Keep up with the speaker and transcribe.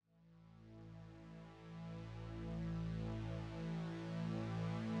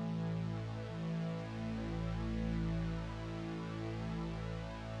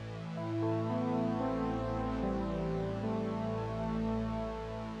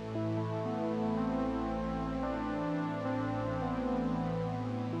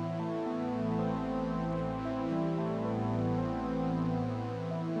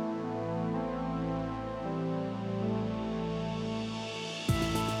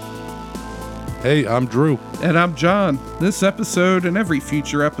Hey, I'm Drew. And I'm John. This episode and every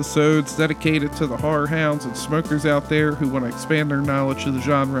future episode's dedicated to the horror hounds and smokers out there who want to expand their knowledge of the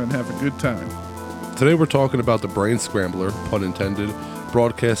genre and have a good time. Today we're talking about the Brain Scrambler, pun intended,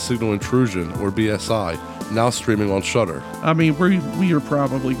 Broadcast Signal Intrusion, or BSI, now streaming on Shudder. I mean, we are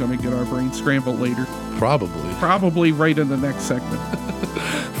probably going to get our brain scrambled later. Probably right in the next segment.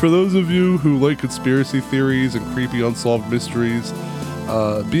 For those of you who like conspiracy theories and creepy unsolved mysteries,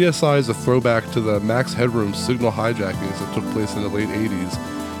 BSI is a throwback to the Max Headroom signal hijackings that took place in the late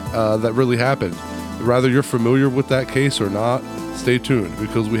 80s that really happened. Whether you're familiar with that case or not, stay tuned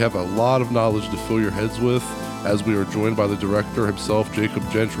because we have a lot of knowledge to fill your heads with as we are joined by the director himself, Jacob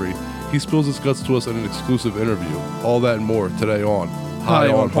Gentry. He spills his guts to us in an exclusive interview. All that and more today on High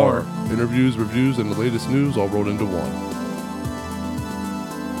on Horror. Interviews, reviews, and the latest news all rolled into one.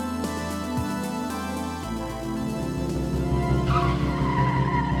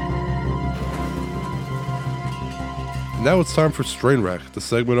 Now it's time for Strain Wreck, the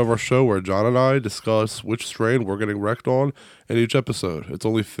segment of our show where John and I discuss which strain we're getting wrecked on in each episode. It's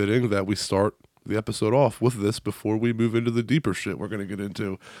only fitting that we start the episode off with this before we move into the deeper shit we're going to get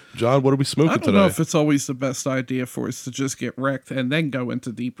into. John, what are we smoking today? I don't know if it's always the best idea for us to just get wrecked and then go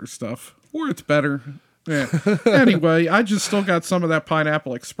into deeper stuff. Or it's better. Yeah. Anyway, I just still got some of that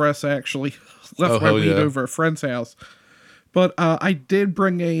Pineapple Express, actually. Left my weed over a friend's house. But I did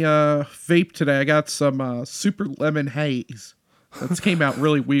bring a vape today. I got some Super Lemon Haze. That came out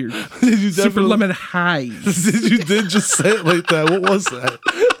really weird. Super Lemon Haze. You did just say it like that. What was that?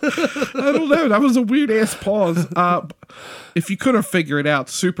 I don't know. That was a weird-ass pause. If you couldn't figure it out,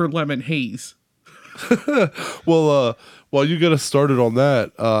 Super Lemon Haze. Well, while you get us started on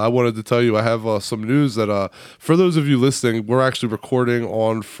that, I wanted to tell you I have some news that, for those of you listening, we're actually recording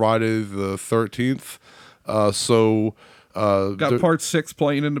on Friday the 13th. Got part 6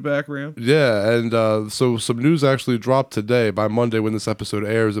 playing in the background. Yeah, and so some news actually dropped today. By Monday when this episode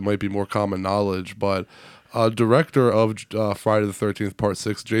airs, it might be more common knowledge, but director of Friday the 13th Part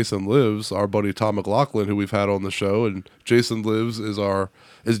 6, Jason Lives, our buddy Tom McLaughlin, who we've had on the show, and Jason Lives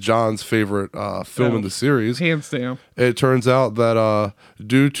is John's favorite film in the series. Hands down. It turns out that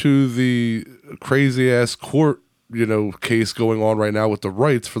due to the crazy-ass court case going on right now with the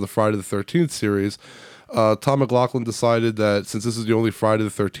rights for the Friday the 13th series, Tom McLaughlin decided that since this is the only Friday the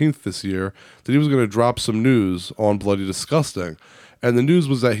 13th this year, that he was going to drop some news on Bloody Disgusting. And the news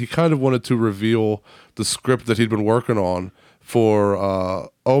was that he kind of wanted to reveal the script that he'd been working on for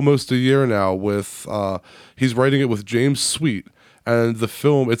almost a year now with, he's writing it with James Sweet. And the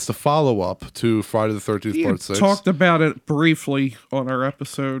film, it's the follow-up to Friday the 13th Part 6. We talked about it briefly on our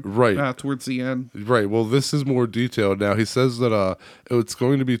episode. Right. Towards the end. Right. Well, this is more detailed now. He says that it's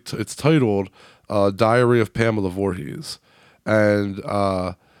going to be, it's titled Diary of Pamela Voorhees. And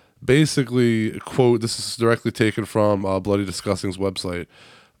basically, quote, this is directly taken from Bloody Disgusting's website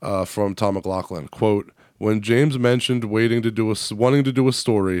from Tom McLaughlin. Quote, when James mentioned wanting to do a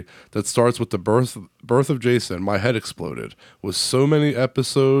story that starts with the birth of Jason, my head exploded. With so many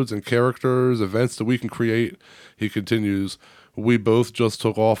episodes and characters, events that we can create, he continues, we both just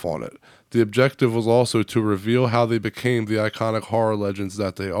took off on it. The objective was also to reveal how they became the iconic horror legends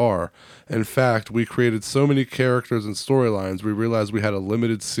that they are. In fact, we created so many characters and storylines, we realized we had a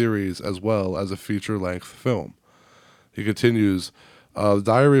limited series as well as a feature-length film. He continues, the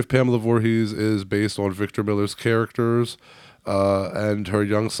Diary of Pamela Voorhees is based on Victor Miller's characters and her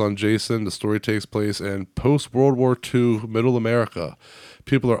young son Jason. The story takes place in post-World War II Middle America.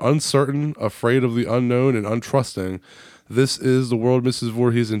 People are uncertain, afraid of the unknown, and untrusting. This is the world Mrs.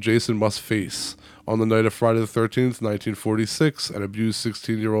 Voorhees and Jason must face. On the night of Friday the 13th, 1946, an abused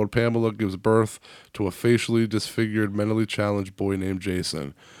 16-year-old Pamela gives birth to a facially disfigured, mentally challenged boy named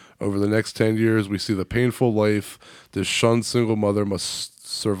Jason. Over the next 10 years, we see the painful life this shunned single mother must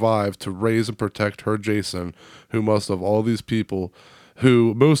survive to raise and protect her Jason, who most of all these people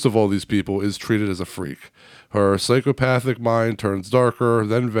is treated as a freak. Her psychopathic mind turns darker,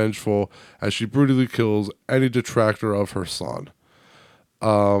 then vengeful, as she brutally kills any detractor of her son.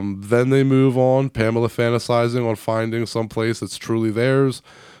 Then they move on, Pamela fantasizing on finding some place that's truly theirs.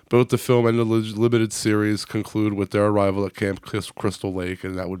 Both the film and the limited series conclude with their arrival at Camp Crystal Lake,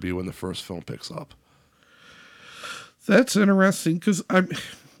 and that would be when the first film picks up. That's interesting, because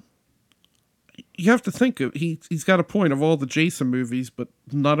you have to think he's got a point of all the Jason movies, but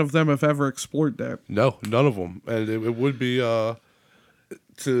none of them have ever explored that. No, none of them, and it would be. I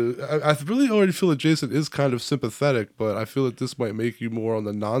really already feel that Jason is kind of sympathetic, but I feel that this might make you more on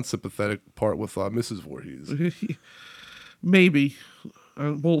the non-sympathetic part with Mrs. Voorhees. Maybe.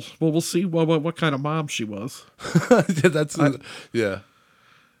 We'll see what kind of mom she was. Yeah.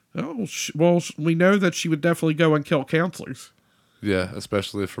 Oh, well, we know that she would definitely go and kill counselors. Yeah,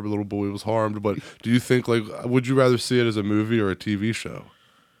 especially if her little boy was harmed. But do you think, like, would you rather see it as a movie or a TV show?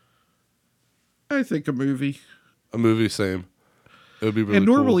 I think a movie. A movie, same. It would be really And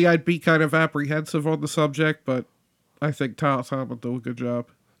normally cool. I'd be kind of apprehensive on the subject, but I think Tom would do a good job.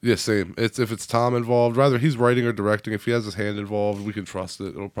 Yeah, same. It's if it's Tom involved, rather he's writing or directing. If he has his hand involved, we can trust it.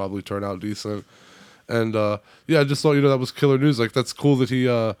 It'll probably turn out decent. And yeah, I just thought that was killer news. Like that's cool that he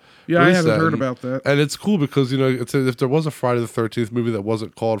Yeah, I released haven't that. heard about that. And it's cool because if there was a Friday the 13th movie that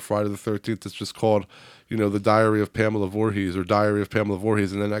wasn't called Friday the 13th, it's just called The Diary of Pamela Voorhees or Diary of Pamela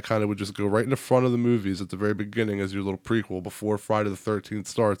Voorhees, and then that kind of would just go right in the front of the movies at the very beginning as your little prequel before Friday the 13th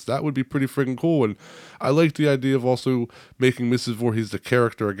starts. That would be pretty freaking cool. And I like the idea of also making Mrs. Voorhees the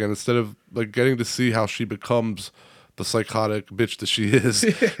character again instead of like getting to see how she becomes the psychotic bitch that she is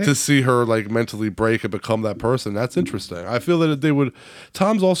to see her like mentally break and become that person. That's interesting. I feel that they would.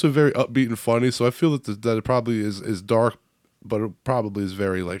 Tom's also very upbeat and funny, so I feel that it probably is dark, but it probably is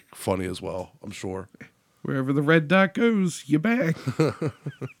very like funny as well. I'm sure. Wherever the red dot goes, you bang.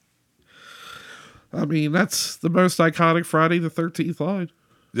 I mean, that's the most iconic Friday the 13th line.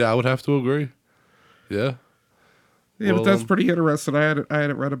 Yeah, I would have to agree. Yeah. Yeah, Well, but that's pretty interesting. I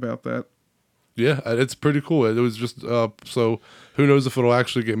hadn't read about that. Yeah, it's pretty cool. It was just so who knows if it'll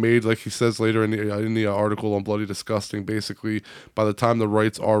actually get made? Like he says later in the article on Bloody Disgusting. Basically, by the time the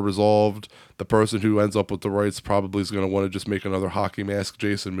rights are resolved, the person who ends up with the rights probably is going to want to just make another hockey mask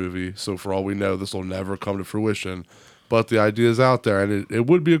Jason movie. So for all we know, this will never come to fruition. But the idea is out there, and it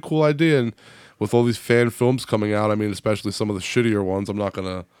would be a cool idea. And with all these fan films coming out, I mean, especially some of the shittier ones, I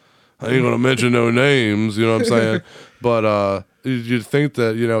ain't gonna mention no names, you know what I'm saying? But you'd think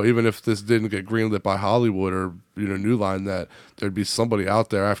that even if this didn't get greenlit by Hollywood or New Line, that there'd be somebody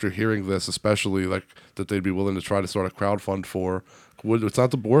out there after hearing this, especially like that they'd be willing to try to start a crowdfund for. It's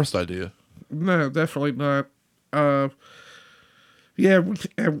not the worst idea. No, definitely not. Yeah,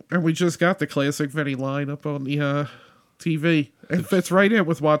 and we just got the classic Vinny line up on the TV. It fits right in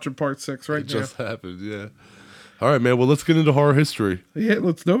with watching part 6 right now. It just happened, yeah. All right, man. Well, let's get into horror history. Yeah,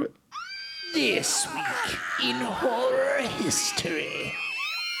 let's do it. This week in horror history.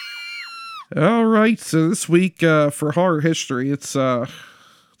 All right, so this week for horror history, it's not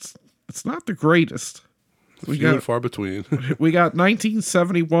the greatest. Few and far between. We got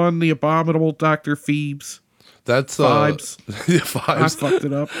 1971, The Abominable Dr. Phoebes. That's Vibes. Yeah, Vibes. I fucked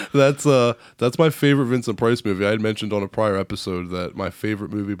it up. That's my favorite Vincent Price movie. I had mentioned on a prior episode that my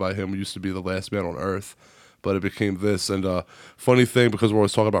favorite movie by him used to be The Last Man on Earth, but it became this. And funny thing, because we're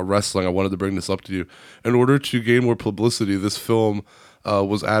always talking about wrestling, I wanted to bring this up to you. In order to gain more publicity, this film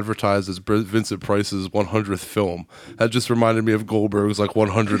was advertised as Vincent Price's 100th film. That just reminded me of Goldberg's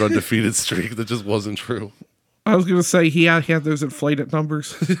 100 undefeated streak. That just wasn't true. I was gonna say he had those inflated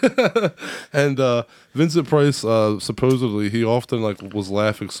numbers. And Vincent Price supposedly he often was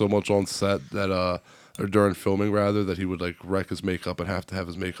laughing so much on set that or during filming rather that he would wreck his makeup and have to have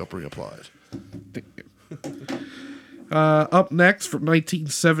his makeup reapplied. Up next from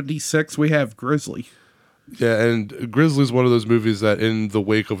 1976 we have Grizzly. Yeah, and Grizzly's one of those movies that in the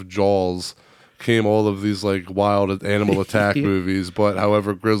wake of Jaws came all of these wild animal attack movies, but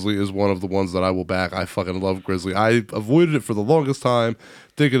however Grizzly is one of the ones that I will back. I fucking love Grizzly. I avoided it for the longest time,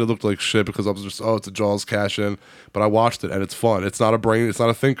 thinking it looked like shit because I was just, it's a Jaws cash in, but I watched it and it's fun. It's not a brain, it's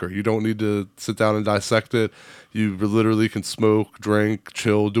not a thinker. You don't need to sit down and dissect it. You literally can smoke, drink,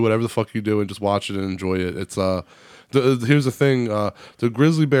 chill, do whatever the fuck you do and just watch it and enjoy it. It's here's the thing, the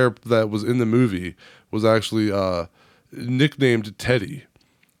grizzly bear that was in the movie was actually nicknamed Teddy.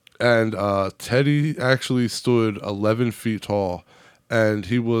 And Teddy actually stood 11 feet tall, and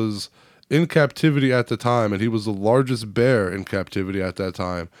he was in captivity at the time, and he was the largest bear in captivity at that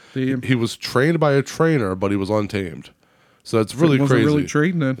time. Damn. He was trained by a trainer, but he was untamed. So it's really crazy. Really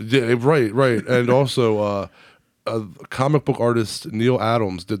trained then. Yeah, right. And also, comic book artist Neil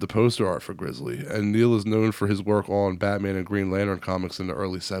Adams did the poster art for Grizzly, and Neil is known for his work on Batman and Green Lantern comics in the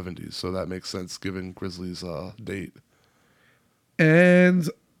early 70s, so that makes sense given Grizzly's date. And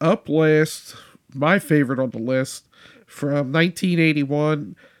up last, my favorite on the list, from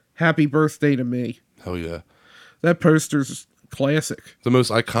 1981, Happy Birthday to Me. Hell yeah. That poster's classic. The most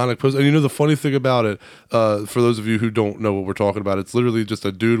iconic poster. And the funny thing about it, for those of you who don't know what we're talking about, it's literally just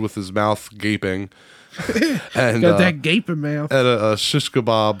a dude with his mouth gaping. And got that gaping mouth. And a shish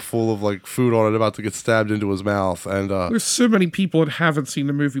kebab full of food on it about to get stabbed into his mouth. And there's so many people that haven't seen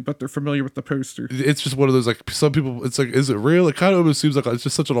the movie, but they're familiar with the poster. It's just one of those some people. It's is it real? It kind of almost seems like it's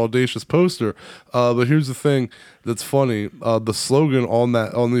just such an audacious poster. But here's the thing that's funny. The slogan on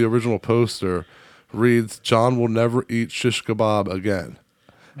the original poster reads, "John will never eat shish kebab again."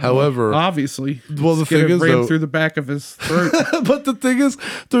 However, obviously, well, the thing is, ran though, through the back of his throat. but the thing is,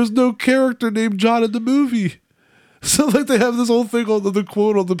 there's no character named John in the movie. So, like, they have this whole thing on the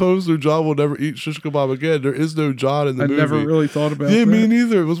quote on the poster, John will never eat shish kebab again. There is no John in the movie. I never really thought about that. Yeah, me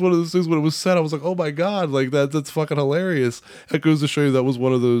neither. It was one of those things when it was said, I was like, oh my God, like, that's fucking hilarious. It goes to show you that was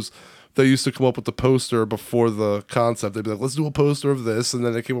one of those, they used to come up with the poster before the concept. They'd be like, let's do a poster of this. And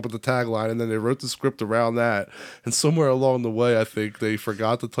then they came up with the tagline, and then they wrote the script around that. And somewhere along the way, I think they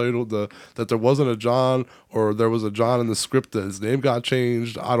forgot the title, that there wasn't a John, or there was a John in the script that his name got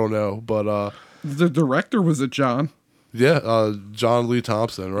changed. I don't know. But, the director was a John. yeah, John Lee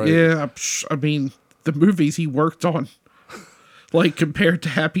Thompson, right? Yeah, I mean, the movies he worked on, like compared to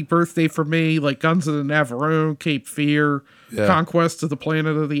Happy Birthday for Me, like Guns of the Navarone, Cape Fear, Conquest of the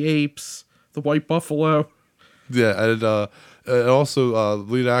Planet of the Apes, The White Buffalo. Yeah, and also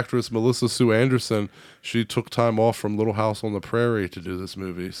lead actress Melissa Sue Anderson, she took time off from Little House on the Prairie to do this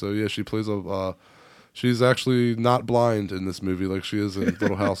movie. So yeah, she plays she's actually not blind in this movie like she is in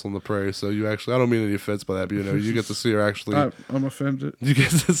Little House on the Prairie. So you actually, I don't mean any offense by that, but you get to see her actually. I'm offended. You get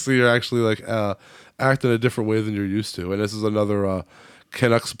to see her actually like act in a different way than you're used to. And this is another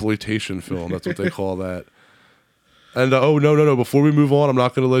Kenexploitation film. That's what they call that. And oh no! Before we move on, I'm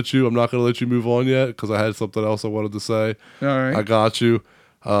not gonna let you move on yet because I had something else I wanted to say. All right, I got you.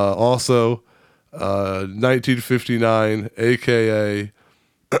 Also, 1959, aka.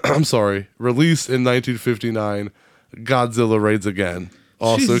 I'm sorry, released in 1959, Godzilla Raids Again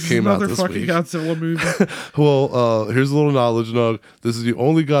also came out this week. Godzilla movie. Well, here's a little knowledge nug. This is the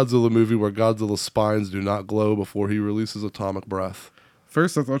only Godzilla movie where Godzilla's spines do not glow before he releases atomic breath.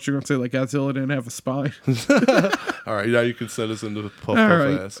 First, I thought you were going to say like Godzilla didn't have a spine. All right, now you can send us into puff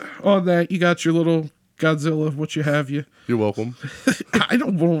ass. On that, you got your little Godzilla. What you have you? You're welcome. I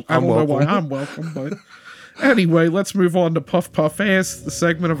don't know why I'm welcome, but. Anyway, let's move on to Puff Ass, the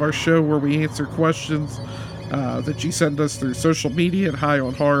segment of our show where we answer questions that you send us through social media at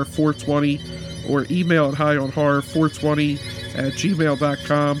highonhorror420 or email at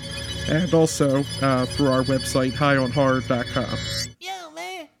highonhorror420@gmail.com and also through our website, highonhorror.com. Yo,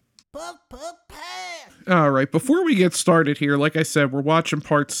 man. Puff Pass. All right, before we get started here, like I said, we're watching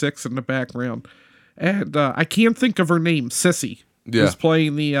part 6 in the background. And I can't think of her name, Sissy, who's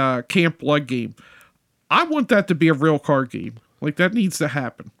playing the Camp Blood game. I want that to be a real card game. Like, that needs to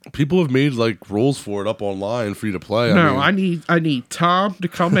happen. People have made, like, rules for it up online for you to play. No, I need Tom to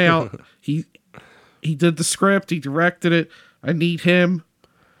come out. He did the script. He directed it. I need him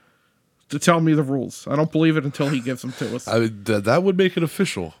to tell me the rules. I don't believe it until he gives them to us. I mean, that would make it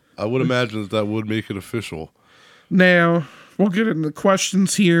official. I would imagine that would make it official. Now, we'll get into the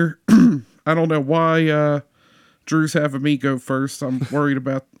questions here. I don't know why Drew's having me go first. I'm worried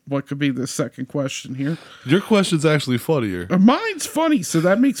about what could be the second question here. Your question's actually funnier. Mine's funny, so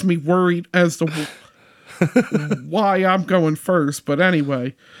that makes me worried as to why I'm going first. But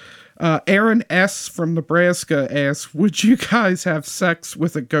anyway, Aaron S. from Nebraska asks, would you guys have sex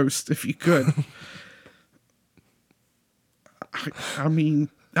with a ghost if you could? I mean,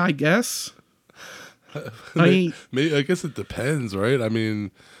 I guess. I guess it depends, right? I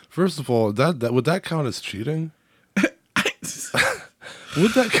mean, first of all, that would that count as cheating?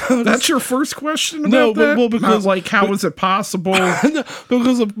 Would that count? That's your first question about that? Well, because not like, how is it possible? No,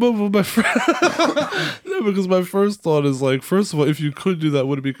 because my first thought is like, first of all, if you could do that,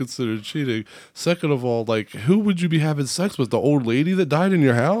 would it be considered cheating? Second of all, like, who would you be having sex with? The old lady that died in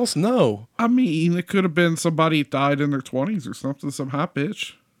your house? No. I mean, it could have been somebody that died in their 20s or something, some hot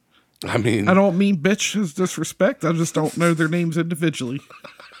bitch. I mean, I don't mean bitch as disrespect. I just don't know their names individually.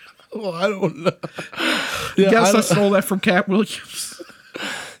 Well, I don't know. Guess I stole that from Cat Williams.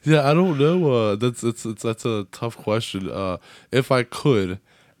 Yeah, I don't know. That's a tough question. If I could,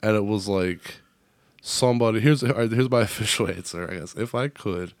 and it was like somebody. Here's my official answer. I guess if I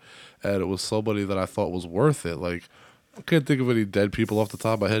could, and it was somebody that I thought was worth it. Like, I can't think of any dead people off the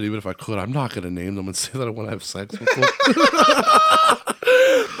top of my head. Even if I could, I'm not gonna name them and say that I want to have sex with them.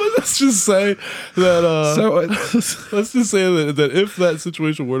 But let's just say that. Let's just say that if that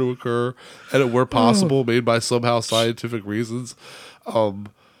situation were to occur and it were possible, made by somehow scientific reasons,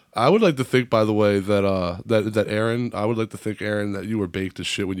 I would like to think, by the way, that Aaron, I would like to think, Aaron, that you were baked as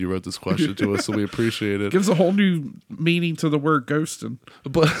shit when you wrote this question to us, so we appreciate it. Gives a whole new meaning to the word ghosting.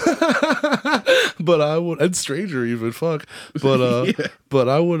 But I would, and stranger even, fuck. But Yeah. But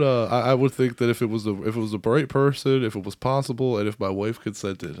I would think that if it was a bright person, if it was possible, and if my wife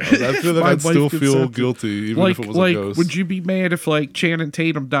consented, I feel like I'd still feel guilty, even if it was a ghost. Would you be mad if like Channing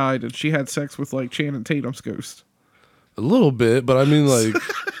Tatum died and she had sex with like Channing Tatum's ghost? A little bit, but I mean, like,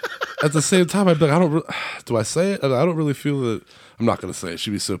 at the same time, I'd be like, do I say it? I don't really feel that. I'm not gonna say it.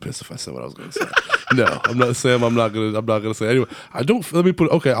 She'd be so pissed if I said what I was gonna say. No, I'm not saying I'm not gonna say it. Anyway. I don't. Let me put.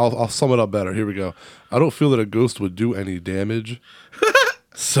 Okay, I'll sum it up better. Here we go. I don't feel that a ghost would do any damage.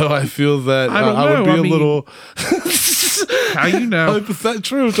 So I feel that I would be a little. How you know?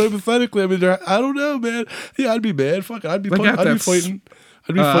 True. Hypothetically, I mean, I don't know, man. Yeah, I'd be mad. Fuck, I'd be fighting.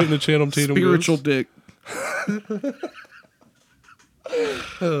 I'd be fighting the Channing Tatum spiritual ghost. dick.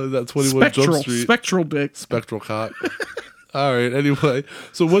 That 21 Jump Street. Spectral dick. Spectral cock. All right. Anyway,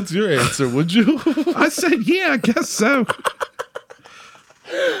 so what's your answer? Would you? I said, yeah, I guess so.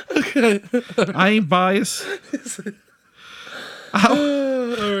 Okay. I ain't biased.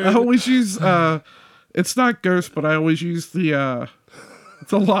 I always use it's not Ghost, but I always use the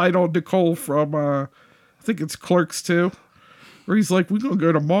line on Nicole from I think it's Clerks 2, where he's like, we're gonna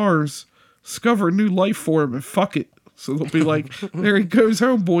go to Mars, discover a new life form, and fuck it. So they'll be like, there he goes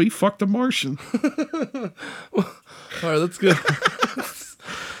home, boy, he fucked a Martian. All right, that's good.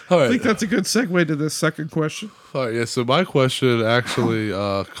 All right. I think that's a good segue to this second question. All right, yeah, so my question actually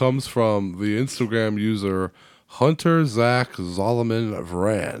comes from the Instagram user Hunter Zach Zolomon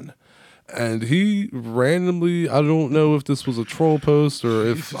Vran. And he randomly, I don't know if this was a troll post or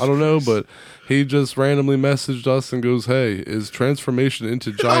if, I don't know, but he just randomly messaged us and goes, hey, is transformation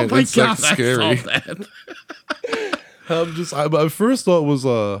into giant insects scary? My first thought was,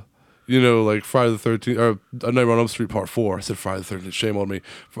 like Friday the 13th, or A Nightmare on Elm Street Part 4. I said Friday the 13th, shame on me.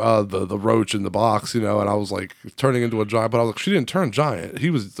 The roach in the box, and I was like turning into a giant, but I was like, she didn't turn giant. He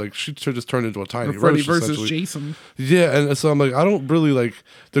was like, she just turned into a tiny Freddy roach. versus Jason. Yeah, and so I'm like, I don't really like,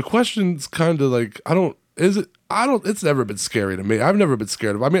 the question's kind of like, it's never been scary to me. I've never been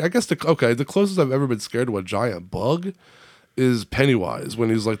scared of, I mean, I guess the closest I've ever been scared to a giant bug is Pennywise, when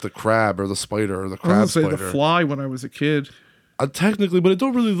he's like the crab or the spider or the crab spider. I was the fly when I was a kid. Technically, but it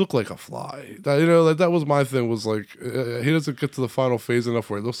don't really look like a fly. That was my thing. Was like he doesn't get to the final phase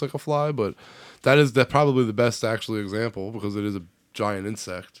enough where it looks like a fly, but that probably the best actually example because it is a giant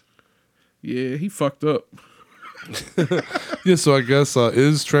insect. Yeah, he fucked up. Yeah, so I guess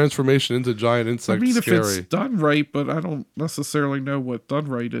is transformation into giant insect scary? If it's done right, but I don't necessarily know what done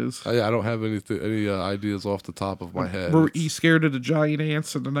right is. I don't have any ideas off the top of my head. Were you scared of the giant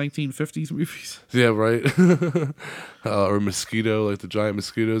ants in the 1950s movies? Yeah, right. Or mosquito, like the giant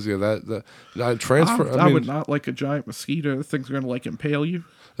mosquitoes. Yeah, that transfer. I would not like a giant mosquito. The thing's going to impale you.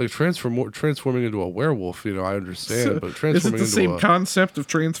 Like transforming into a werewolf, I understand, but transforming is it the same concept of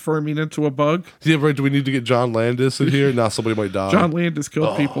transforming into a bug? Yeah, right. Do we need to get John Landis in here? Now somebody might die. John Landis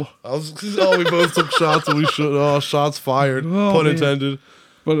killed people. We both took shots and we should. Oh, shots fired. Pun intended.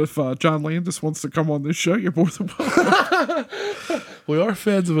 But if John Landis wants to come on this show, you're more than welcome. We are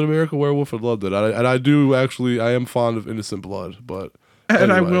fans of An American Werewolf in London, and I do actually. I am fond of innocent blood, but.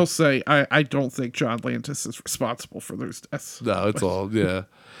 And anyway. I will say, I don't think John Landis is responsible for those deaths. No, it's all, yeah.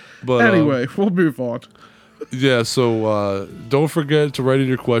 But anyway, we'll move on. Yeah, so don't forget to write in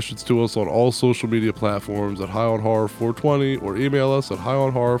your questions to us on all social media platforms at highonhorror420 or email us at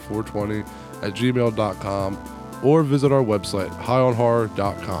highonhorror420@gmail.com or visit our website,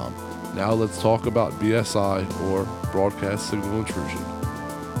 highonhorror.com. Now let's talk about BSI or Broadcast Signal Intrusion.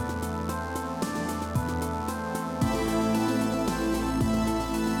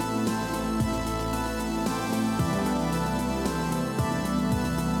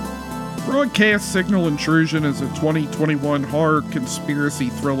 Broadcast Signal Intrusion is a 2021 horror conspiracy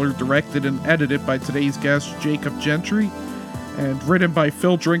thriller directed and edited by today's guest, Jacob Gentry, and written by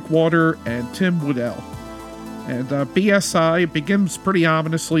Phil Drinkwater and Tim Woodell. And BSI begins pretty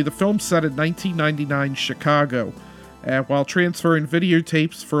ominously. The film's set in 1999 Chicago. While transferring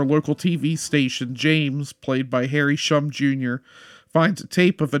videotapes for a local TV station, James, played by Harry Shum Jr., finds a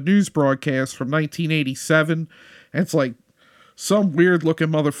tape of a news broadcast from 1987, and it's like some weird-looking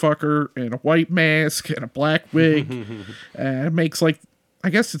motherfucker in a white mask and a black wig. And it makes I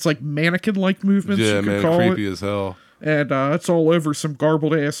guess it's mannequin-like movements. Yeah, you could man, call creepy it. As hell. And it's all over some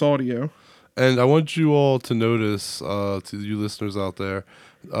garbled-ass audio. And I want you all to notice, to you listeners out there,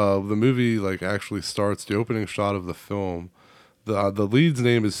 the movie actually starts, the opening shot of the film. The lead's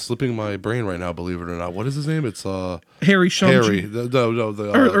name is slipping my brain right now, believe it or not. What is his name? It's Harry Shum. Harry. The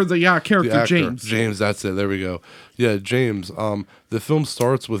character actor, James. James, that's it. There we go. Yeah, James. The film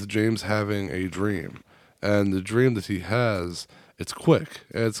starts with James having a dream. And the dream that he has, it's quick.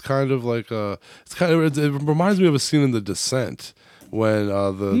 It's kind of it reminds me of a scene in The Descent when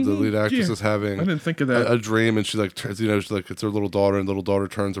the lead actress is having I didn't think of that. a dream, and she turns, it's her little daughter, and little daughter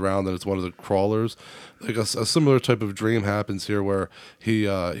turns around and it's one of the crawlers. A similar type of dream happens here where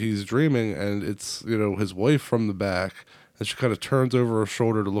he's dreaming and it's his wife from the back, and she kind of turns over her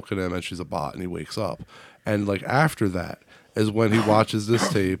shoulder to look at him, and she's a bot, and he wakes up, and after that is when he watches this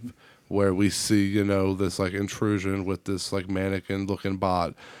tape where we see, you know, this like intrusion with this like mannequin looking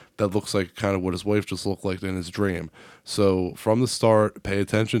bot that looks like kind of what his wife just looked like in his dream. So from the start, pay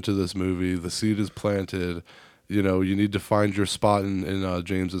attention to this movie. The seed is planted. You know, you need to find your spot in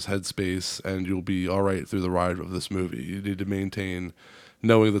James's headspace, and you'll be all right through the ride of this movie. You need to maintain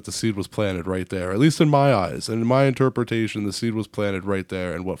knowing that the seed was planted right there, at least in my eyes. And in my interpretation, the seed was planted right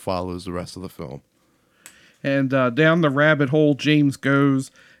there in what follows the rest of the film. And down the rabbit hole James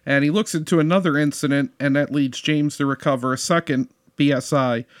goes, and he looks into another incident, and that leads James to recover a second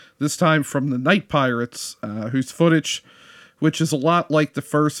BSI, this time from the Night Pirates, whose footage, which is a lot like the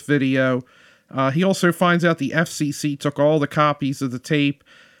first video. He also finds out the FCC took all the copies of the tape,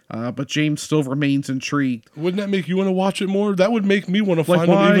 but James still remains intrigued. Wouldn't that make you want to watch it more? That would make me want to find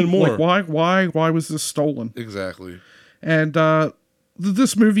out even more. Like why was this stolen? Exactly. And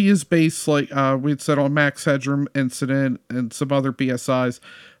this movie is based, like we had said, on Max Headroom incident and some other BSIs.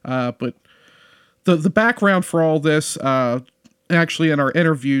 But the background for all this, actually in our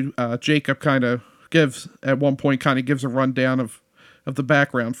interview, Jacob kind of gives a rundown of the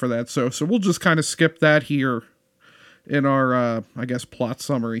background for that. So we'll just kind of skip that here in our, I guess, plot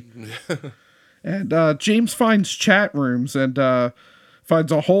summary. And James finds chat rooms and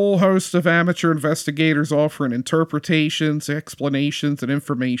finds a whole host of amateur investigators offering interpretations, explanations, and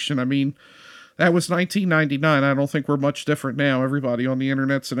information. I mean, that was 1999. I don't think we're much different now. Everybody on the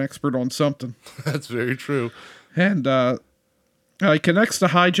internet's an expert on something. That's very true. And he connects the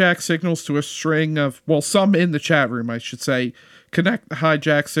hijack signals to a string of, well, some in the chat room, I should say, connect the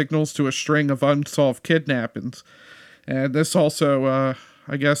hijack signals to a string of unsolved kidnappings. And this also,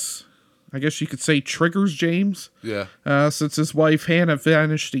 I guess you could say, triggers James. Yeah. Since his wife Hannah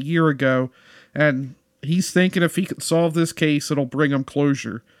vanished a year ago, and he's thinking if he can solve this case, it'll bring him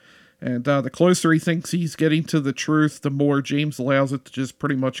closure. And the closer he thinks he's getting to the truth, the more James allows it to just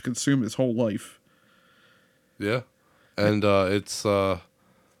pretty much consume his whole life. And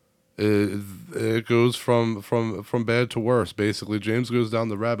it goes from bad to worse. Basically, James goes down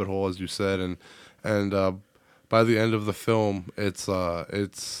the rabbit hole, as you said, and by the end of the film, it's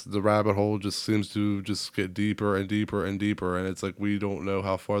the rabbit hole just seems to just get deeper and deeper and deeper, and it's like we don't know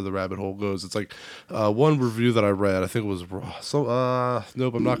how far the rabbit hole goes. It's like one review that I read, I think it was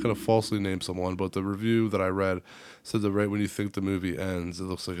nope, I'm not going to falsely name someone, but the review that I read said that right when you think the movie ends, it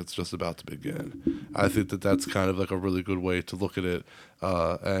looks like it's just about to begin. I think that's kind of like a really good way to look at it,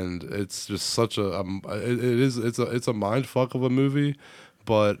 and it's just such a it's a mind fuck of a movie,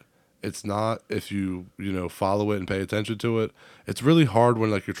 but it's not if you follow it and pay attention to it. It's really hard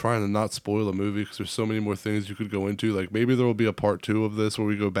when like you're trying to not spoil a movie because there's so many more things you could go into. Like maybe there will be a part 2 of this where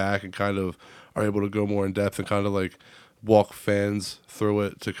we go back and kind of are able to go more in depth and kind of like walk fans through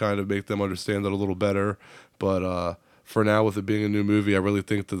it to kind of make them understand it a little better. But for now, with it being a new movie, I really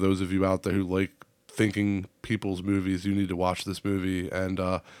think that those of you out there who like thinking people's movies, you need to watch this movie and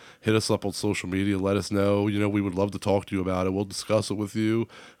hit us up on social media. Let us know. We would love to talk to you about it. We'll discuss it with you,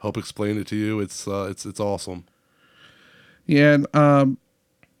 help explain it to you. It's awesome. Yeah, and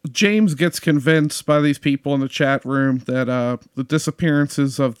James gets convinced by these people in the chat room that the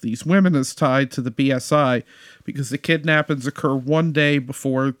disappearances of these women is tied to the BSI because the kidnappings occur one day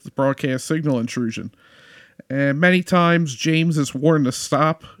before the broadcast signal intrusion. And many times James is warned to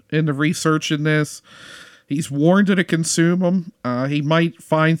stop in the research in this. He's warned to consume them. He might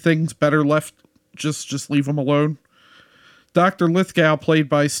find things better left, just leave them alone. Dr. Lithgow, played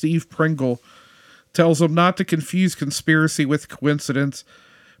by Steve Pringle, tells him not to confuse conspiracy with coincidence,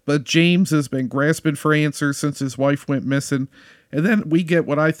 but James has been grasping for answers since his wife went missing. And then we get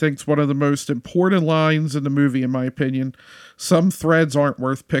what I think is one of the most important lines in the movie, in my opinion. Some threads aren't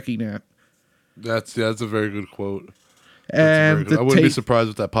worth picking at. That's a very good quote. And I wouldn't be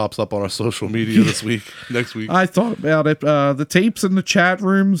surprised if that pops up on our social media next week. I thought about it. The tapes in the chat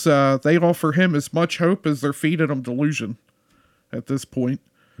rooms, they offer him as much hope as they're feeding him delusion at this point.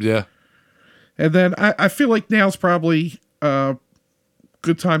 Yeah. And then I feel like now's probably a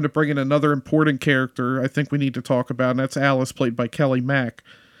good time to bring in another important character I think we need to talk about, and that's Alice, played by Kelly Mack.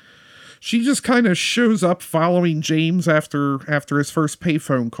 She just kind of shows up following James after his first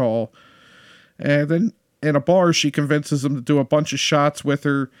payphone call. And then in a bar, she convinces him to do a bunch of shots with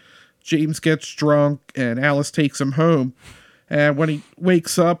her. James gets drunk, and Alice takes him home. And when he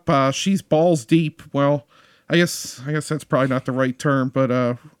wakes up, she's balls deep. Well, I guess that's probably not the right term,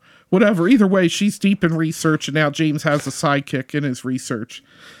 but whatever. Either way, she's deep in research, and now James has a sidekick in his research.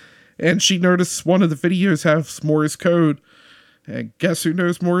 And she noticed one of the videos has Morse code. And guess who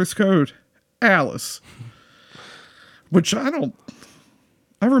knows Morse code? Alice. Which I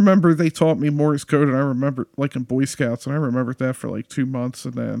I remember they taught me Morse code, and I remember, like, in Boy Scouts, and I remembered that for like 2 months,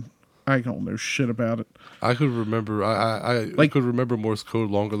 and then I don't know shit about it. I could remember. I Like- could remember Morse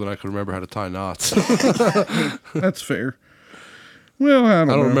code longer than I could remember how to tie knots. That's fair. Well, I don't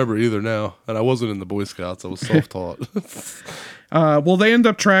know. I don't remember either now, and I wasn't in the Boy Scouts. I was self-taught. Well, they end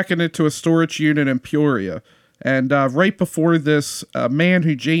up tracking it to a storage unit in Peoria. And right before this, a man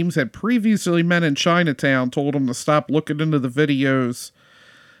who James had previously met in Chinatown told him to stop looking into the videos.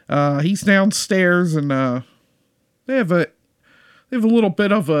 He's downstairs, and they have a little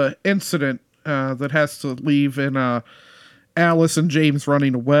bit of a incident that has to leave in Alice and James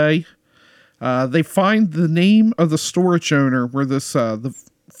running away. They find the name of the storage owner where this the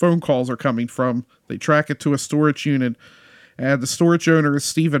phone calls are coming from. They track it to a storage unit, and the storage owner is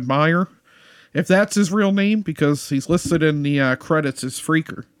Stephen Meyer. If that's his real name, because he's listed in the credits as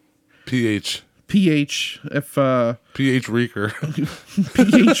Freaker. PH. If PH Reeker.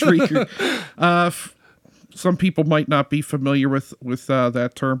 PH Reeker. Some people might not be familiar with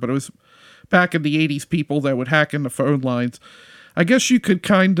that term, but it was back in the 80s, people that would hack into phone lines. I guess you could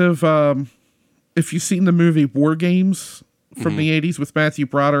kind of, if you've seen the movie War Games from the 80s with Matthew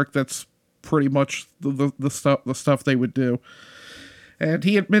Broderick, that's pretty much the stuff they would do. And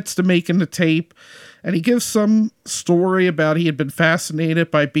he admits to making the tape, and he gives some story about he had been fascinated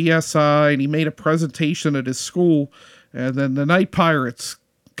by BSI, and he made a presentation at his school, and then the Night Pirates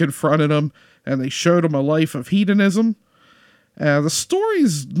confronted him, and they showed him a life of hedonism. The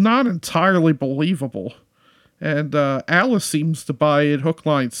story's not entirely believable, and Alice seems to buy it hook,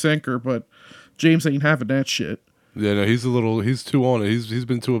 line, sinker, but James ain't having that shit. Yeah, no, he's too on it. He's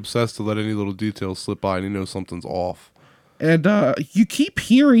been too obsessed to let any little details slip by, and he knows something's off. And you keep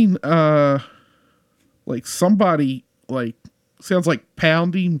hearing like somebody, like, sounds like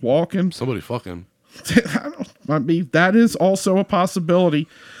pounding, walking. Somebody fucking. I mean, that is also a possibility.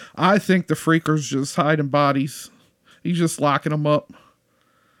 I think the Freaker's just hiding bodies. He's just locking them up.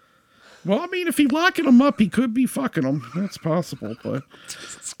 Well, I mean, if he's locking them up, he could be fucking them. That's possible, but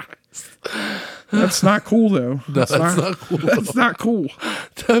Jesus Christ. That's not cool, though. No, that's not cool. That's not cool.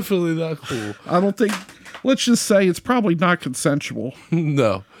 Definitely not cool. I don't think... Let's just say it's probably not consensual.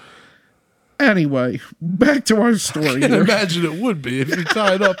 No. Anyway, back to our story. I can imagine it would be if you're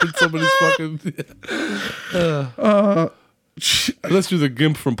tied up in somebody's fucking... Unless you're the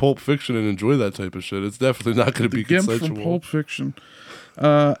Gimp from Pulp Fiction and enjoy that type of shit, it's definitely not going to be Gimp consensual. from Pulp Fiction.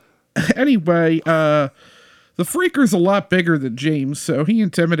 Anyway, the Freaker's a lot bigger than James, so he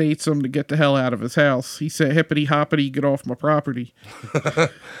intimidates him to get the hell out of his house. He said, hippity hoppity, get off my property.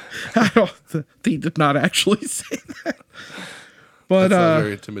 He did not actually say that. But, that's not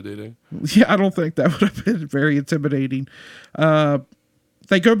very intimidating. Yeah, I don't think that would have been very intimidating.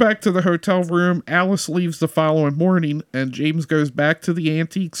 They go back to the hotel room. Alice leaves the following morning, and James goes back to the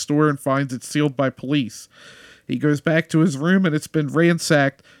antique store and finds it sealed by police. He goes back to his room, and it's been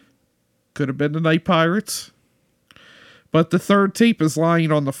ransacked. Could have been the Night Pirates. But the third tape is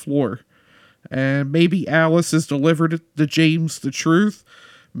lying on the floor. And maybe Alice has delivered to James the truth.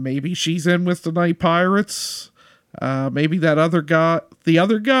 Maybe she's in with the Night Pirates. Maybe that other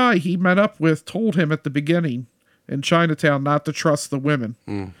guy he met up with told him at the beginning in Chinatown not to trust the women.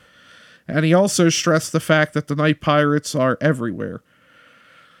 And he also stressed the fact that the Night Pirates are everywhere.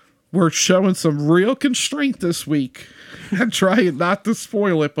 We're showing some real constraint this week and trying not to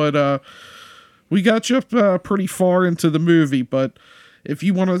spoil it, but we got you up pretty far into the movie. But if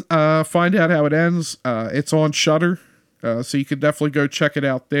you want to find out how it ends, it's on Shudder, so you can definitely go check it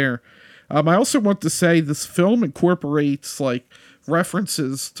out there. I also want to say this film incorporates like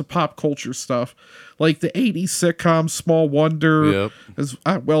references to pop culture stuff, like the 80s sitcom Small Wonder, as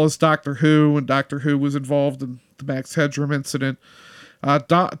well as Doctor Who, and Doctor Who was involved in the Max Headroom incident.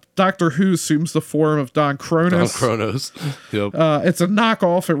 Doctor Who assumes the form of Don Kronos. Don Kronos. Yep. It's a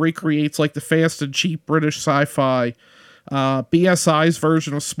knockoff. It recreates like the fast and cheap British sci-fi. BSI's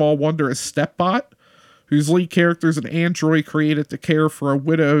version of Small Wonder is Stepbot, whose lead character is an android created to care for a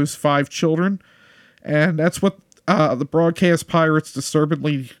widow's 5 children. And that's what the broadcast pirates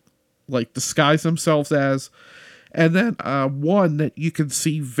disturbingly like disguise themselves as. And then one that you can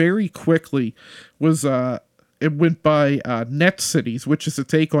see very quickly was it went by Net Cities, which is a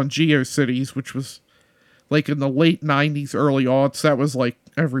take on GeoCities, which was like in the late 90s, early aughts. That was like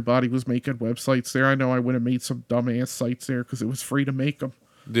everybody was making websites there. I know I would have made some dumbass sites there because it was free to make them.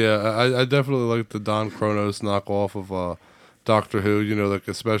 Yeah, I definitely like the Don Kronos knockoff of Doctor Who, you know, like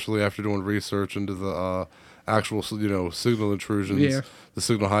especially after doing research into the actual, you know, signal intrusions, the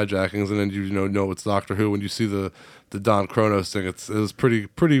signal hijackings, and then you know it's Doctor Who when you see the Don Kronos thing. It was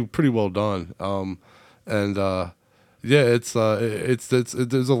pretty well done. And Yeah, there's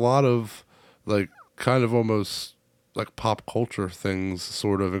a lot of like kind of almost like pop culture things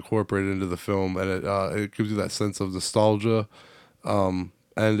sort of incorporated into the film, and it gives you that sense of nostalgia. And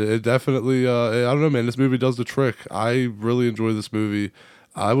it definitely I don't know, man. This movie does the trick. I really enjoy this movie.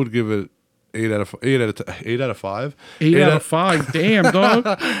 I would give it 8 out of 5. 8 out of 5. Damn,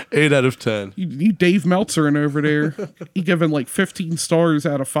 dog. 8 out of 10. You Dave Meltzer over there. He giving like 15 stars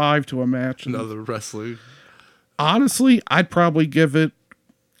out of 5 to a match. Another wrestling. Honestly, I'd probably give it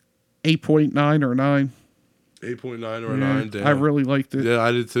 8.9 or 9. 8.9 or a 9. Damn. I really liked it. Yeah,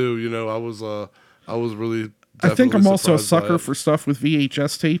 I did too. You know, I was really. I think I'm also a surprised by sucker it. for stuff with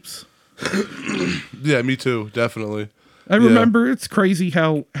VHS tapes. Yeah, me too. Definitely. I remember it's crazy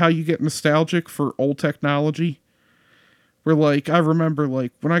how you get nostalgic for old technology. Where like I remember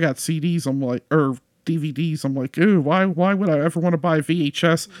like when I got CDs, I'm like, or DVDs, I'm like, ooh, why would I ever want to buy a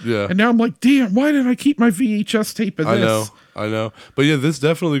VHS? Yeah. And now I'm like, damn, why didn't I keep my VHS tape in this? I know. But yeah, this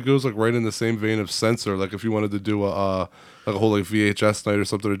definitely goes like right in the same vein of Censor. Like if you wanted to do a like a whole like VHS night or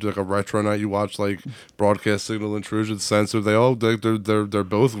something, or do like a retro night, you watch like Broadcast Signal, Intrusion, Censor. They're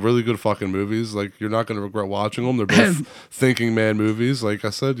both really good fucking movies. Like you're not gonna regret watching them. They're both thinking man movies. Like I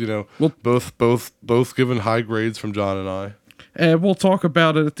said, you know, both given high grades from John and I. And we'll talk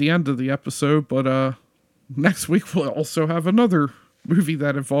about it at the end of the episode, but next week we'll also have another movie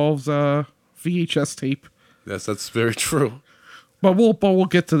that involves VHS tape. Yes, that's very true. But we'll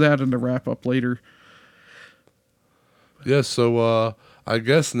get to that in the wrap up later. Yeah, so I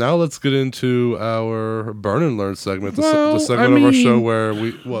guess now let's get into our Burn and Learn segment, the segment of our show where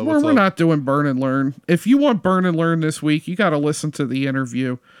we're not doing Burn and Learn. If you want Burn and Learn this week, you got to listen to the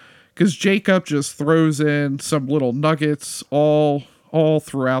interview. Because Jacob just throws in some little nuggets all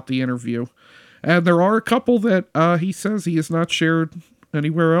throughout the interview. And there are a couple that he says he has not shared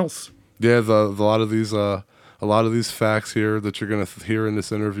anywhere else. Yeah, a lot of these facts here that you're going to hear in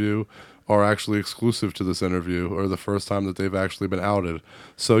this interview are actually exclusive to this interview, or the first time that they've actually been outed.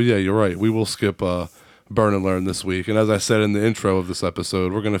 So yeah, you're right. We will skip Burn and Learn this week. And as I said in the intro of this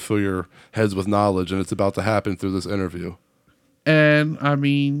episode, we're going to fill your heads with knowledge, and it's about to happen through this interview. And I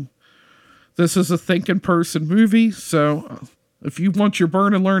mean, this is a thinking person movie, so if you want your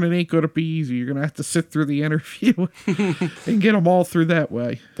Burn and Learn, it ain't going to be easy. You're going to have to sit through the interview and get them all through that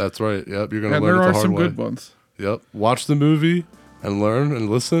way. That's right. Yep, you're going to and learn it the hard way. And there are some good ones. Yep. Watch the movie and learn and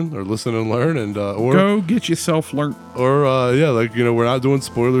listen, or listen and learn, and or go get yourself learned. Or yeah, like, you know, we're not doing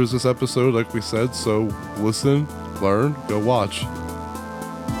spoilers this episode, like we said, so listen, learn, go watch.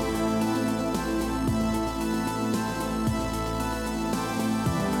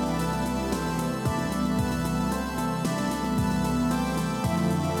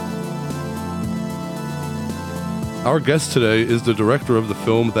 Our guest today is the director of the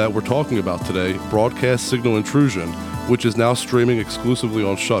film that we're talking about today, Broadcast Signal Intrusion, which is now streaming exclusively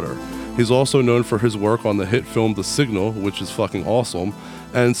on Shudder. He's also known for his work on the hit film The Signal, which is fucking awesome,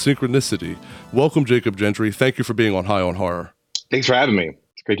 and Synchronicity. Welcome, Jacob Gentry. Thank you for being on High on Horror. Thanks for having me.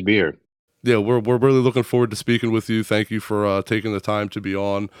 It's great to be here. Yeah, we're really looking forward to speaking with you. Thank you for taking the time to be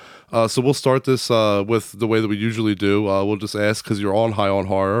on. So we'll start this with the way that we usually do. We'll just ask, because you're on High on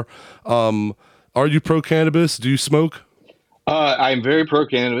Horror. Are you pro-cannabis? Do you smoke? I'm very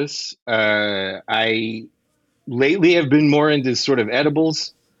pro-cannabis. I lately have been more into sort of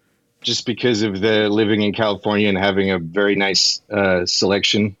edibles, just because of the living in California and having a very nice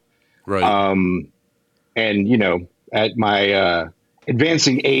selection. Right. And, you know, at my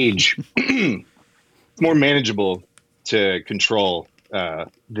advancing age, it's more manageable to control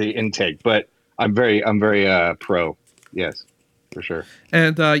the intake. But I'm very pro. Yes. For sure.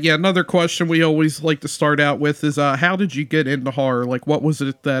 And yeah, another question we always like to start out with is how did you get into horror? Like, what was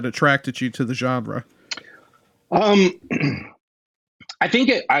it that attracted you to the genre? I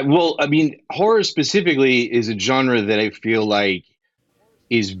think horror specifically is a genre that I feel like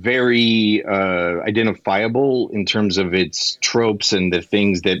is very identifiable in terms of its tropes and the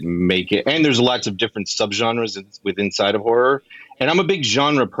things that make it. And there's lots of different subgenres within inside of horror. And I'm a big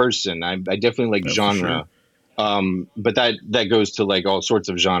genre person. I definitely like genre. But that goes to like all sorts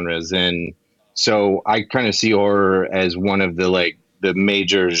of genres. And so I kind of see horror as one of the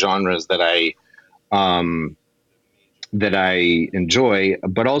major genres that I enjoy,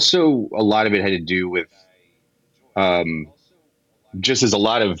 but also a lot of it had to do with, just as a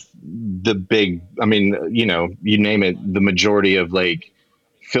lot of the big, I mean, you know, you name it, the majority of like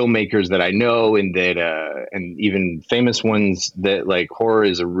filmmakers that I know and that, and even famous ones, that like horror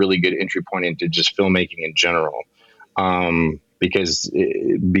is a really good entry point into just filmmaking in general. Because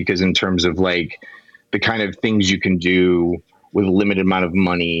in terms of like the kind of things you can do with a limited amount of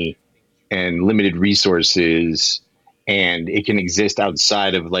money and limited resources and it can exist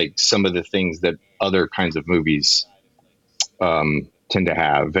outside of like some of the things that other kinds of movies tend to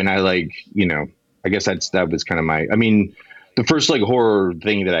have. And I like, I guess that was kind of I mean, the first like horror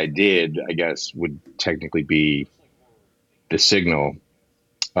thing that I did, I guess, would technically be The Signal,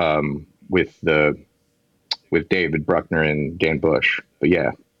 with David Bruckner and Dan Bush. But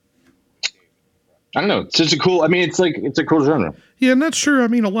yeah, I don't know. It's just a cool. I mean, it's a cool genre. Yeah, and that's true. I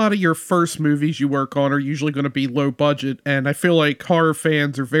mean, a lot of your first movies you work on are usually going to be low budget, and I feel like horror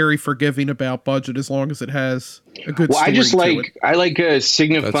fans are very forgiving about budget as long as it has a good Well, story I just to it. I like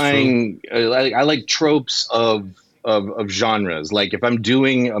signifying. I like tropes of genres. Like if I'm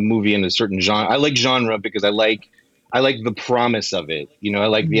doing a movie in a certain genre, I like genre because I like the promise of it. I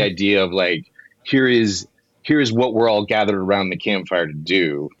like the idea of like here is what we're all gathered around the campfire to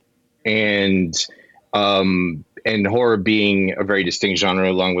do, and horror being a very distinct genre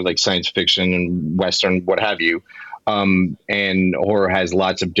along with like science fiction and western, what have you. And horror has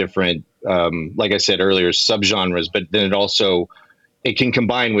lots of different, like I said earlier, subgenres, but then it can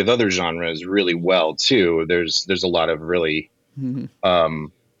combine with other genres really well too. There's a lot of really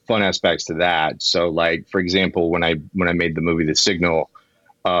fun aspects to that. So like for example, when I made the movie The Signal,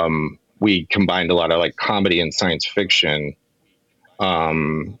 we combined a lot of like comedy and science fiction,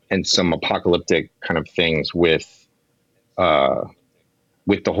 and some apocalyptic kind of things with the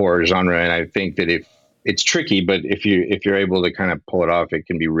horror genre. And I think that if it's tricky, but if you're able to kind of pull it off, it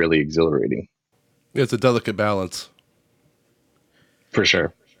can be really exhilarating. Yeah, it's a delicate balance. For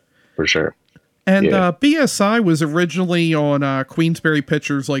sure. For sure. And Yeah. BSI was originally on Queensberry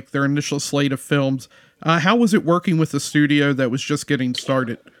Pictures, like their initial slate of films. How was it working with a studio that was just getting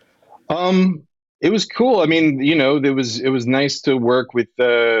started? It was cool. I mean, it was nice to work with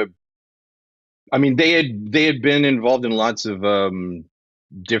I mean, they had been involved in lots of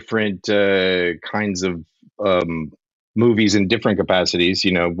different kinds of movies in different capacities,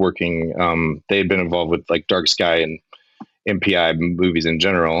 working they had been involved with like Dark Sky and MPI movies in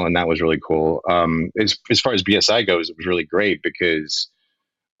general, and that was really cool. As far as BSI goes, it was really great because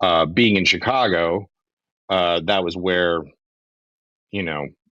being in Chicago, that was where you know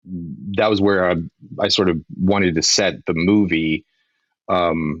I sort of wanted to set the movie,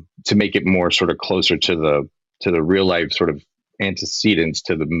 to make it more sort of closer to the real life sort of antecedents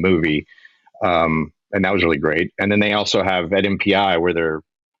to the movie, and that was really great. And then they also have at MPI where their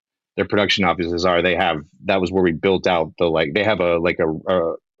production offices are. That was where we built out they have an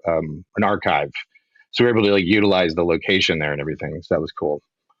archive, so we were able to like utilize the location there and everything. So that was cool.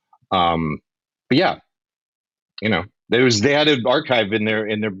 But yeah, they had an archive in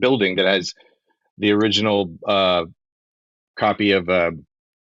their building that has the original copy of the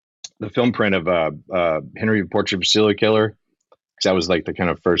film print of Henry Portrait of a Serial Killer, because that was like the kind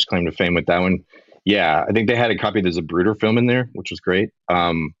of first claim to fame with that one. Yeah, I think they had a copy of the Zapruder film in there, which was great.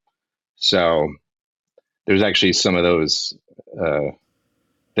 So there's actually some of those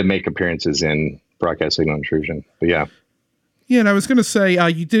that make appearances in Broadcast Signal Intrusion. But yeah. Yeah, and I was going to say,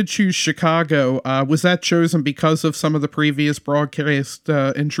 you did choose Chicago. Was that chosen because of some of the previous broadcast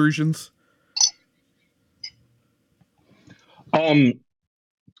intrusions? Well,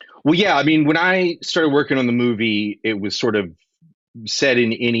 yeah, I mean, when I started working on the movie, it was sort of set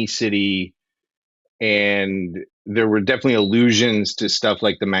in any city, and there were definitely allusions to stuff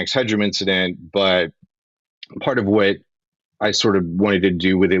like the Max Headroom incident, but part of what I sort of wanted to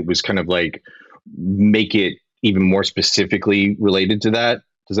do with it was kind of like make it even more specifically related to that.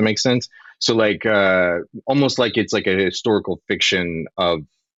 Does that make sense? So like almost like it's like a historical fiction of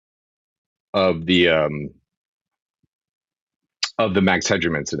the Max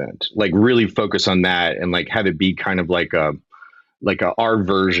Headroom incident. Like really focus on that and like have it be kind of like a our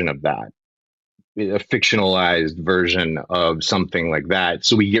version of that, a fictionalized version of something like that.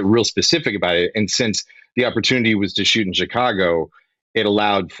 So we get real specific about it. And since the opportunity was to shoot in Chicago, it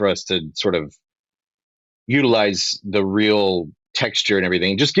allowed for us to sort of utilize the real texture and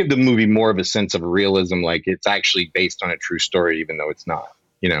everything, just give the movie more of a sense of realism, like it's actually based on a true story, even though it's not,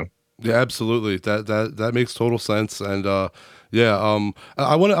 Yeah, absolutely. That makes total sense. And yeah,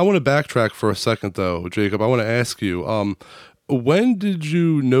 I want to backtrack for a second though, Jacob. I want to ask you, when did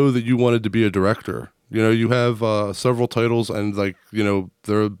you know that you wanted to be a director? You have several titles, and like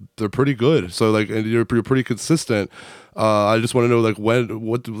they're pretty good. So like, and you're pretty consistent. I just want to know like when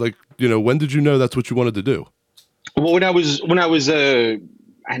did you know that's what you wanted to do? Well, when I was an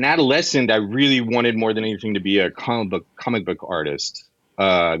adolescent, I really wanted more than anything to be a comic book artist.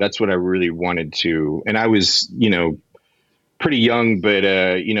 That's what I really wanted to, and I was pretty young, but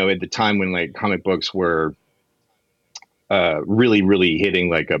at the time when like comic books were really hitting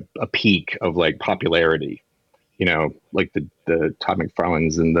like a peak of like popularity, you know, like the Todd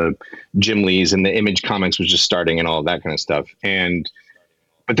McFarlanes and the Jim Lees and the Image Comics was just starting and all of that kind of stuff.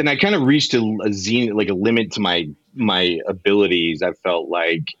 But then I kind of reached a zenith, like a limit to my abilities, I felt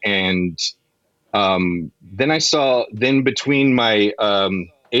like. And then between my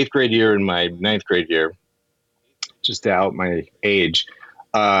eighth grade year and my ninth grade year, just to out my age,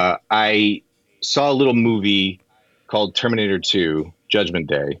 I saw a little movie called Terminator 2 Judgment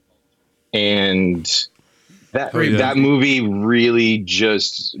Day. And that Oh, yeah. that movie really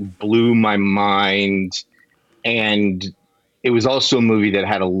just blew my mind. And it was also a movie that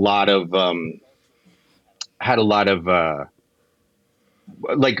had a lot of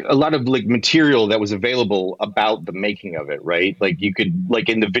like material that was available about the making of it, right? Like you could, like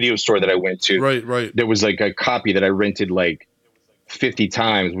in the video store that I went to, Right, right. there was like a copy that I rented like 50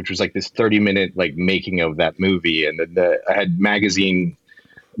 times, which was like this 30-minute like making of that movie. And I had magazines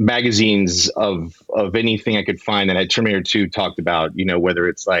of anything I could find that had Terminator 2 talked about, you know, whether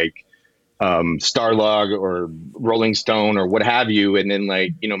it's like Starlog or Rolling Stone or what have you. And then,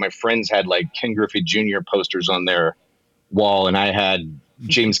 like, you know, my friends had like Ken Griffey Jr. posters on their wall, and I had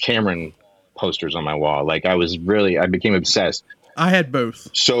James Cameron posters on my wall. Like, I became obsessed. I had both.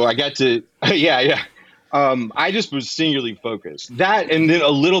 So I got to, yeah. I just was singularly focused. That, and then a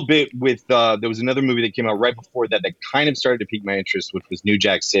little bit with, there was another movie that came out right before that that kind of started to pique my interest, which was New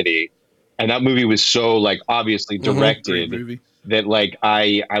Jack City. And that movie was so like obviously Great directed movie. that like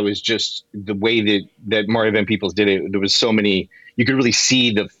I was just the way that Mario Van Peebles did it. There was so many, you could really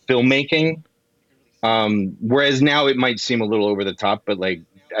see the filmmaking. Whereas now it might seem a little over the top, but like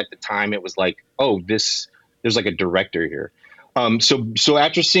at the time it was like, oh, there's like a director here. So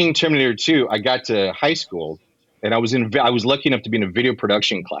after seeing Terminator 2, I got to high school, and I was lucky enough to be in a video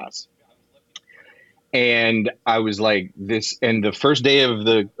production class. And I was like this, and the first day of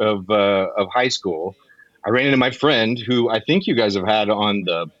high school, I ran into my friend who I think you guys have had on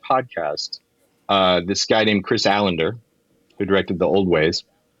the podcast. This guy named Chris Allender, who directed The Old Ways.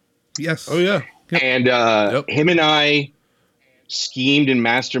 Yes. Oh, yeah. Yep. And him and I schemed and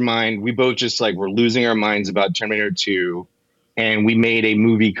mastermind. We both just like were losing our minds about Terminator 2. And we made a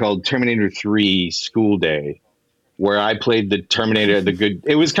movie called Terminator 3 School Day, where I played the Terminator, the good.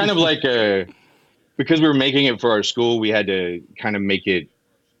 It was kind of like because we were making it for our school, we had to kind of make it,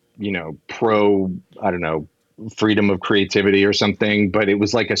 you know, I don't know, freedom of creativity or something. But it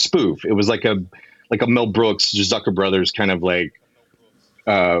was like a spoof. It was like a Mel Brooks, Zucker Brothers kind of like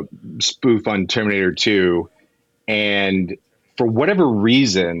spoof on Terminator 2. And for whatever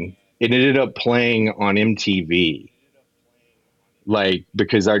reason, it ended up playing on MTV. Like,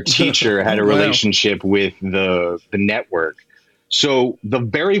 because our teacher had a relationship with the network. So the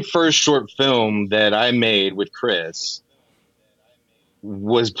very first short film that I made with Chris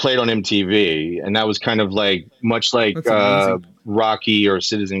was played on MTV, and that was kind of like much like Rocky or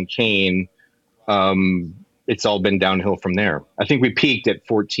Citizen Kane. It's all been downhill from there. I think we peaked at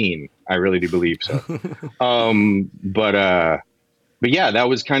 14. I really do believe so. But yeah, that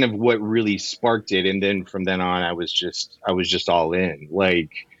was kind of what really sparked it. And then from then on, I was just all in,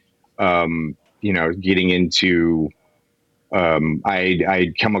 like, you know, getting into,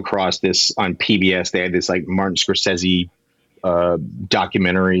 I'd come across this on PBS. They had this like Martin Scorsese,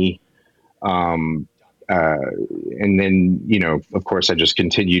 documentary. And then, you know, of course I just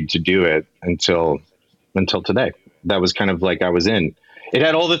continued to do it until today. That was kind of like, I was in, it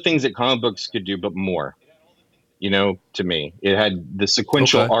had all the things that comic books could do, but more. You know, to me, it had the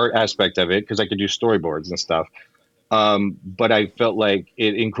sequential art aspect of it because I could do storyboards and stuff. But I felt like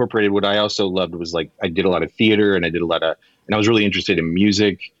it incorporated what I also loved was like I did a lot of theater and I was really interested in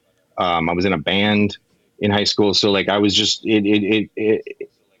music. I was in a band in high school, so like I was just it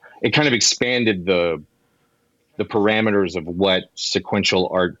kind of expanded the parameters of what sequential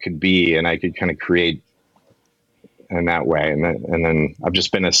art could be, and I could kind of create in that way. And then I've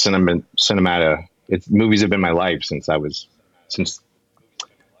just been a cinemata. Movies have been my life since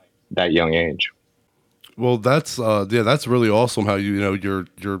that young age. Well, that's that's really awesome how you know your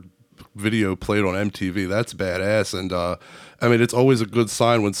video played on MTV. That's badass. And I mean, it's always a good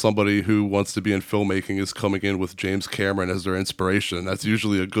sign when somebody who wants to be in filmmaking is coming in with James Cameron as their inspiration. That's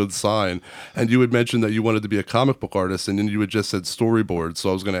usually a good sign. And you had mentioned that you wanted to be a comic book artist, and then you had just said storyboard. So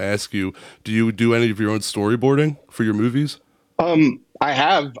I was going to ask you, do you do any of your own storyboarding for your movies? I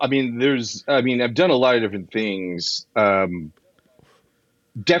have. I mean, I've done a lot of different things.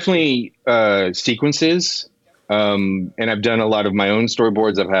 Definitely sequences. And I've done a lot of my own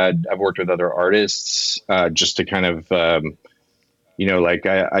storyboards. I've worked with other artists just to kind of, you know, like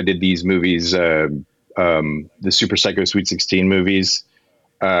I did these movies, the Super Psycho Sweet 16 movies,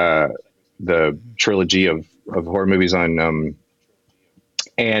 the trilogy of horror movies on,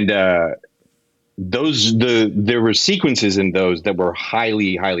 and there were sequences in those that were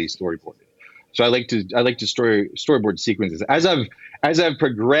highly storyboarded. So I like to storyboard sequences. As I've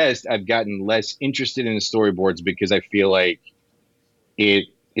progressed, I've gotten less interested in storyboards because I feel like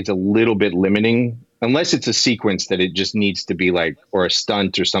it's a little bit limiting unless it's a sequence that it just needs to be like, or a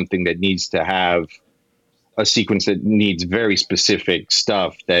stunt or something that needs to have a sequence that needs very specific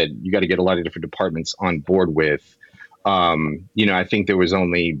stuff that you got to get a lot of different departments on board with. I think there was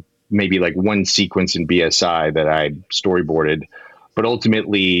only maybe like one sequence in BSI that I storyboarded, but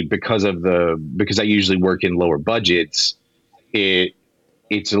ultimately because I usually work in lower budgets, it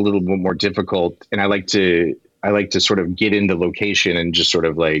it's a little bit more difficult, and I like to sort of get into location and just sort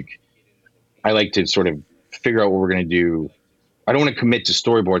of like I like to sort of figure out what we're going to do. I don't want to commit to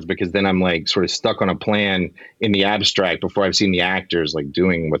storyboards because then I'm like sort of stuck on a plan in the abstract before I've seen the actors like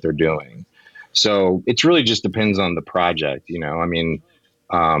doing what they're doing. So it's really just depends on the project, I mean,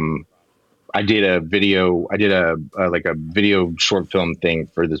 um, I did a like a video short film thing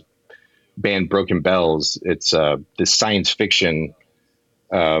for this band Broken Bells. It's this science fiction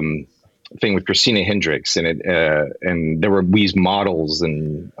um, thing with Christina Hendricks, and there were we used models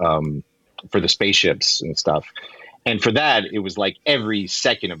and for the spaceships and stuff. And for that, it was like every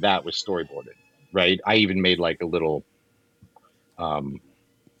second of that was storyboarded, right? I even made like a little um,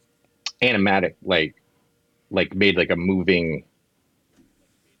 animatic, like made like a moving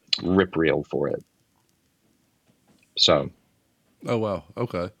rip reel for it. So Oh wow.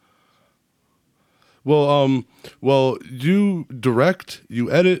 Okay. Well, you direct,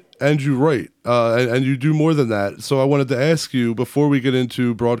 you edit, and you write, and you do more than that. So I wanted to ask you before we get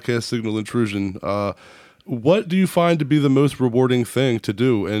into broadcast signal intrusion, what do you find to be the most rewarding thing to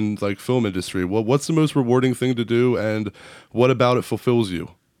do in like film industry? What's the most rewarding thing to do, and what about it fulfills you?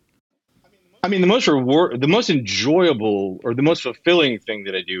 I mean, the most enjoyable or the most fulfilling thing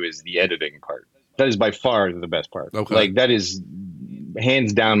that I do is the editing part. That is by far the best part. Okay. Like that is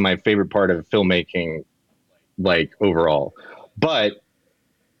hands down my favorite part of filmmaking, like overall. But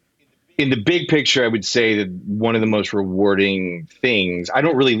in the big picture, I would say that one of the most rewarding things. I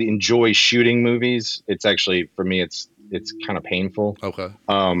don't really enjoy shooting movies. It's actually for me, it's kind of painful. Okay.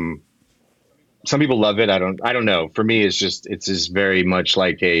 Um, some people love it. I don't know. For me, it's just very much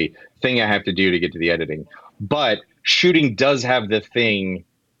like a thing I have to do to get to the editing. But shooting does have the thing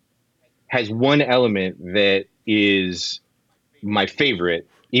has one element that is my favorite,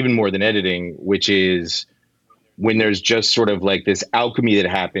 even more than editing, which is when there's just sort of like this alchemy that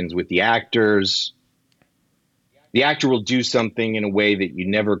happens with the actors. The actor will do something in a way that you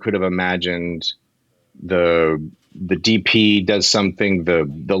never could have imagined. The DP does something.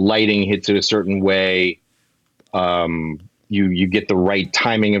 The lighting hits it a certain way. You get the right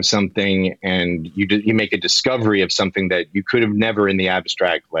timing of something, and you make a discovery of something that you could have never in the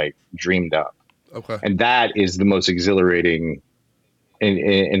abstract like dreamed up. Okay. And that is the most exhilarating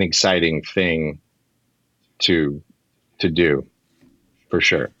and exciting thing to do for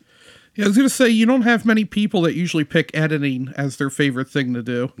sure. Yeah, I was going to say, you don't have many people that usually pick editing as their favorite thing to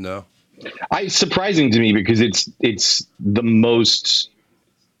do. No. It's surprising to me because it's the most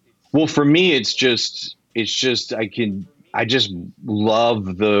well for me. It's just I just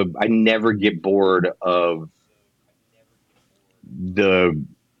love I never get bored of the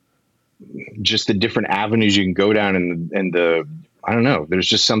just the different avenues you can go down, and the I don't know. There's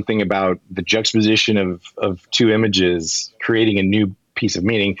just something about the juxtaposition of two images creating a new piece of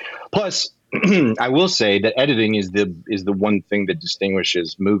meaning. Plus, I will say that editing is the one thing that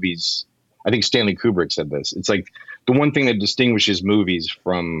distinguishes movies. I think Stanley Kubrick said this. It's like the one thing that distinguishes movies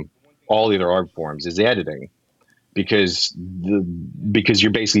from all the other art forms is the editing, because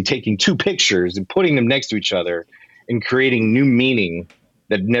you're basically taking two pictures and putting them next to each other and creating new meaning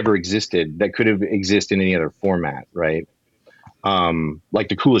that never existed, that could have existed in any other format, right? Like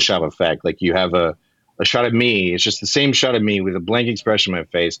the Kuleshov effect. Like you have a shot of me. It's just the same shot of me with a blank expression on my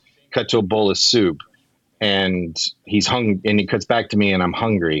face, cut to a bowl of soup, and and he cuts back to me, and I'm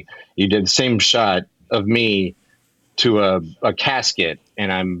hungry. You did the same shot of me to a casket,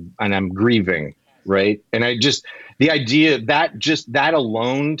 and I'm grieving, right? And I just the idea that just that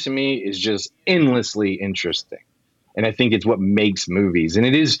alone to me is just endlessly interesting, and I think it's what makes movies. And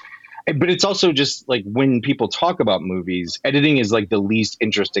it is, but it's also just like when people talk about movies, editing is like the least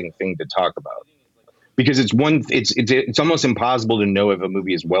interesting thing to talk about because it's almost impossible to know if a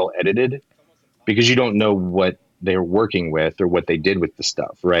movie is well edited because you don't know what they're working with or what they did with the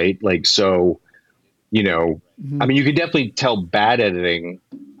stuff, right? Like so, I mean, you can definitely tell bad editing,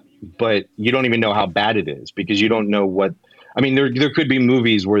 but you don't even know how bad it is because you don't know what. I mean, there could be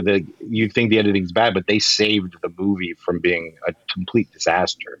movies where you think the editing's bad, but they saved the movie from being a complete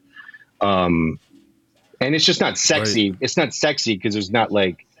disaster. Um, and it's just not Right. sexy. It's not sexy because there's not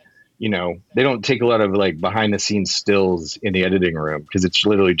like, they don't take a lot of like behind the scenes stills in the editing room because it's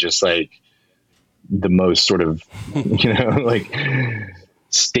literally just like the most sort of, like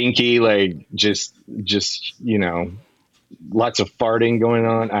stinky, like just, lots of farting going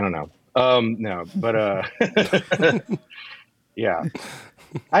on. I don't know. No, but, yeah,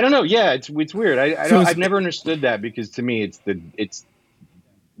 I don't know. Yeah. It's weird. So I've never understood that because to me, it's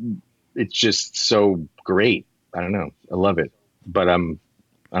just so great. I don't know. I love it, but,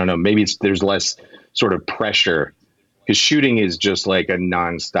 I don't know. Maybe there's less sort of pressure because shooting is just like a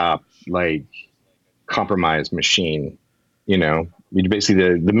nonstop, like compromise machine. You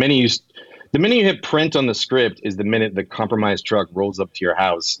basically the minute you hit print on the script is the minute the compromise truck rolls up to your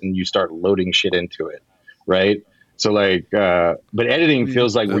house and you start loading shit into it, right? So like, but editing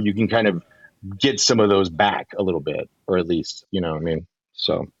feels like where Yep. you can kind of get some of those back a little bit, or at least, you know what I mean?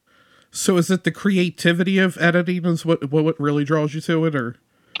 So So is it the creativity of editing is what really draws you to it, or?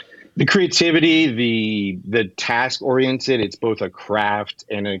 the creativity, the task oriented, it's both a craft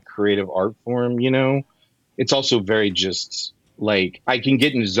and a creative art form. It's also very just like I can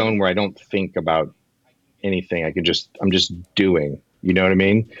get in a zone where I don't think about anything. I'm just doing, you know what I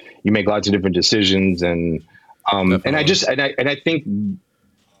mean? You make lots of different decisions and Definitely. I think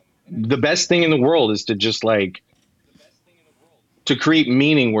the best thing in the world is to just like to create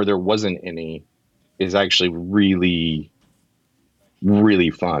meaning where there wasn't any is actually really, really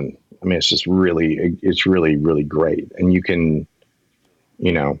fun. I mean, it's really, really great. And you can,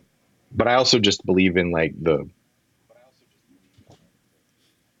 you know, but I also just believe in like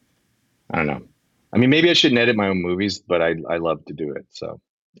I don't know. I mean, maybe I shouldn't edit my own movies, but I love to do it. So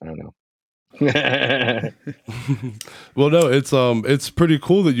I don't know. Well, no, it's pretty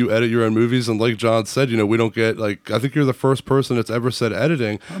cool that you edit your own movies, and like John said, we don't get like I think you're the first person that's ever said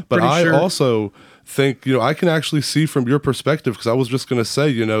editing, but pretty I sure. also think I can actually see from your perspective because I was just gonna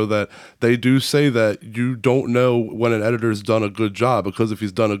say that they do say that you don't know when an editor's done a good job because if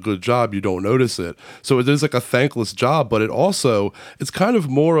he's done a good job, you don't notice it. So it is like a thankless job, but it's kind of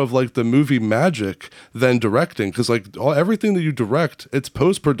more of like the movie magic than directing because like everything that you direct, it's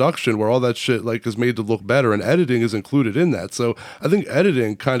post production where all that shit like is made to look better, and editing is included in that. So I think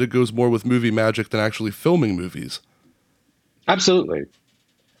editing kind of goes more with movie magic than actually filming movies. Absolutely.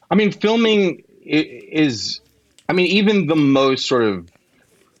 I mean, filming is, I mean, even the most sort of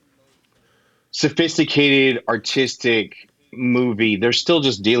sophisticated artistic movie, they're still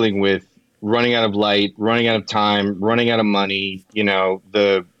just dealing with running out of light, running out of time, running out of money. You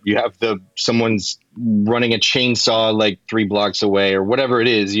have someone's running a chainsaw like 3 blocks away or whatever it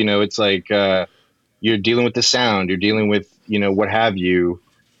is. It's like you're dealing with the sound, you're dealing with what have you,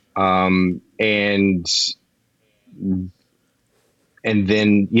 and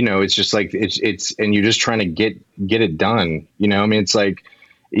then it's just like it's and you're just trying to get it done. I mean, it's like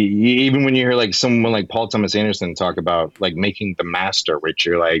even when you hear like someone like Paul Thomas Anderson talk about like making the master, which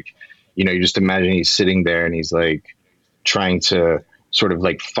you're like, you just imagine he's sitting there and he's like trying to sort of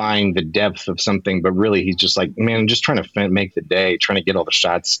like find the depth of something, but really he's just like, man, I'm just trying to make the day, trying to get all the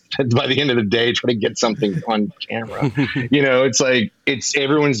shots by the end of the day, trying to get something on camera. It's like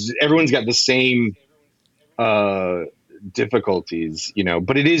everyone's got the same difficulties,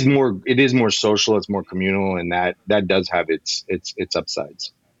 but it is more social, it's more communal, and that does have its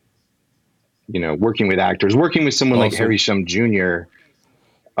upsides. Working with actors, working with someone like Harry Awesome. Shum Jr.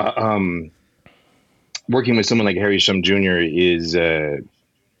 Uh, um, Working with someone like Harry Shum Jr.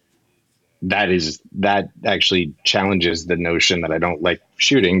 That actually challenges the notion that I don't like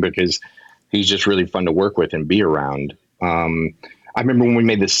shooting because he's just really fun to work with and be around. I remember when we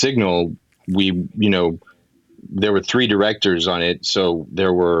made The Signal, we there were 3 directors on it, so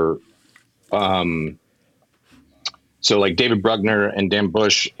there were so like David Bruckner and Dan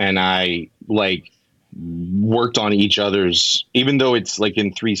Bush and I like worked on each other's, even though it's like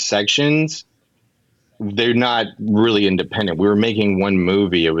in 3 sections, they're not really independent. We were making one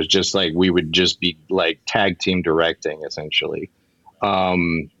movie. It was just like we would just be like tag team directing essentially.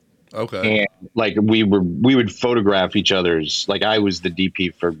 Okay. And like we would photograph each other's, like I was the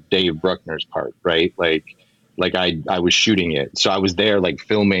DP for Dave Bruckner's part, right? Like I was shooting it. So I was there like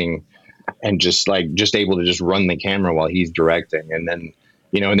filming and just able to just run the camera while he's directing. And then,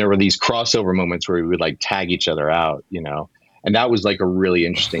 and there were these crossover moments where we would like tag each other out, and that was like a really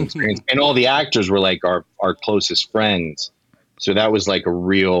interesting experience. And all the actors were like our closest friends. So that was like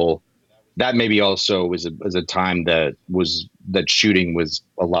that maybe also was a time that shooting was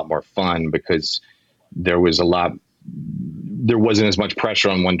a lot more fun because there was a lot there wasn't as much pressure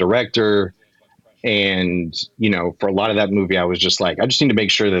on one director. And, for a lot of that movie, I was just like, I just need to make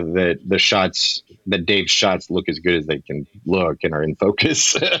sure that Dave's shots look as good as they can look and are in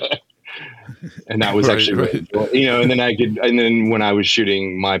focus. And that was Right, actually right. really, and then when I was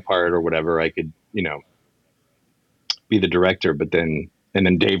shooting my part or whatever, I could, be the director, and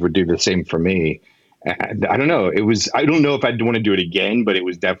then Dave would do the same for me. And I don't know. I don't know if I'd want to do it again, but it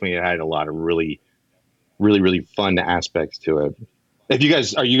had a lot of really, really, really fun aspects to it. If you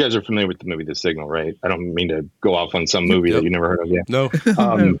guys are familiar with the movie The Signal, right? I don't mean to go off on some movie that Yep. you never heard of yet. No,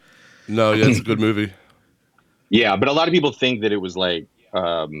 No. no, yeah, it's a good movie. Yeah, but a lot of people think that it was like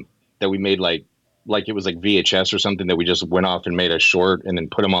that we made like it was like VHS or something, that we just went off and made a short and then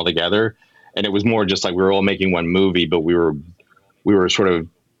put them all together. And it was more just like we were all making one movie, but we were sort of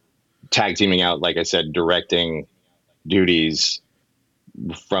tag teaming out, like I said, directing duties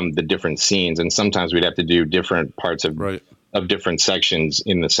from the different scenes, and sometimes we'd have to do different parts Right. of different sections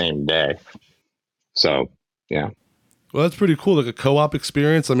in the same day. So yeah. Well, that's pretty cool. Like a co-op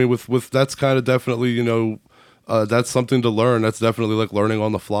experience. I mean, with that's kind of definitely, that's something to learn. That's definitely like learning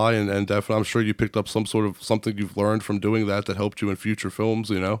on the fly, and definitely, I'm sure you picked up some sort of something you've learned from doing that helped you in future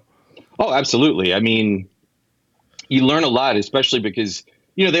films. Oh, absolutely. I mean, you learn a lot, especially because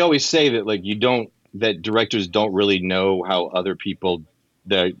they always say that like that directors don't really know how other people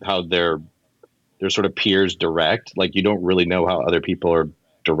how their sort of peers direct. Like you don't really know how other people are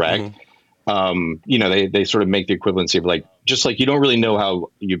direct. Mm-hmm. They sort of make the equivalency of like, just like you don't really know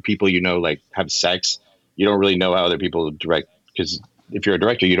how people like have sex. You don't really know how other people direct, because if you're a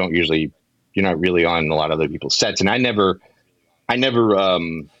director, you're not really on a lot of other people's sets. And I never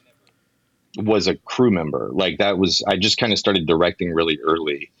was a crew member. Like I just kind of started directing really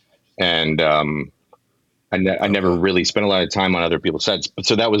early, and I never Okay. really spent a lot of time on other people's sets. But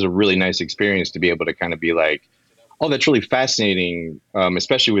so that was a really nice experience to be able to kind of be like, oh, that's really fascinating,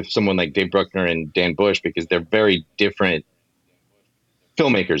 especially with someone like Dave Bruckner and Dan Bush, because they're very different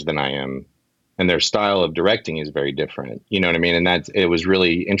filmmakers than I am, and their style of directing is very different. You know what I mean? And it was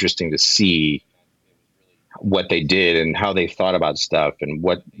really interesting to see what they did and how they thought about stuff and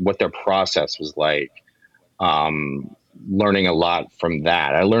what their process was like. Learning a lot from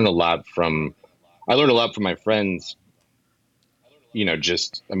that. I learned a lot from my friends.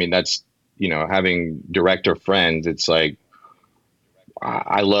 I mean, that's having director friends. It's like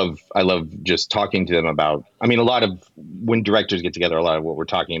I love just talking to them about. I mean, a lot of when directors get together, a lot of what we're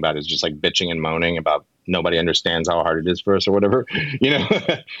talking about is just like bitching and moaning about nobody understands how hard it is for us or whatever,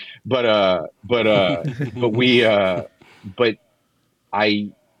 but we but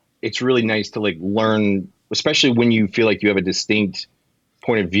I it's really nice to like learn, especially when you feel like you have a distinct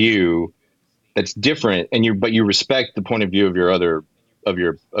point of view that's different, and you respect the point of view of your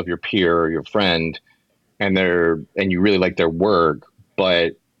peer or your friend, and you really like their work,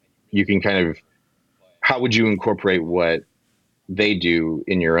 but you can kind of, how would you incorporate what they do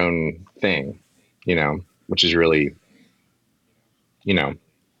in your own thing, which is really, you know,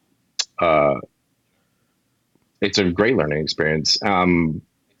 uh, it's a great learning experience. Yeah, I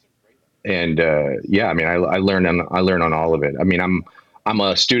mean, I learn on all of it. I mean, I'm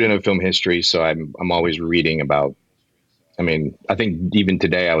a student of film history, so I'm always reading about. I mean, I think even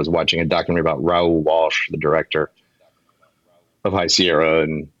today I was watching a documentary about Raoul Walsh, the director of High Sierra,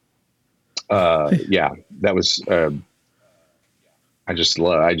 and yeah, that was. I'm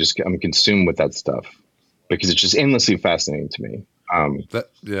consumed with that stuff because it's just endlessly fascinating to me.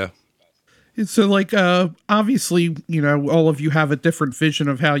 Yeah. So, like, obviously, all of you have a different vision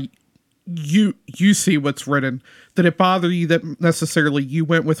of how you see what's written. Did it bother you that necessarily you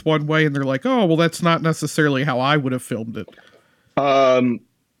went with one way and they're like, oh, well, that's not necessarily how I would have filmed it? Well,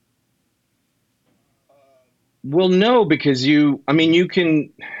 no, because you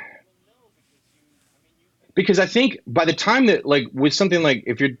can, because I think by the time that, like, with something like,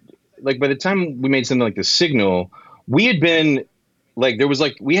 if you're like, by the time we made something like The Signal, we had been like, there was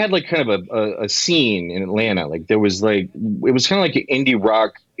like, we had like kind of a scene in Atlanta. Like there was like, it was kind of like an indie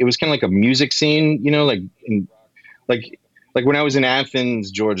rock. It was kind of like a music scene, like, like when I was in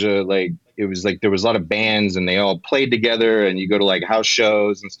Athens, Georgia, like it was like, there was a lot of bands and they all played together, and you go to like house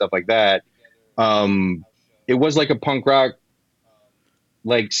shows and stuff like that. It was like a punk rock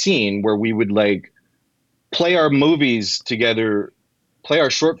like scene where we would like play our movies together, play our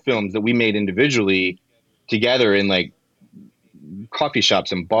short films that we made individually together in like coffee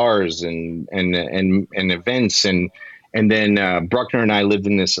shops and bars and events, and then Bruckner and I lived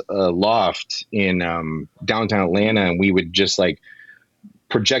in this loft in downtown Atlanta, and we would just like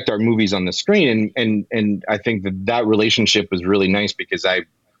project our movies on the screen, and I think that relationship was really nice because I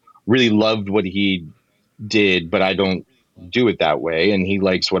really loved what he did, but I don't do it that way, and he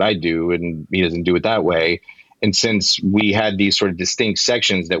likes what I do, and he doesn't do it that way. And since we had these sort of distinct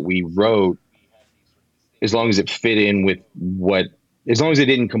sections that we wrote, as long as it fit in with what, as long as it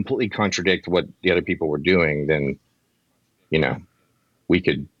didn't completely contradict what the other people were doing, then you know we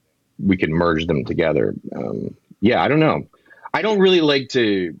could merge them together. Yeah, I don't know. I don't really like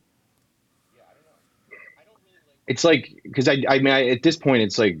to. It's like because I mean at this point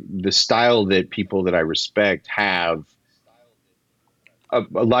it's like the style that people that I respect have a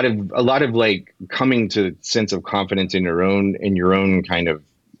lot of like coming to sense of confidence in your own kind of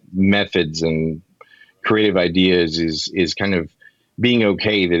methods and creative ideas is kind of being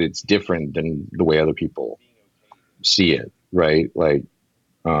okay that it's different than the way other people see it, right? Like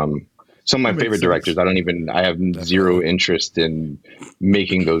some of That my makes favorite sense. directors, I have zero Definitely. interest in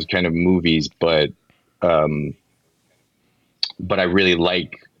making those kind of movies, um but I really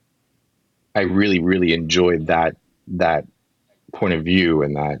like, I really enjoyed that point of view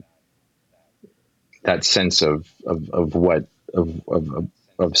and that sense of what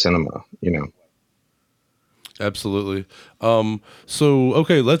of cinema, you know. Absolutely. So,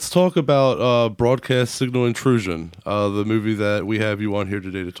 okay, let's talk about Broadcast Signal Intrusion, the movie that we have you on here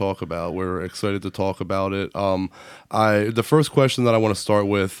today to talk about. We're excited to talk about it. The first question that I want to start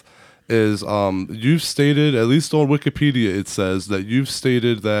with is you've stated, at least on Wikipedia, it says that you've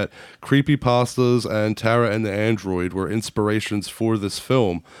stated that creepypastas and Tara and the Android were inspirations for this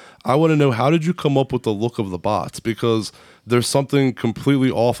film. I want to know, how did you come up with the look of the bots? Because there's something completely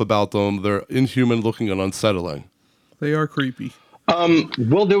off about them. They're inhuman looking and unsettling. They are creepy.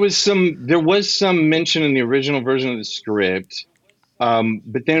 Well, there was some mention in the original version of the script,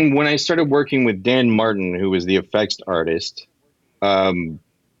 but then when I started working with Dan Martin, who was the effects artist, um,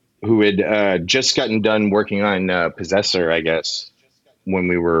 who had just gotten done working on Possessor, I guess, when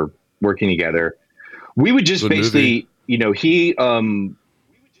we were working together, we would just Good movie. basically, you know, he's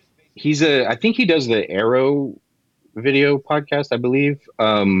a, I think he does the Arrow video podcast, I believe.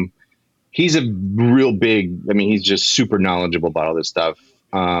 He's a real big, I mean, he's just super knowledgeable about all this stuff.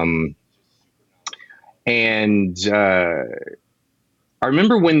 And I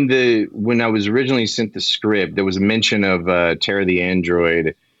remember when I was originally sent the script, there was a mention of Terror the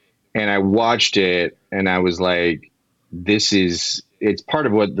Android, and I watched it, and I was like, it's part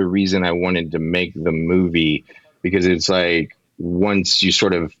of what the reason I wanted to make the movie, because it's like once you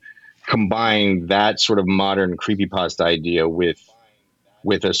sort of combine that sort of modern creepypasta idea with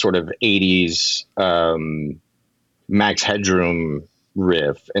a sort of 80s Max Headroom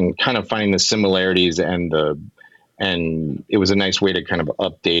riff and kind of find the similarities and it was a nice way to kind of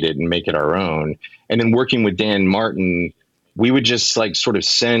update it and make it our own. And then working with Dan Martin, we would just like sort of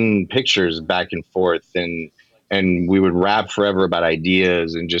send pictures back and forth, and we would rap forever about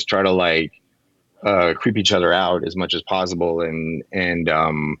ideas and just try to like creep each other out as much as possible, and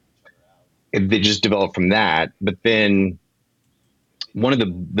they just developed from that. But then one of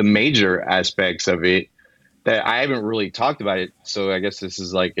the major aspects of it that I haven't really talked about it, so I guess this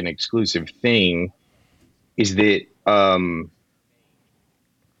is like an exclusive thing, is that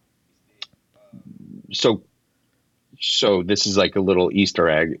so so this is like a little Easter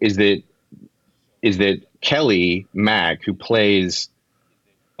egg, is that Kelly Mack, who plays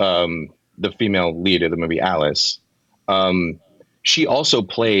the female lead of the movie Alice, um, she also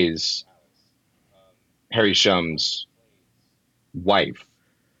plays Harry Shum's wife,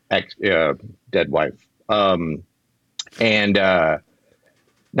 ex dead wife, and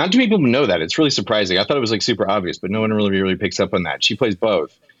not too many people know that. It's really surprising. I thought it was like super obvious, but no one really picks up on that. She plays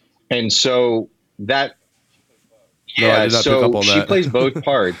both, and so that No, I yeah, did not pick up so on she that. plays both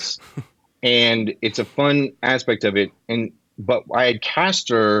parts, and it's a fun aspect of it. And but I had cast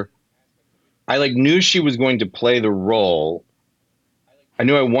her. I like knew she was going to play the role. I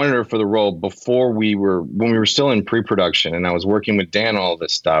knew I wanted her for the role before when we were still in pre-production, and I was working with Dan on all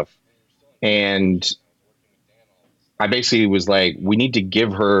this stuff. And I basically was like, we need to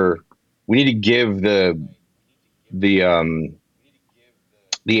give the the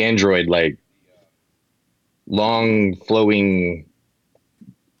android like long flowing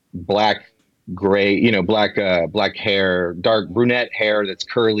black gray, you know, black hair, dark brunette hair that's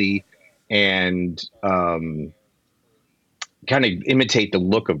curly, and kind of imitate the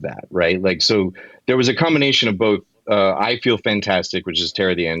look of that, right? Like, so there was a combination of both. I Feel Fantastic, which is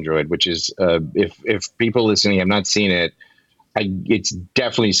Terror the Android, which is if people listening have not seen it, it's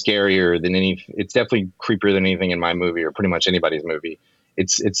definitely scarier than any. It's definitely creepier than anything in my movie or pretty much anybody's movie.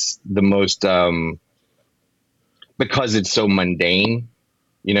 It's the most because it's so mundane.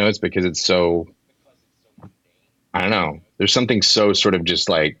 You know, it's because it's so, I don't know. There's something so sort of just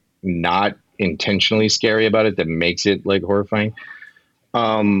like not intentionally scary about it that makes it like horrifying.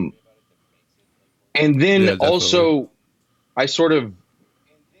 Um, and then Yeah, definitely. also I sort of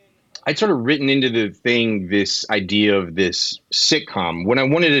I'd sort of written into the thing this idea of this sitcom when I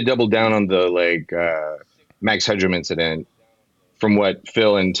wanted to double down on the like Max Headroom incident from what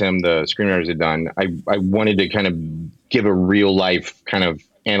Phil and Tim, the screenwriters, had done. I wanted to kind of give a real life kind of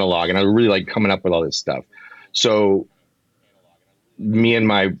analog, and I really like coming up with all this stuff. So me and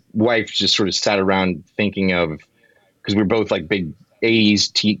my wife just sort of sat around thinking of, because we're both like big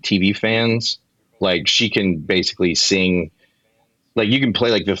 80s TV fans. Like she can basically sing, like you can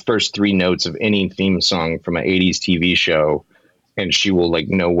play like the first three notes of any theme song from an 80s TV show and she will like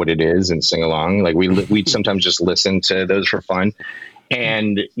know what it is and sing along. Like we sometimes just listen to those for fun.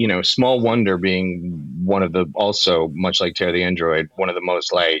 And you know, Small Wonder being one of the, also much like Terror the Android, one of the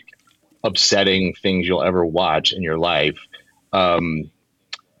most like upsetting things you'll ever watch in your life. Um,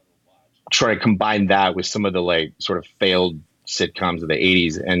 Try to combine that with some of the like sort of failed sitcoms of the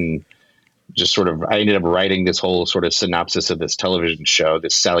 80s and just sort of I ended up writing this whole sort of synopsis of this television show,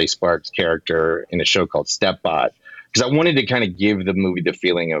 this Sally Sparks character in a show called Stepbot, because I wanted to kind of give the movie the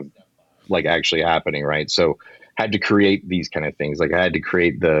feeling of like actually happening, right? So had to create these kind of things. Like I had to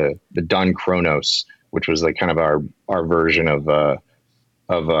create the Don Kronos, which was like kind of our version of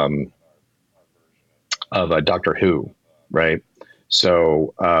um of Doctor Who, right?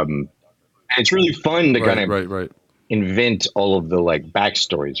 So it's really fun to kind Right, of right, right. invent all of the like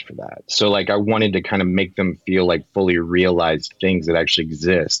backstories for that. So like I wanted to kind of make them feel like fully realized things that actually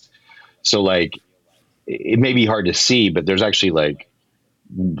exist. So like it may be hard to see, but there's actually like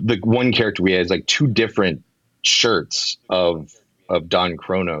the one character we had is like two different shirts of Don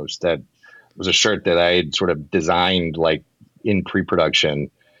Kronos that was a shirt that I had sort of designed like in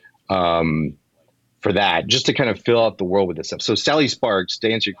pre-production um, for that, just to kind of fill out the world with this stuff. So Sally Sparks,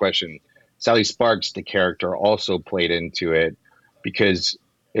 to answer your question, Sally Sparks, the character, also played into it because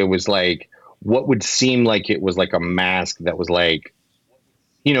it was like what would seem like it was like a mask that was like,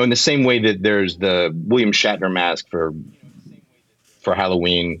 you know, in the same way that there's the William Shatner mask for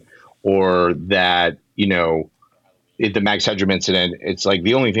Halloween, or that, you know, the Max Headroom incident. It's like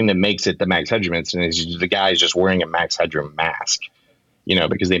the only thing that makes it the Max Headroom incident is the guy's just wearing a Max Headroom mask, you know,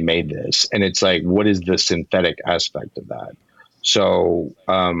 because they made this. And it's like, what is the synthetic aspect of that? So,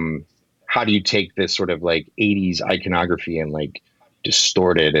 how do you take this sort of like 80s iconography and like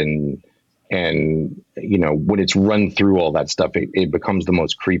distort it and you know, when it's run through all that stuff, it becomes the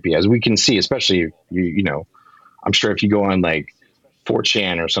most creepy, as we can see, especially you know, I'm sure if you go on like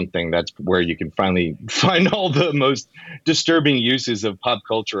 4chan or something, that's where you can finally find all the most disturbing uses of pop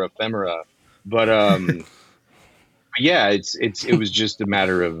culture ephemera. But yeah, it was just a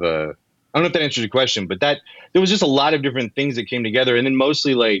matter of I don't know if that answers your question, but that there was just a lot of different things that came together, and then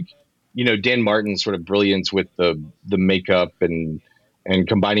mostly like, you know, Dan Martin's sort of brilliance with the makeup and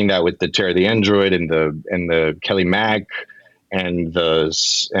combining that with the Terror the Android and the Kelly Mack and the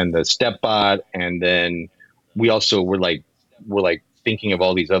Stepbot, and then we also were like thinking of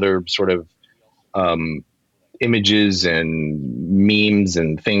all these other sort of um, images and memes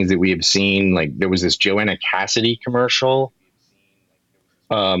and things that we have seen. Like there was this Joanna Cassidy commercial.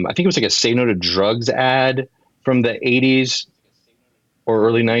 I think it was like a Say No to Drugs ad from the 80s or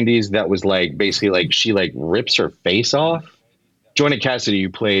early 90s that was like basically like she like rips her face off. Joanna Cassidy, who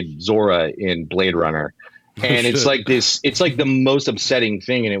played Zora in Blade Runner. Oh And it's shit. like this, it's like the most upsetting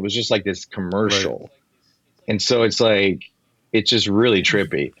thing. And it was just like this Right. commercial. And so it's like, it's just really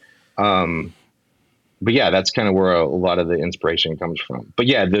trippy. Um, but yeah, that's kind of where a lot of the inspiration comes from. But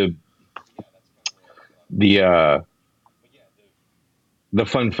yeah, the the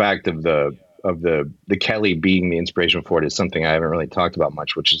fun fact of the Kelly being the inspiration for it is something I haven't really talked about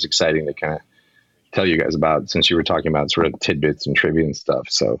much, which is exciting to kind of tell you guys about, since you were talking about sort of tidbits and trivia and stuff.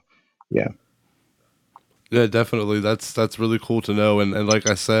 So yeah. Yeah, definitely. That's really cool to know. And like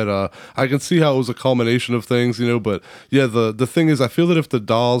I said, I can see how it was a culmination of things, you know. But yeah, the thing is, I feel that if the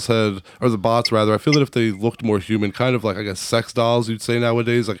dolls had, or the bots rather, I feel that if they looked more human, kind of like I guess sex dolls, you'd say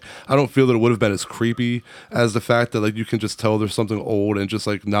nowadays. Like I don't feel that it would have been as creepy as the fact that like you can just tell there's something old and just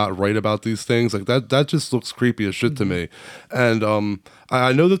like not right about these things. Like that just looks creepy as shit to me. And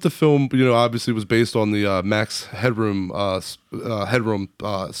I know that the film, you know, obviously was based on the Max Headroom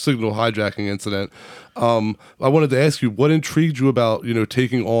signal hijacking incident. I wanted to ask you what intrigued you about, you know,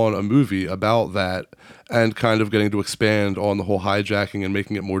 taking on a movie about that and kind of getting to expand on the whole hijacking and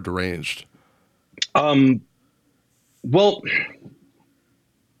making it more deranged. Um, well,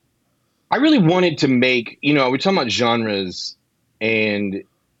 I really wanted to make, you know, we're talking about genres, and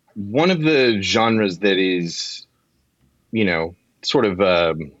one of the genres that is, you know, sort of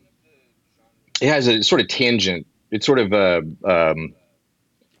it has a sort of tangent. It's sort of a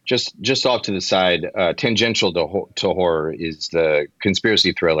just off to the side, tangential to horror is the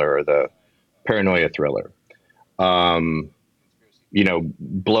conspiracy thriller or the paranoia thriller. Um,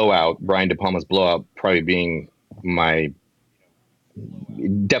 Blowout, Brian De Palma's Blowout, probably being my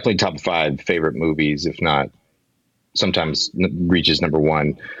definitely top five favorite movies, if not sometimes reaches number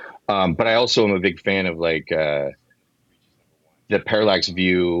one. But I also am a big fan of like the Parallax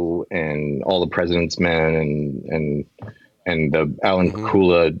View and All the President's Men and the Alan Hmm.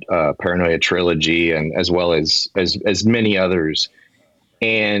 Pakula Paranoia trilogy, and as well as many others.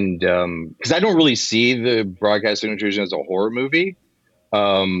 And because I don't really see the Broadcasting Intrusion as a horror movie,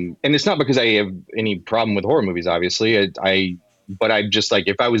 and it's not because I have any problem with horror movies. Obviously, but I just like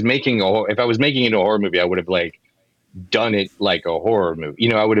if I was making it a horror movie, I would have like done it like a horror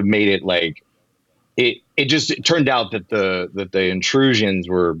movie. I would have made it like it turned out that the intrusions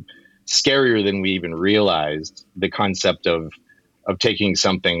were scarier than we even realized. The concept of taking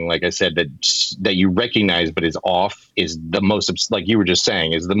something, like I said, that you recognize but is off is the most, like you were just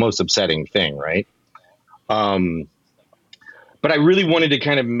saying, is the most upsetting thing, right? um but I really wanted to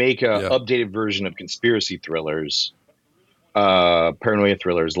kind of make a Yeah. updated version of conspiracy thrillers, paranoia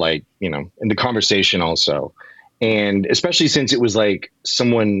thrillers, like, in the conversation also. And especially since it was like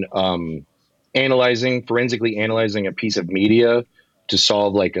someone forensically analyzing a piece of media to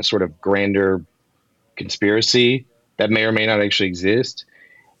solve like a sort of grander conspiracy that may or may not actually exist.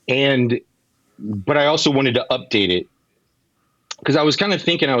 And but I also wanted to update it because I was kind of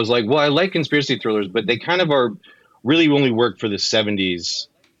thinking, I was like, well, I like conspiracy thrillers, but they kind of are really only work for the 70s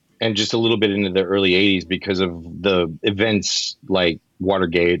and just a little bit into the early 80s because of the events like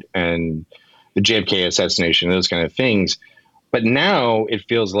Watergate and the JFK assassination, those kind of things. But now it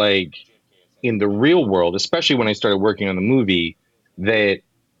feels like in the real world, especially when I started working on the movie, that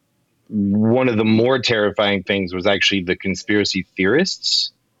one of the more terrifying things was actually the conspiracy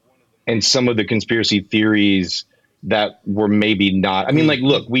theorists and some of the conspiracy theories that were maybe not. I mean, like, Hmm.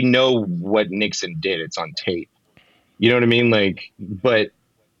 look, we know what Nixon did, it's on tape. You know what I mean? Like, but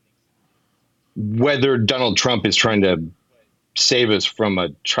whether Donald Trump is trying to save us from a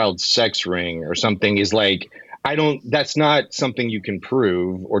child sex ring or something is like, I don't, that's not something you can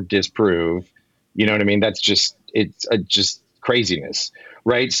prove or disprove. You know what I mean? That's just, it's just craziness.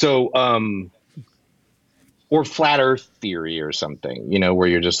 Right. So, or flat earth theory or something, where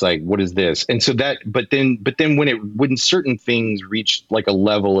you're just like, what is this? And so that, but then when certain things reach like a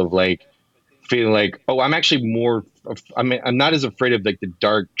level of like, feeling like, oh, I'm actually more, I'm not as afraid of like the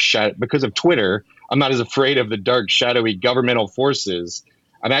dark shadow because of Twitter. I'm not as afraid of the dark, shadowy governmental forces.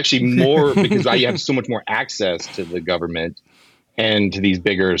 I'm actually more because I have so much more access to the government and to these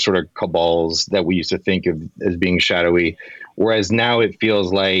bigger sort of cabals that we used to think of as being shadowy. Whereas now it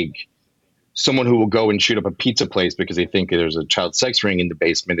feels like someone who will go and shoot up a pizza place because they think there's a child sex ring in the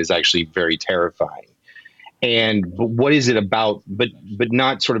basement is actually very terrifying. And but what is it about? But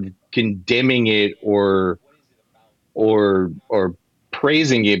not sort of condemning it or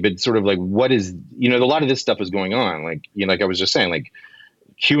praising it, but sort of like what is, a lot of this stuff is going on. Like, like I was just saying, like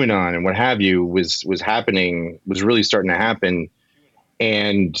QAnon and what have you was happening, was really starting to happen.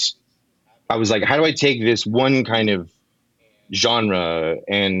 And I was like, how do I take this one kind of genre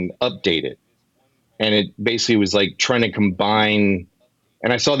and update it? And it basically was like trying to combine,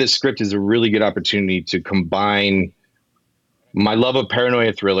 and I saw this script as a really good opportunity to combine my love of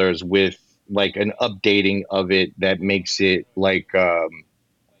paranoia thrillers with like an updating of it that makes it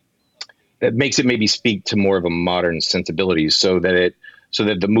maybe speak to more of a modern sensibility, so that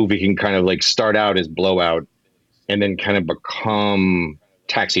the movie can kind of like start out as Blowout and then kind of become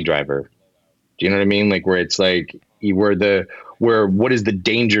Taxi Driver. Do you know what I mean? Like where it's like where what is the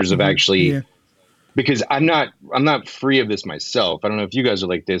dangers of actually, Yeah. because I'm not free of this myself. I don't know if you guys are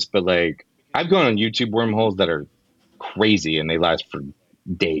like this, but like I've gone on YouTube wormholes that are crazy and they last for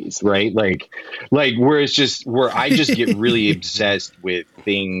days, right? Like where it's just where I just get really obsessed with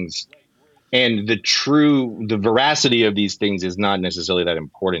things, and the veracity of these things is not necessarily that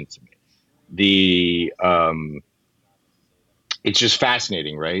important to me. The It's just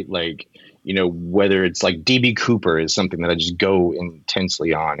fascinating, right? Like, whether it's like DB Cooper is something that I just go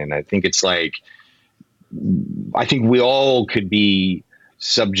intensely on, and I think it's like, I think we all could be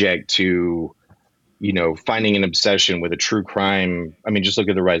subject to, finding an obsession with a true crime. I mean, just look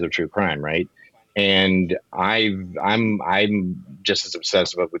at the rise of true crime, right? And I'm just as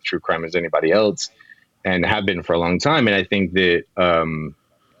obsessed with true crime as anybody else, and have been for a long time. And I think that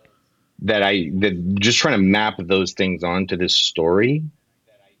just trying to map those things onto this story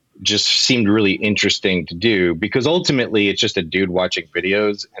just seemed really interesting to do, because ultimately it's just a dude watching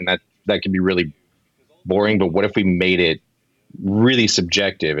videos, and that can be really boring, but what if we made it really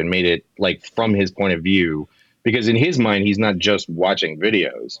subjective and made it like from his point of view? Because in his mind, he's not just watching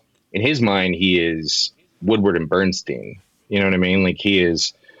videos. In his mind, he is Woodward and Bernstein. You know what I mean? Like he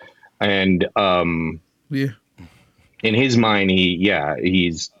is, and Yeah. in his mind,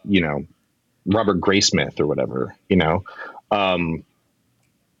 he's Robert Graysmith or whatever. Um,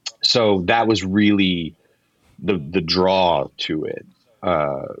 so that was really the draw to it.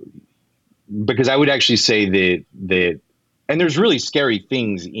 Uh, because I would actually say that, and there's really scary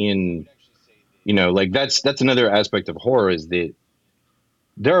things in, like that's another aspect of horror, is that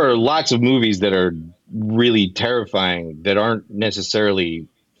there are lots of movies that are really terrifying that aren't necessarily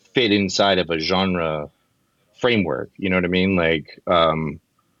fit inside of a genre framework. You know what I mean? Like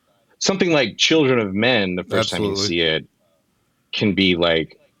something like Children of Men, the first time you Absolutely. see it, can be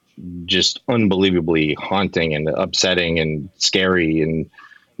like just unbelievably haunting and upsetting and scary, and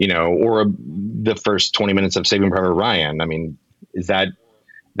or the first 20 minutes of Saving Private Ryan. I mean, is that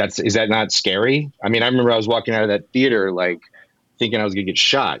not scary? I mean, I remember I was walking out of that theater like thinking I was gonna get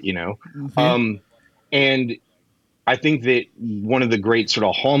shot. Yeah. And I think that one of the great sort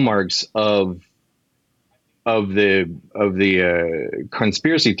of hallmarks of the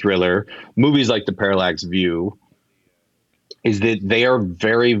conspiracy thriller movies like The Parallax View is that they are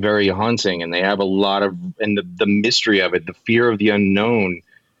very, very haunting, and they have a lot of, and the mystery of it, the fear of the unknown,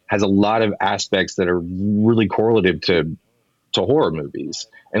 has a lot of aspects that are really correlative to horror movies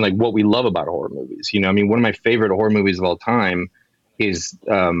and like what we love about horror movies. I mean, one of my favorite horror movies of all time is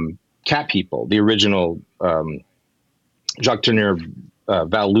Cat People, the original Jacques Tourneur,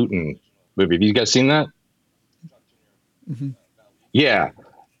 Val Lewton movie. Have you guys seen that? Mm-hmm. Yeah,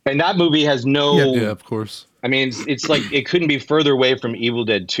 and that movie has Yeah. Yeah, no. of course. I mean, it's like it couldn't be further away from Evil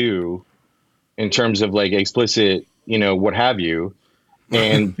Dead 2 in terms of like explicit, what have you.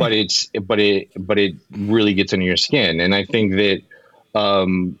 And but it really gets under your skin, and I think that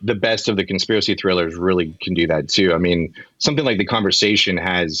the best of the conspiracy thrillers really can do that too. I mean, something like The Conversation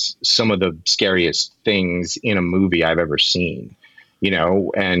has some of the scariest things in a movie I've ever seen.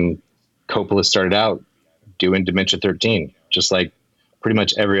 And Coppola started out doing Dementia 13, just like pretty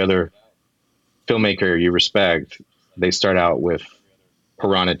much every other filmmaker you respect. They start out with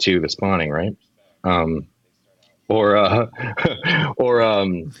Piranha 2: The Spawning, right? Um, or or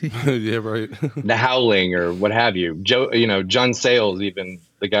Yeah, right. The Howling, or what have you. John Sayles, even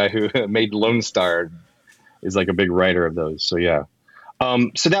the guy who made Lone Star, is like a big writer of those. So yeah.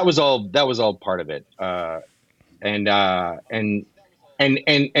 So that was all part of it. And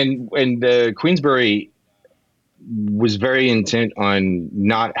the Queensbury was very intent on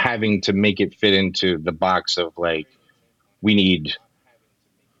not having to make it fit into the box of like, we need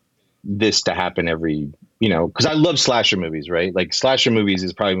this to happen every, because I love slasher movies, right? Like slasher movies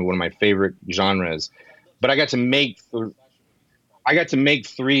is probably one of my favorite genres. But I got to make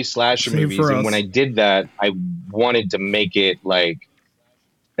three slasher Same movies, for and when I us. did that, I wanted to make it like,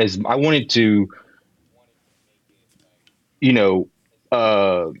 as I wanted to, you know,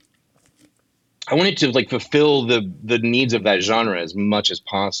 uh, I wanted to like fulfill the needs of that genre as much as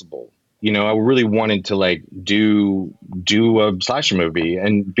possible. I really wanted to like do a slasher movie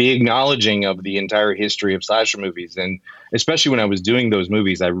and be acknowledging of the entire history of slasher movies. And especially when I was doing those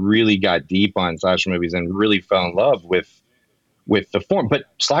movies, I really got deep on slasher movies and really fell in love with the form. But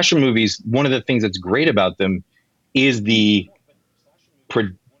slasher movies, one of the things that's great about them is the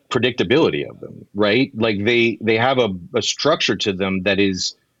pre- predictability of them, right? Like they have a structure to them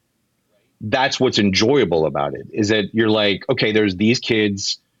that's what's enjoyable about it, is that you're like, okay, there's these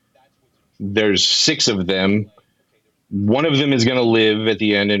kids, there's six of them, one of them is going to live at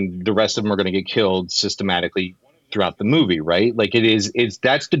the end and the rest of them are going to get killed systematically throughout the movie, right? Like it's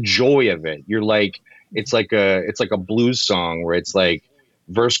that's the joy of it. You're like, it's like a blues song where it's like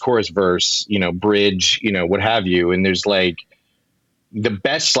verse, chorus, verse, bridge, what have you. And there's like, the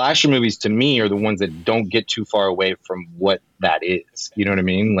best slasher movies to me are the ones that don't get too far away from what that is. You know what I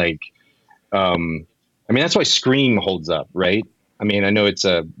mean? Like, I mean, that's why Scream holds up, right? I mean, I know it's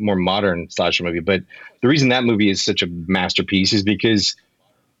a more modern slasher movie, but the reason that movie is such a masterpiece is because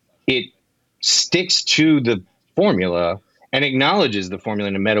it sticks to the formula and acknowledges the formula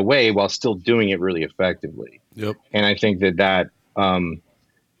in a meta way while still doing it really effectively. Yep. And I think but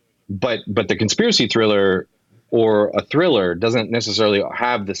the conspiracy thriller or a thriller doesn't necessarily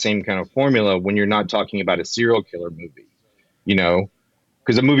have the same kind of formula when you're not talking about a serial killer movie, you know,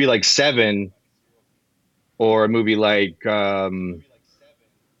 because a movie like Seven, or a movie like I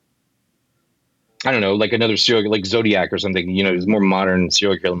don't know, like another serial, like Zodiac or something, there's more modern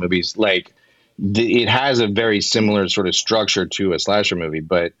serial killer movies. Like it has a very similar sort of structure to a slasher movie,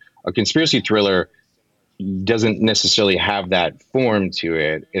 but A conspiracy thriller doesn't necessarily have that form to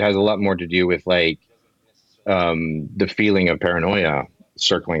it. It has a lot more to do with like the feeling of paranoia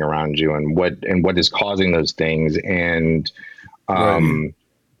circling around you, and what is causing those things, Right. um,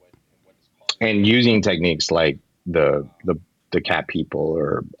 and using techniques like the cat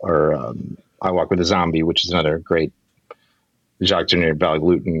people, or I Walk with a Zombie, which is another great Jacques Tourneur Val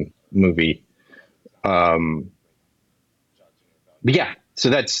Luton movie. Um, but yeah, so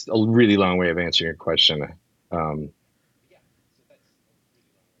that's a really long way of answering your question. Um,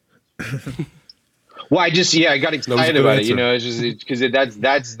 well, I got That was a excited good about it. answer. It's just because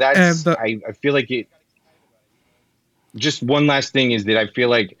And I feel like it. Just one last thing is that I feel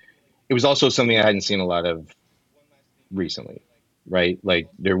like it was also something I hadn't seen a lot of recently, right? Like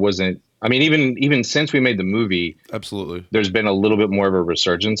there wasn't. I mean, even since we made the movie, Absolutely. there's been a little bit more of a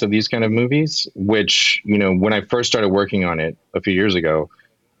resurgence of these kind of movies. Which when I first started working on it a few years ago,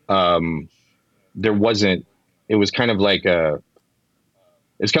 um, there wasn't. It was kind of like a.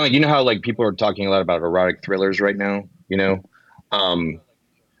 It's kind of like how like people are talking a lot about erotic thrillers right now. Um,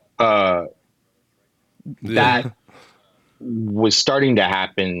 uh, Yeah. that was starting to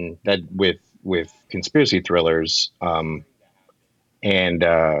happen that with conspiracy thrillers, and and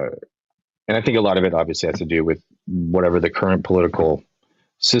I think a lot of it obviously has to do with whatever the current political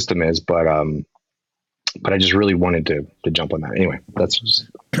system is, but I just really wanted to jump on that. Anyway, that's just,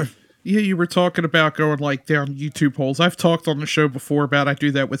 yeah, you were talking about going like down YouTube holes. I've talked on the show before about I do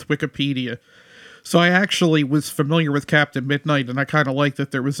that with Wikipedia. So I actually was familiar with Captain Midnight, and I kind of like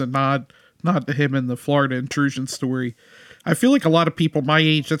that there was a nod to him in the Florida intrusion story. I feel like a lot of people my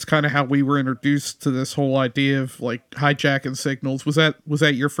age, that's kind of how we were introduced to this whole idea of like hijacking signals. Was that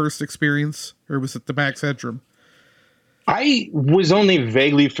your first experience, or was it the Max Headroom? I was only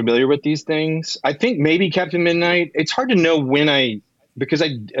vaguely familiar with these things. I think maybe Captain Midnight. It's hard to know when because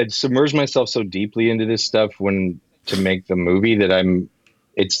I'd submerged myself so deeply into this stuff when to make the movie that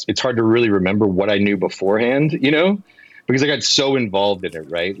it's hard to really remember what I knew beforehand, because I got so involved in it,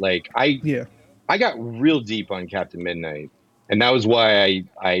 right? Like Yeah, I got real deep on Captain Midnight, and that was why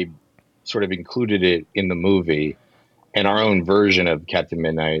I sort of included it in the movie and our own version of Captain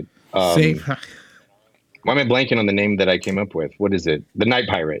Midnight. same. Why am I blanking on the name that I came up with? What is it? The Night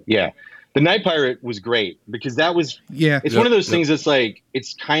Pirate. Yeah, the Night Pirate was great because that was. Yeah, It's one Yep. of those Yep. things that's like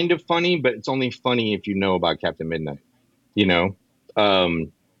it's kind of funny, but it's only funny if you know about Captain Midnight. You know,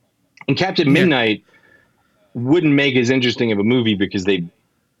 um, and Captain yeah, Midnight wouldn't make as interesting of a movie because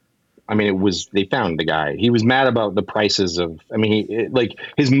I mean, they found the guy. He was mad about the prices of. I mean, like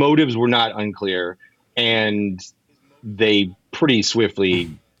his motives were not unclear, and they pretty swiftly,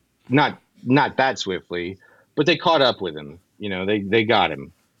 not that swiftly, but they caught up with him. They got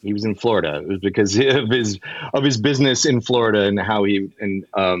him. He was in Florida. It was because of his business in Florida and how he and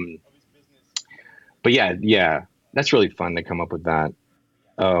But yeah, that's really fun to come up with that.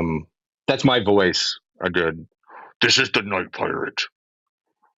 Um, that's my voice. I did. This is the Night Pirate,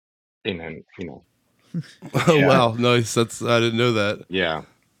 and then Oh yeah, wow, nice. I didn't know that. yeah,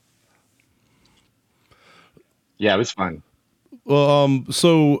 yeah. It was fun. Well,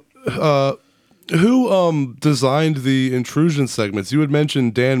 so who designed the intrusion segments? You had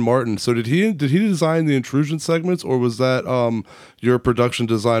mentioned Dan Martin. So did he design the intrusion segments, or was that your production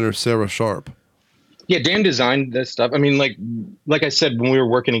designer Sarah Sharp? Yeah, Dan designed this stuff. I mean, like I said, when we were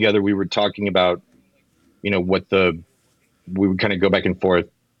working together, we were talking about what we would kind of go back and forth,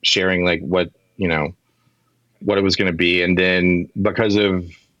 sharing like what it was going to be, and then because of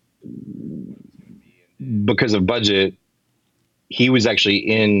budget, he was actually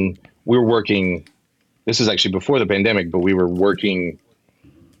in. We were working. This is actually before the pandemic, but we were working.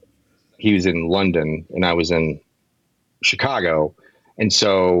 He was in London, and I was in Chicago, and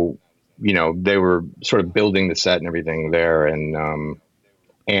so they were sort of building the set and everything there, and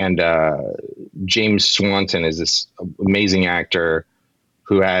James Swanton is this amazing actor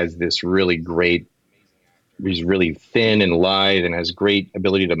who has this really great. He's really thin and lithe and has great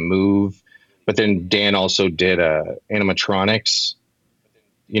ability to move. But then Dan also did animatronics.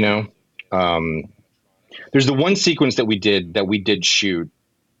 You know, um, there's the one sequence that we did shoot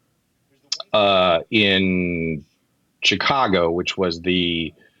in Chicago, which was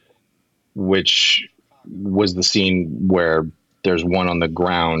the scene where there's one on the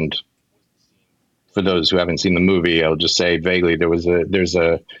ground. For those who haven't seen the movie, I'll just say vaguely there's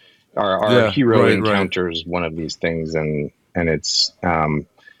a our Yeah, hero right, right. encounters one of these things, and it's and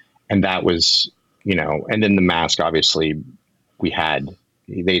that was and then the mask obviously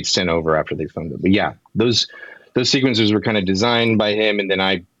they'd sent over after they filmed it. But yeah, those sequences were kind of designed by him, and then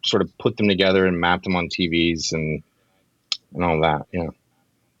I sort of put them together and mapped them on TVs and all that. Yeah.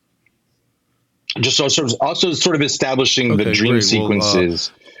 just also sort of establishing the Okay, dream great. Well,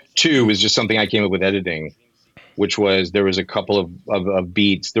 sequences too was just something I came up with editing, which was there was a couple of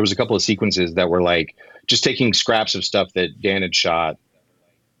beats. There was a couple of sequences that were like just taking scraps of stuff that Dan had shot,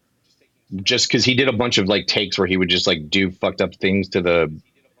 just because he did a bunch of like takes where he would just like do fucked up things to the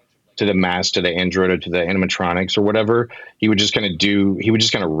mask, to the android, or to the animatronics or whatever. He would just kind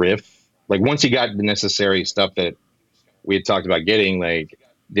of riff. Like once he got the necessary stuff that we had talked about getting, like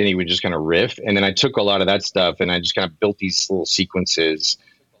then he would just kind of riff. And then I took a lot of that stuff and I just kind of built these little sequences.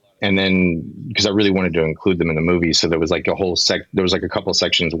 And then because I really wanted to include them in the movie, so there was like there was like a couple of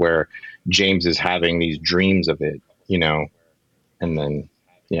sections where James is having these dreams of it, and then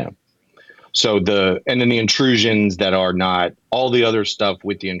yeah. So and then the intrusions that are not all the other stuff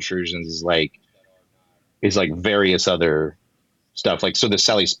with the intrusions is like various other stuff. Like so the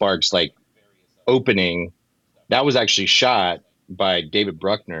Sally Sparks like opening that was actually shot by David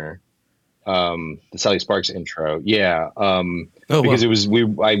Bruckner, the Sally Sparks intro. Yeah. oh Because wow. it was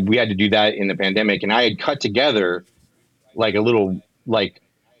we had to do that in the pandemic, and I had cut together like a little like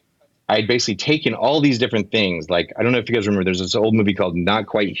I had basically taken all these different things. Like I don't know if you guys remember, there's this old movie called Not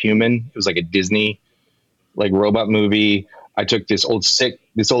Quite Human. It was like a Disney like robot movie. I took this old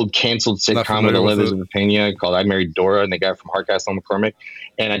canceled Not sitcom with familiar with it. Elizabeth Pena called I Married Dora, and the guy from Hardcastle McCormick,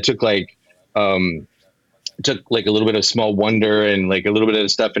 and I um took like a little bit of Small Wonder and like a little bit of the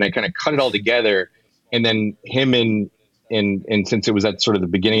stuff, and I kind of cut it all together. And then him and since it was at sort of the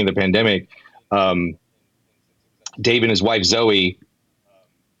beginning of the pandemic, um, Dave and his wife Zoe,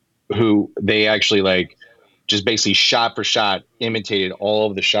 who they actually like just basically shot for shot imitated all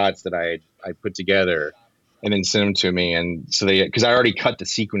of the shots that I put together, and then sent them to me. And so because I already cut the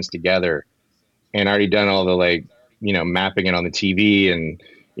sequence together and already done all the like mapping it on the TV, and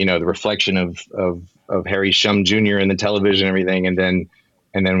the reflection of Harry Shum Jr. in the television and everything, and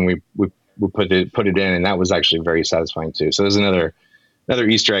then we put it in, and that was actually very satisfying too. So there's another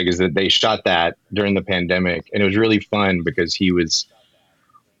Easter egg is that they shot that during the pandemic, and it was really fun because he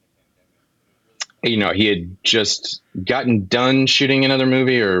had just gotten done shooting another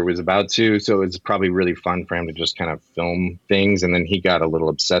movie or was about to, so it was probably really fun for him to just kind of film things, and then he got a little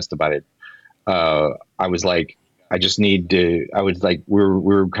obsessed about it. I was like, I just need to. I was like, we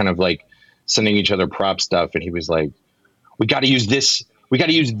were kind of like sending each other prop stuff, and he was like, we got to use this. We got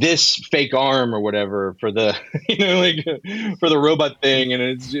to use this fake arm or whatever for the, like for the robot thing, and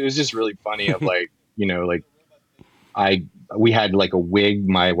it was just really funny. Of like, like I we had like a wig.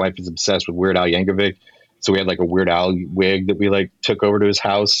 My wife is obsessed with Weird Al Yankovic, so we had like a Weird Al wig that we like took over to his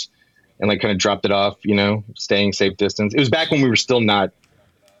house and like kind of dropped it off. Staying safe distance. It was back when we were still not,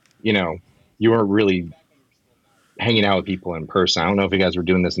 you know, you weren't really hanging out with people in person. I don't know if you guys were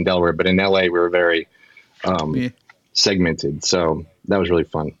doing this in Delaware, but in LA we were very um, Yeah. segmented. So that was really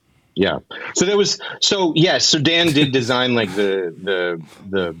fun. Yeah. So Dan did design like the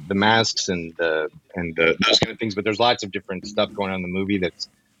masks and the those kind of things, but there's lots of different stuff going on in the movie that's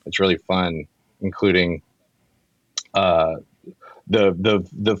really fun, including uh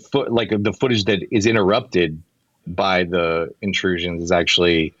the foot like the footage that is interrupted by the intrusions is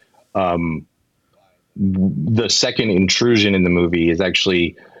actually um the second intrusion in the movie is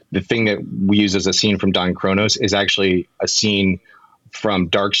actually the thing that we use as a scene from Don Kronos is actually a scene from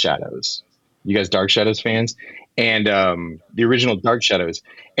Dark Shadows. You guys Dark Shadows fans? And the original Dark Shadows.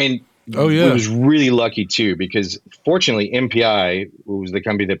 And Oh we yeah. was really lucky too, because fortunately MPI, who was the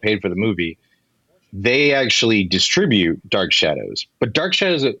company that paid for the movie, they actually distribute Dark Shadows. But Dark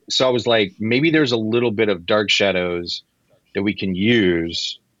Shadows, so I was like, maybe there's a little bit of Dark Shadows that we can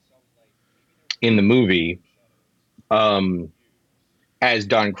use in the movie. Um, as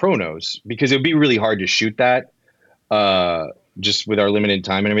Don Kronos, because it would be really hard to shoot that uh, just with our limited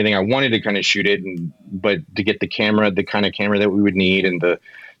time and everything. I wanted to kind of shoot it, but to get the kind of camera that we would need, and to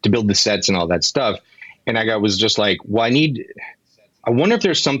build the sets and all that stuff. And was just like, well, I wonder if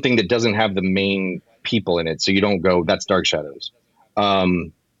there's something that doesn't have the main people in it, so you don't go, that's Dark Shadows.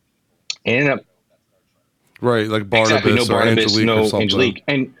 Um, and ended up Right, like exactly no Barnabas or Barnabas, Angelique or no something. Angelique,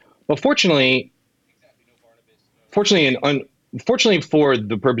 but fortunately and unfortunately for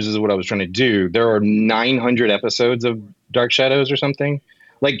the purposes of what I was trying to do, there are 900 episodes of Dark Shadows or something.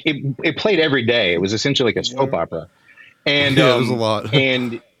 Like it played every day. It was essentially like a soap opera. And Yeah, there's a lot.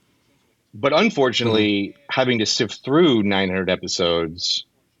 and but Mhm. unfortunately, having to sift through 900 episodes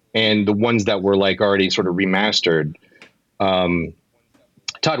and the ones that were like already sort of remastered, um,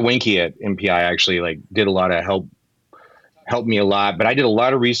 Todd Winke at MPI actually like did a lot of helped me a lot. But I did a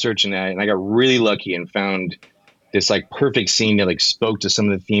lot of research in that, and I got really lucky and found this like perfect scene that like spoke to some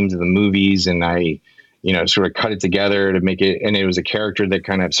of the themes of the movies, and sort of cut it together to make it, and it was a character that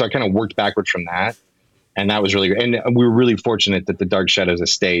so I kind of worked backwards from that, and that was really good. And we were really fortunate that the Dark Shadows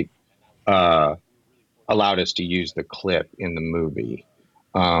estate allowed us to use the clip in the movie,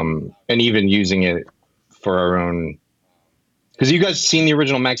 and even using it for our own. Because you guys seen the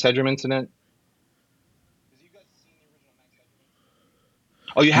original Max Headroom incident?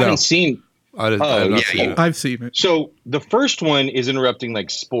 Oh, you haven't No. seen? I have not seen it. I've seen it. So the first one is interrupting like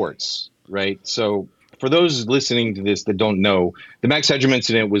sports, right? So for those listening to this that don't know, the Max Headroom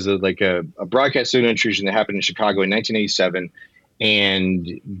incident was a broadcast studio intrusion that happened in Chicago in 1987,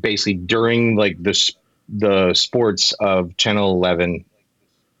 and basically during like the sports of Channel 11,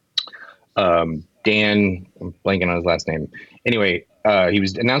 Dan, I'm blanking on his last name. Anyway, he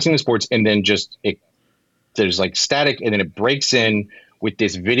was announcing the sports, and then there's like static, and then it breaks in with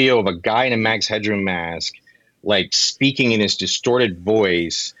this video of a guy in a Max Headroom mask, like speaking in this distorted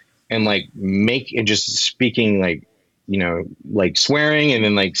voice, and just speaking like, like swearing, and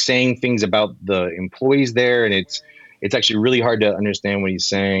then like saying things about the employees there, and it's actually really hard to understand what he's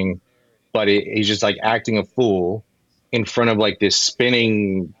saying, but he's just like acting a fool in front of like this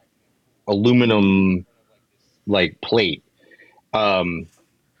spinning aluminum like plate, and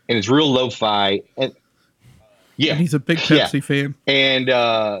it's real lo-fi, and yeah, And he's a big Pepsi fan. and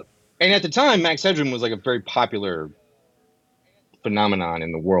at the time Max Headroom was like a very popular phenomenon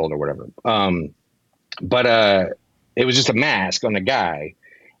in the world or whatever, but it was just a mask on a guy,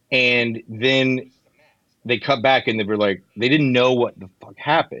 and then they cut back and they were like, they didn't know what the fuck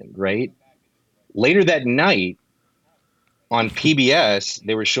happened. Right later that night on PBS,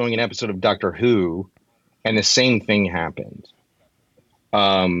 they were showing an episode of Doctor Who, and the same thing happened.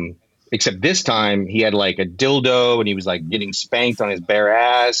 Except this time he had like a dildo, and he was like getting spanked on his bare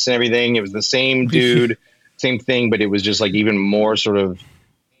ass and everything. It was the same dude, same thing, but it was just like even more sort of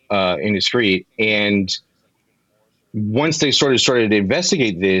indiscreet. And once they started to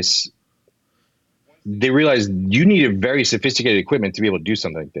investigate this, they realized you needed very sophisticated equipment to be able to do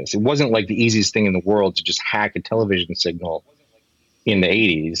something like this. It wasn't like the easiest thing in the world to just hack a television signal in the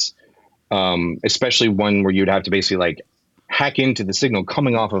 80s, especially one where you'd have to basically like hack into the signal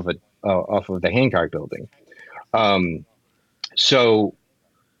coming off of the Hancock building. So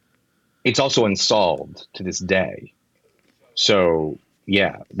it's also unsolved to this day. So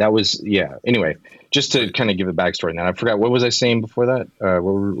yeah, that was, yeah. Anyway, just to kind of give a backstory on that, I forgot, what was I saying before that? What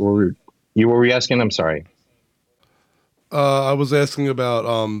were you asking? I'm sorry. I was asking about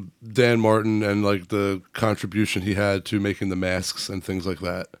Dan Martin and like the contribution he had to making the masks and things like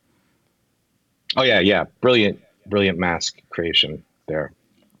that. Oh yeah, brilliant mask creation there,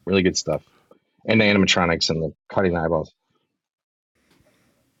 really good stuff, and the animatronics and the cutting the eyeballs.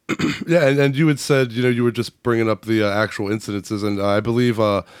 Yeah, and you had said, you were just bringing up the actual incidences, and I believe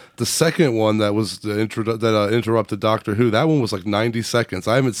the second one that was the interrupted Doctor Who, that one was like 90 seconds.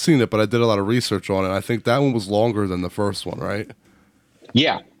 I haven't seen it, but I did a lot of research on it. I think that one was longer than the first one, right?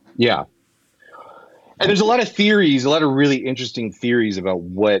 Yeah. And there's a lot of theories, a lot of really interesting theories about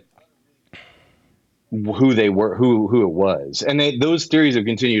who they were, who it was, and those theories have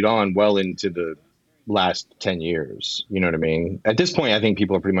continued on well into the last 10 years. You know what I mean? At this point, I think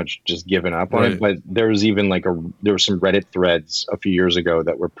people are pretty much just given up on it. But there was even there were some Reddit threads a few years ago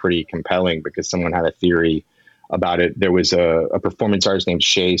that were pretty compelling because someone had a theory about it. There was a performance artist named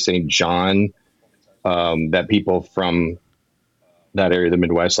Shay St. John, that people from that area of the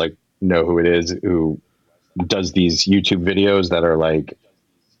Midwest like know who it is, who does these YouTube videos that are like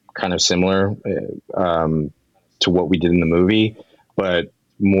kind of similar to what we did in the movie, but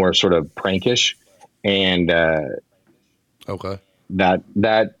more sort of prankish. And okay,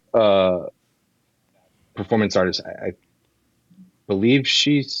 that performance artist, I believe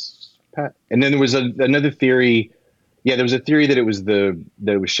she's Pat. And then there was another theory. Yeah, there was a theory that it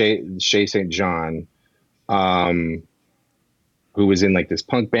was Shay St. John, who was in like this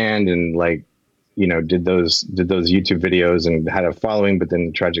punk band and like, did those YouTube videos and had a following, but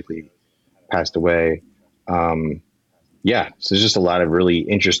then tragically passed away. Yeah, so there's just a lot of really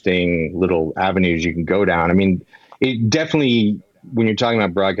interesting little avenues you can go down. I mean, it definitely, when you're talking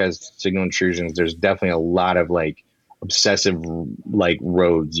about broadcast signal intrusions, there's definitely a lot of like obsessive like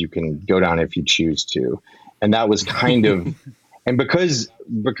roads you can go down if you choose to. And that was kind of, and because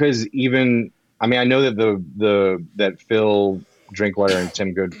even, I mean, I know that that Phil Drinkwater and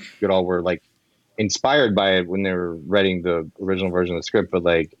Tim Goodall were like inspired by it when they were writing the original version of the script, but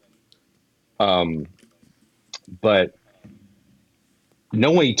like, but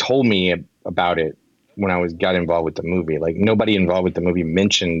nobody told me about it when I got involved with the movie. Like nobody involved with the movie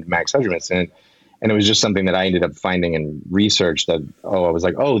mentioned Max Headroom incident. And it was just something that I ended up finding in research that, I was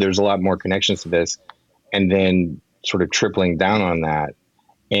like, there's a lot more connections to this. and then sort of tripling down on that.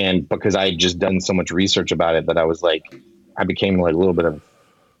 And because I had just done so much research about it that I was like, I became like a little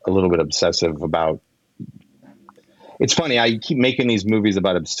bit obsessive about. It's funny. I keep making these movies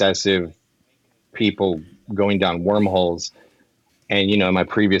about obsessive people going down wormholes. And, you know, in my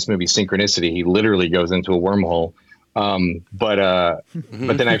previous movie, Synchronicity, he literally goes into a wormhole. But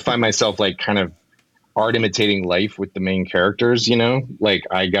then I find myself like kind of art imitating life with the main characters, you know, like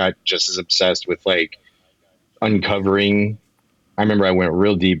I got just as obsessed with like uncovering. I remember I went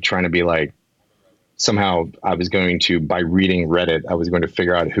real deep trying to be like, somehow I was going to, by reading Reddit, I was going to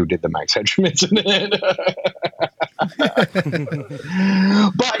figure out who did the Max Headroom incident.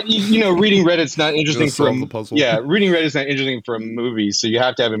 But you know, reading Reddit's not interesting for solve the puzzle. reading Reddit's not interesting for a movie. So you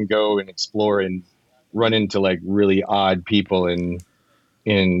have to have him go and explore and run into like really odd people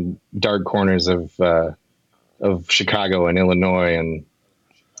in dark corners of Chicago and Illinois, and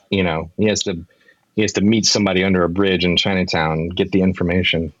you know, he has to meet somebody under a bridge in Chinatown and get the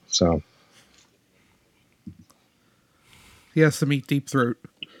information. So He has to meet Deep Throat.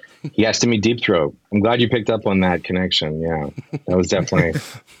 he has to meet Deep Throat. I'm glad you picked up on that connection. Yeah, that was definitely.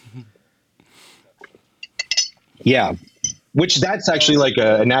 Yeah, which that's actually like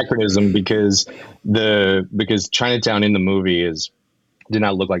a anachronism because Chinatown in the movie did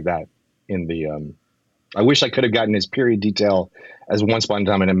not look like that in the. I wish I could have gotten his period detail as Once Upon a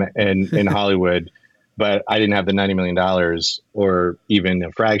Time in Hollywood, but I didn't have the $90 million or even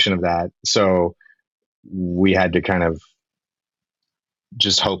a fraction of that, so we had to kind of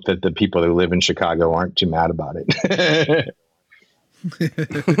just hope that the people that live in Chicago aren't too mad about it.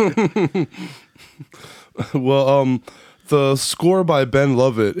 Well, the score by Ben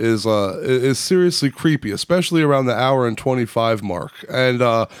Lovett is seriously creepy, especially around the hour and 25 mark. And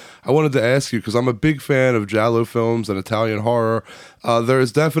I wanted to ask you, because I'm a big fan of Giallo films and Italian horror. There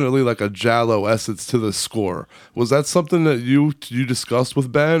is definitely like a Giallo essence to the score. Was that something that you discussed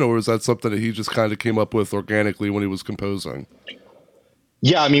with Ben, or is that something that he just kind of came up with organically when he was composing?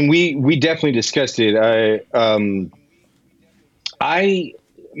 Yeah, I mean, we definitely discussed it. I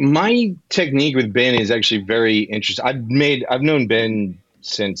my technique with Ben is actually very interesting. I've known Ben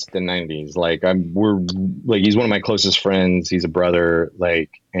since the '90s. Like we're like he's one of my closest friends. He's a brother.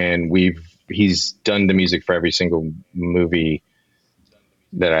 Like, and he's done the music for every single movie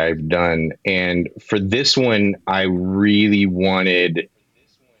that I've done. And for this one, I really wanted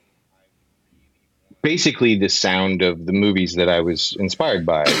basically the sound of the movies that I was inspired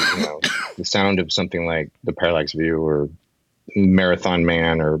by. You know, the sound of something like The Parallax View or Marathon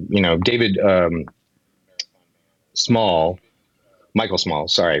Man, or you know, Small, Michael Small,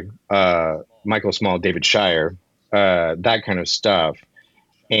 sorry, Michael Small, David Shire, that kind of stuff.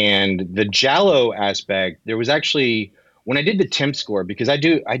 And the Jallo aspect, there was actually when I did the temp score, because I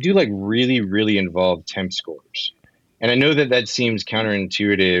do like really really involved temp scores, and I know that that seems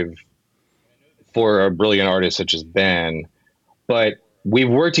counterintuitive for a brilliant artist such as Ben, but we've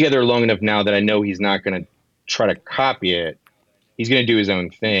worked together long enough now that I know he's not going to try to copy it. He's going to do his own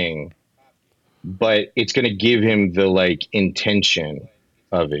thing, but it's going to give him the like intention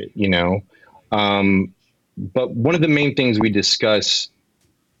of it, you know? But one of the main things we discuss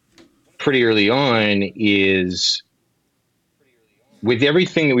pretty early on is with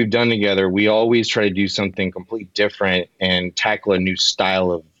everything that we've done together, we always try to do something completely different and tackle a new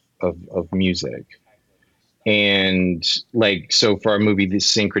style of music. And like, so for our movie,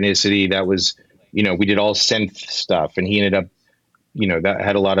 This Synchronicity, that was, you know, we did all synth stuff, and he ended up, you know, that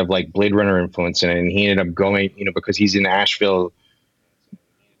had a lot of like Blade Runner influence in it. And he ended up going, you know, because he's in Asheville,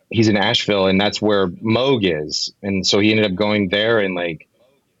 and that's where Moog is. And so he ended up going there and like,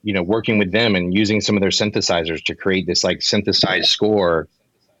 you know, working with them and using some of their synthesizers to create this like synthesized score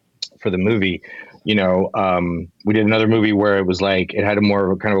for the movie. You know, we did another movie where it was like, it had a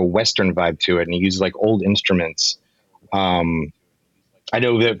more kind of a Western vibe to it, and he used like old instruments. I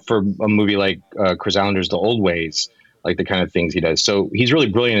know that for a movie like Chris Allender's The Old Ways, like the kind of things he does. So he's really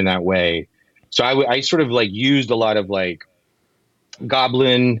brilliant in that way. So I sort of like used a lot of like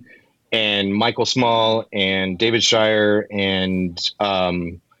Goblin and Michael Small and David Shire, and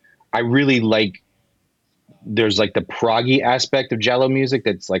I really like, there's like the proggy aspect of Jello music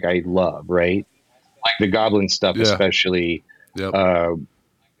that's like I love, right? Like the Goblin stuff, Yeah. especially. Yep.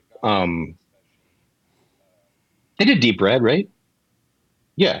 Um, they did Deep Red, right?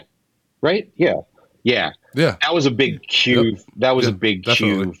 Yeah, right. Yeah, yeah. Yeah. That was a big cue. Yep. That was a Yeah, big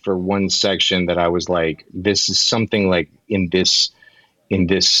definitely. cue for one section that I was like, this is something like in this,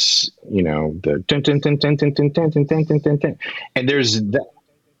 you know, the dun, dun, dun, dun, dun, dun, dun, dun, dun, dun, dun, dun. And there's that.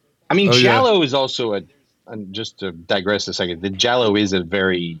 I mean, Oh yeah. Jallo is also just to digress a second. The Jallo is a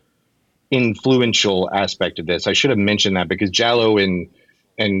very influential aspect of this. I should have mentioned that because Giallo and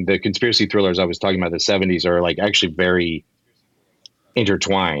the conspiracy thrillers I was talking about, the 70s, are like actually very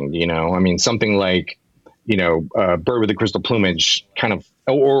intertwined. You know, I mean, something like, you know, Bird with the Crystal Plumage, kind of,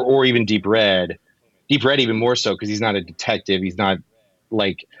 or even Deep Red even more so because he's not a detective. He's not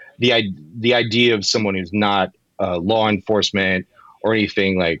like the idea of someone who's not law enforcement or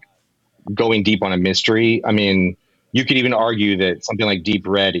anything, like going deep on a mystery. I mean, you could even argue that something like Deep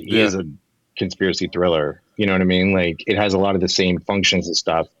Red Yeah. is a conspiracy thriller. You know what I mean? Like it has a lot of the same functions and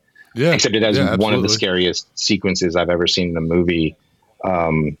stuff, Yeah. except it has Yeah. one of the Absolutely. scariest sequences I've ever seen in a movie.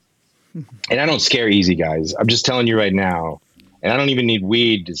 Um, and I don't scare easy, guys. I'm just telling you right now. And I don't even need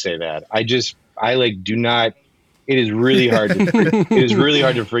weed to say that. I like do not. It is really hard to freak. It is really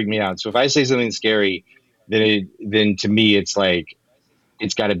hard to freak me out. So if I say something scary, then to me it's like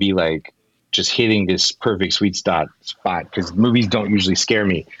it's got to be like just hitting this perfect sweet spot because movies don't usually scare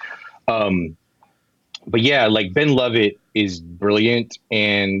me. Um, but yeah, like Ben Lovett is brilliant,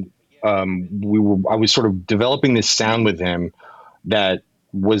 and I was sort of developing this sound with him that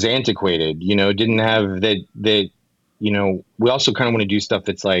was antiquated. You know, didn't have that. You know, we also kind of want to do stuff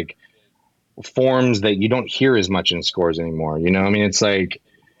that's like forms that you don't hear as much in scores anymore. You know, I mean, it's like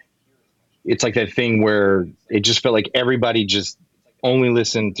that thing where it just felt like everybody just only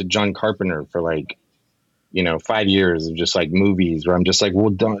listened to John Carpenter for like, you know, 5 years of just like movies where I'm just like, well,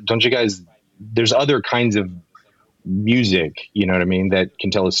 don't you guys, there's other kinds of music, you know what I mean, that can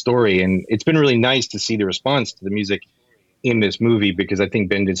tell a story. And it's been really nice to see the response to the music in this movie because I think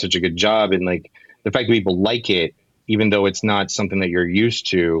Ben did such a good job. And like the fact that people like it, even though it's not something that you're used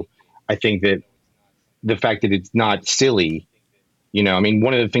to, I think that the fact that it's not silly, you know, I mean,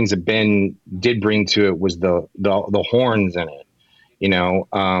 one of the things that Ben did bring to it was the horns in it, you know,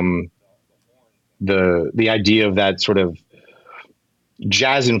 the idea of that sort of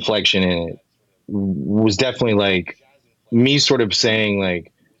jazz inflection in it was definitely like me sort of saying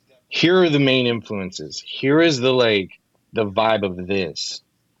like, here are the main influences. Here is the like the vibe of this.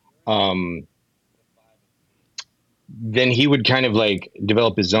 Um, then he would kind of like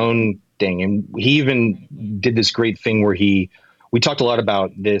develop his own thing, and he even did this great thing where we talked a lot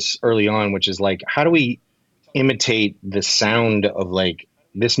about this early on, which is like, how do we imitate the sound of like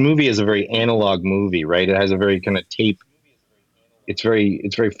this movie is a very analog movie, right? It has a very kind of tape. It's very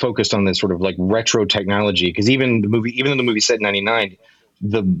focused on this sort of like retro technology because even though the movie set in 99,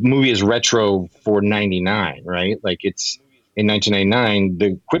 the movie is retro for 99, right? Like it's in 1999,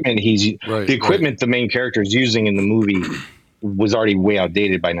 Right. the Right. equipment the main character is using in the movie was already way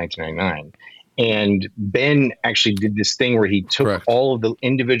outdated by 1999. And Ben actually did this thing where he took Correct. all of the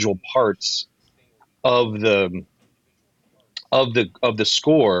individual parts of the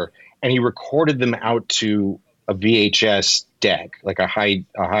score and he recorded them out to a VHS deck, like a high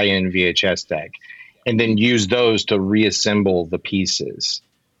end VHS deck, and then used those to reassemble the pieces.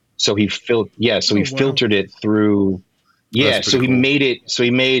 So he Oh wow. filtered it through. That's Yeah, pretty so he cool. made it. So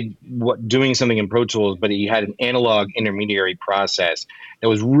he made what doing something in Pro Tools, but he had an analog intermediary process that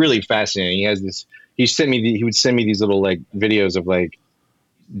was really fascinating. He has this. He would send me these little like videos of like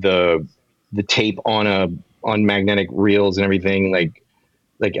the the tape on magnetic reels and everything like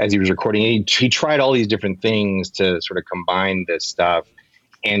as he was recording he tried all these different things to sort of combine this stuff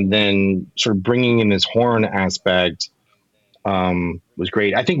and then sort of bringing in this horn aspect was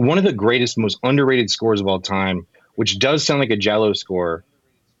great. I think one of the greatest most underrated scores of all time, which does sound like a Jallo score.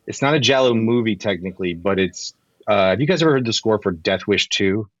 It's not a Jallo movie technically, but it's have you guys ever heard the score for Death Wish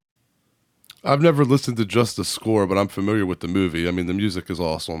 2? I've never listened to just the score, but I'm familiar with the movie. I mean, the music is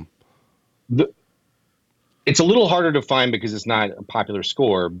awesome. It's a little harder to find because it's not a popular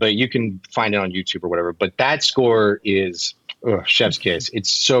score, but you can find it on YouTube or whatever. But that score is chef's kiss.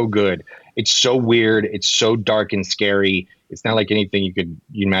 It's so good. It's so weird. It's so dark and scary. It's not like anything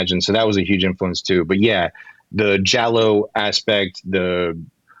you imagine. So that was a huge influence too. But yeah, the Jallo aspect, the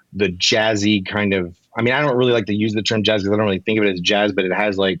jazzy kind of. I mean, I don't really like to use the term jazz because I don't really think of it as jazz, but it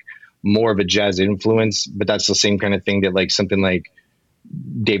has like more of a jazz influence. But that's the same kind of thing that like something like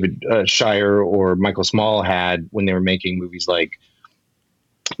David Shire or Michael Small had when they were making movies like,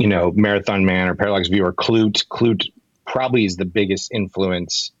 you know, Marathon Man or Parallax View or Clute. Clute probably is the biggest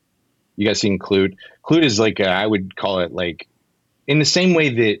influence. You guys seen Clute? Clute is like, I would call it like, in the same way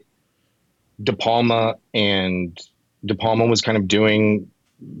that De Palma and De Palma was kind of doing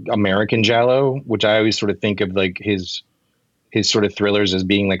American Giallo, which I always sort of think of like his sort of thrillers as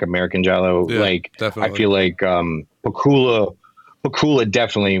being like American Giallo. Yeah, Like I definitely. feel like Pakula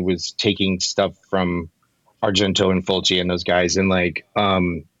definitely was taking stuff from Argento and Fulci and those guys, and like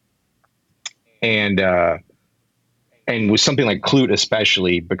and and with something like Clute,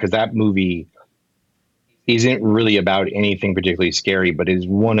 especially because that movie isn't really about anything particularly scary, but is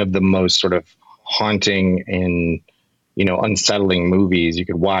one of the most sort of haunting and unsettling movies you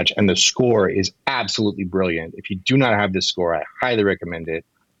could watch. And the score is absolutely brilliant. If you do not have this score, I highly recommend it.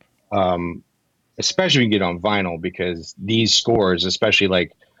 Um, Especially when you get on vinyl, because these scores, especially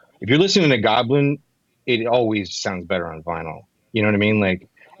like if you're listening to Goblin, it always sounds better on vinyl. You know what I mean? Like,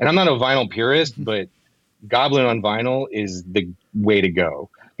 and I'm not a vinyl purist, but Goblin on vinyl is the way to go,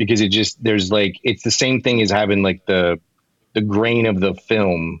 because it just there's like it's the same thing as having like the grain of the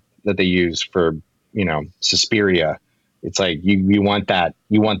film that they use for Suspiria. It's like you want that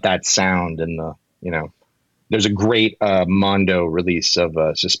sound, and there's a great Mondo release of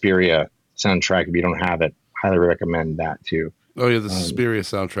Suspiria soundtrack. If you don't have it, highly recommend that too. Oh yeah, the Suspiria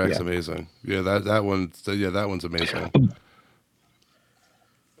soundtrack's yeah. amazing. Yeah, that one's amazing.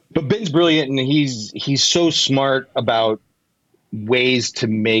 But Ben's brilliant, and he's so smart about ways to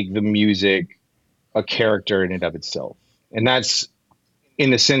make the music a character in and of itself, and that's in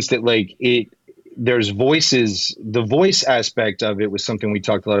the sense that like there's voices. The voice aspect of it was something we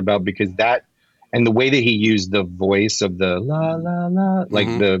talked a lot about, because that and the way that he used the voice of the la la la, like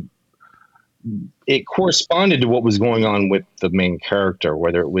it corresponded to what was going on with the main character,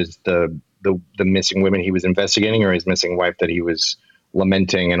 whether it was the missing women he was investigating or his missing wife that he was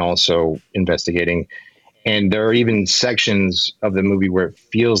lamenting and also investigating. And there are even sections of the movie where it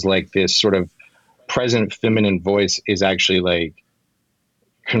feels like this sort of present feminine voice is actually like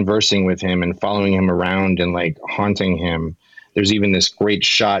conversing with him and following him around and like haunting him. There's even this great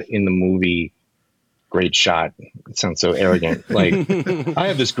shot in the movie. Great shot. It sounds so arrogant. Like I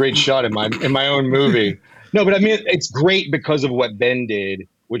have this great shot in my own movie. No, but I mean it's great because of what Ben did,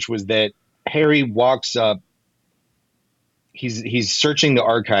 which was that Harry walks up. He's searching the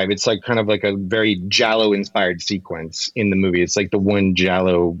archive. It's like kind of like a very Giallo inspired sequence in the movie. It's like the one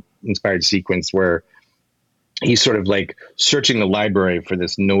Giallo inspired sequence where he's sort of like searching the library for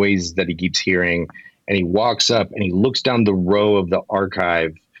this noise that he keeps hearing, and he walks up and he looks down the row of the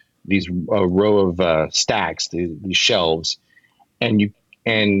archive, these row of stacks, these shelves, and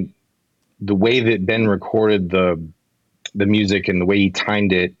the way that Ben recorded the music and the way he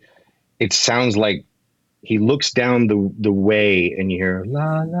timed it, it sounds like he looks down the way and you hear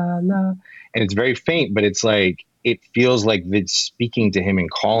la la la, and it's very faint, but it's like it feels like it's speaking to him and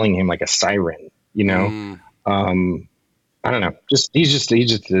calling him like a siren, I don't know. He's just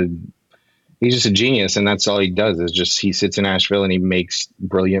a genius, and that's all he does is just he sits in Asheville and he makes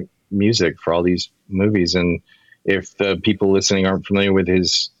brilliant music for all these movies. And if the people listening aren't familiar with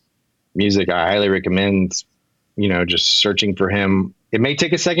his music, I highly recommend just searching for him. It may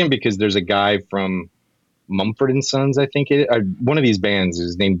take a second because there's a guy from Mumford and Sons, I think one of these bands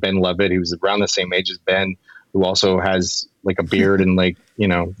is named Ben Levitt, who's around the same age as Ben, who also has like a beard and like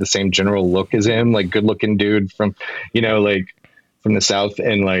the same general look as him, like good looking dude from like from the South.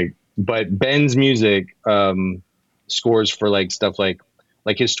 And like, but Ben's music scores for like stuff like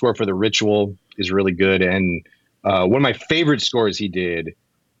his score for The Ritual is really good. And one of my favorite scores he did,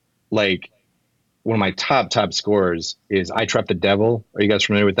 like one of my top scores, is I Trap the Devil. Are you guys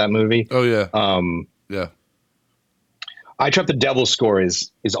familiar with that movie? Oh yeah. Yeah. I Trap the Devil score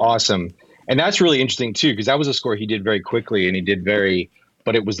is awesome. And that's really interesting too, because that was a score he did very quickly, and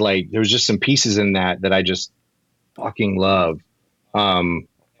but it was like, there was just some pieces in that I just fucking love. And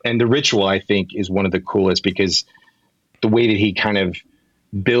The Ritual, I think, is one of the coolest, because the way that he kind of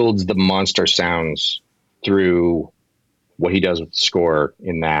builds the monster sounds through what he does with the score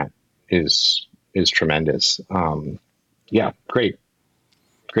in that is tremendous. Yeah, great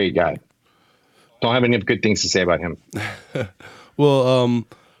guy. Don't have any good things to say about him. Well,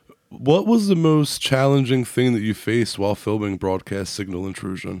 what was the most challenging thing that you faced while filming Broadcast Signal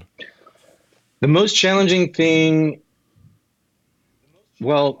Intrusion? The most challenging thing,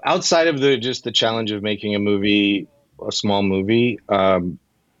 well, outside of the challenge of making a small movie,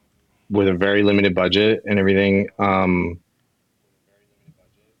 with a very limited budget and everything.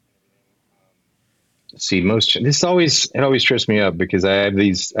 Let's see, it always trips me up, because I have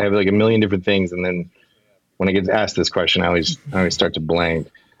like a million different things, and then when I get asked this question, I always start to blank.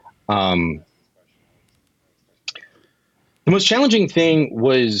 The most challenging thing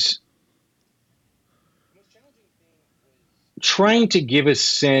was trying to give a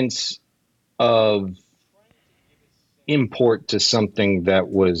sense of import to something that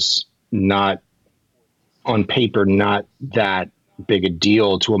was not on paper, not that big a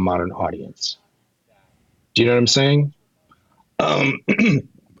deal to a modern audience. Do you know what I'm saying?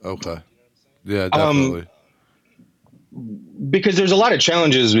 Okay. Yeah, definitely. because there's a lot of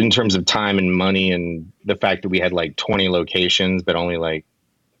challenges in terms of time and money, and the fact that we had like 20 locations, but only like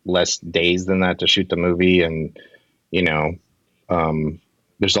less days than that to shoot the movie. And, you know,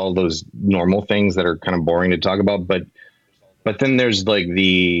 there's all those normal things that are kind of boring to talk about, but then there's like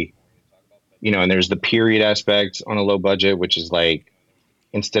and there's the period aspect on a low budget, which is like,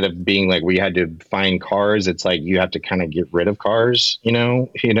 instead of being like we had to find cars, it's like you have to kind of get rid of cars,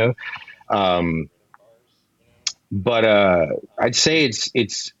 um, but I'd say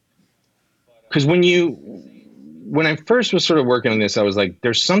it's because when I first was sort of working on this, I was like,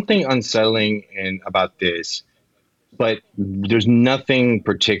 there's something unsettling about this, but there's nothing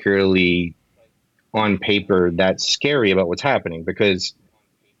particularly on paper that's scary about what's happening, because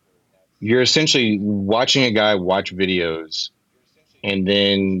you're essentially watching a guy watch videos, and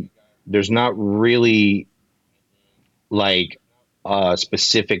then there's not really like a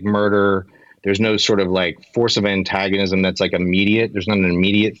specific murder. There's no sort of like force of antagonism that's like immediate. There's not an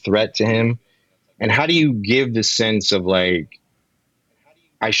immediate threat to him. And how do you give the sense of like,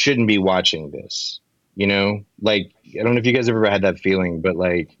 I shouldn't be watching this? Like, I don't know if you guys ever had that feeling, but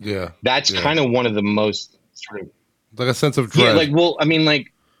like, Yeah. that's Yeah. kind of one of the most sort of, Like a sense of dread. yeah, like, well, I mean,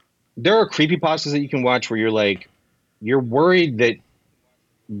 like, there are creepypastas that you can watch where you're like, you're worried that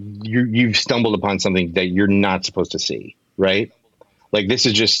you've stumbled upon something that you're not supposed to see, right? Like, this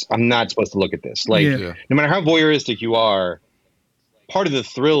is just, I'm not supposed to look at this. Like, Yeah. no matter how voyeuristic you are, part of the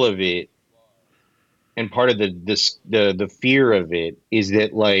thrill of it and part of the fear of it is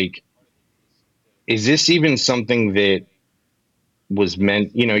that, like, is this even something that was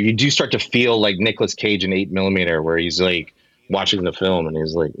meant? You do start to feel like Nicolas Cage in 8mm, where he's like watching the film and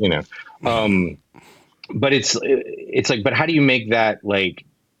he's like, but it's like, but how do you make that like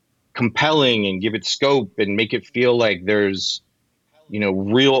compelling and give it scope and make it feel like there's,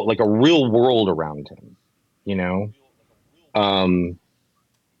 real, like a real world around him, you know?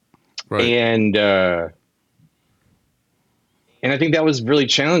 Right. And I think that was really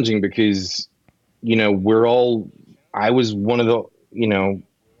challenging because, I was one of the,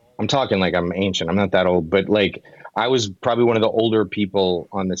 I'm talking like I'm ancient. I'm not that old, but like I was probably one of the older people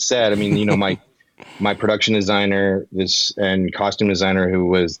on the set. I mean, my production designer, and costume designer, who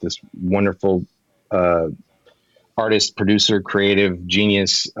was this wonderful artist, producer, creative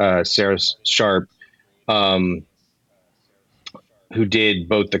genius, Sarah Sharp, um, who did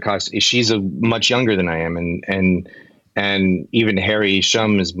both the costume. She's much younger than I am, and even Harry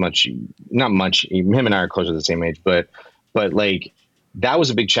Shum is not much. Him and I are close to the same age, but like that was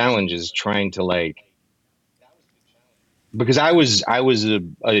a big challenge, is trying to like, because I was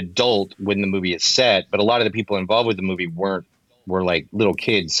an adult when the movie is set, but a lot of the people involved with the movie were like little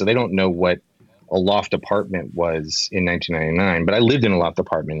kids, so they don't know what a loft apartment was in 1999. But I lived in a loft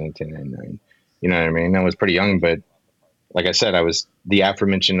apartment in 1999. You know what I mean? I was pretty young, but like I said, I was the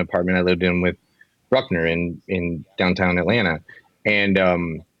aforementioned apartment I lived in with Bruckner in downtown Atlanta, and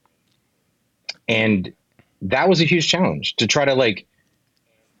and that was a huge challenge to try to like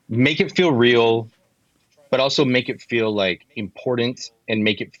make it feel real, but also make it feel like important, and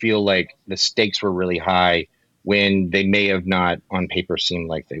make it feel like the stakes were really high when they may have not on paper seemed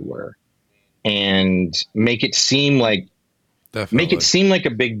like they were, and make it Definitely. seem like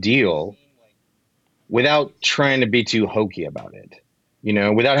a big deal without trying to be too hokey about it.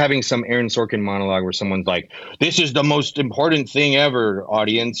 Without having some Aaron Sorkin monologue where someone's like, "This is the most important thing ever,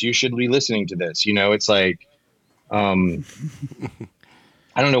 audience. You should be listening to this." It's like, um,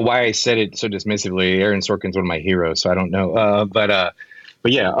 I don't know why I said it so dismissively. Aaron Sorkin's one of my heroes, so I don't know. But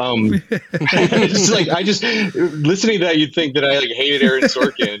yeah, it's like, I just, listening to that, you'd think that I like hated Aaron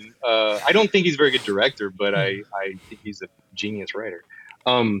Sorkin. I don't think he's a very good director, but I think he's a genius writer.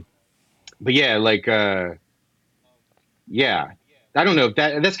 But yeah, like, yeah, I don't know if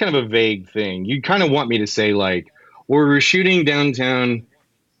that's kind of a vague thing. You kind of want me to say like, well, we were shooting downtown.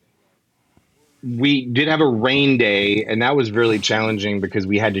 We did have a rain day, and that was really challenging because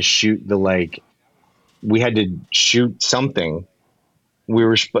we had to shoot we had to shoot something. We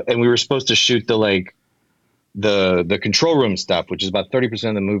were supposed to shoot the control room stuff, which is about 30%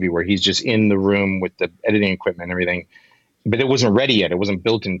 of the movie, where he's just in the room with the editing equipment and everything. But it wasn't ready yet. It wasn't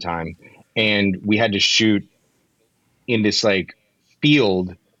built in time, and we had to shoot in this like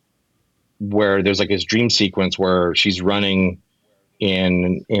field where there's like this dream sequence where she's running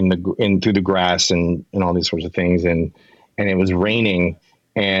in through the grass and all these sorts of things, and it was raining,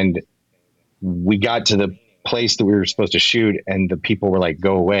 and we got to the place that we were supposed to shoot, and the people were like,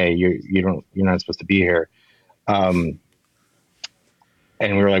 "Go away! You're not supposed to be here." Um,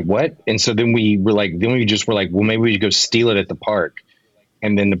 and we were like, "What?" And so then we just were like, "Well, maybe we should go steal it at the park."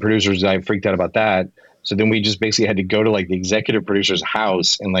 And then the producers, I freaked out about that. So then we just basically had to go to like the executive producer's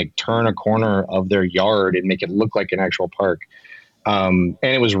house and like turn a corner of their yard and make it look like an actual park. And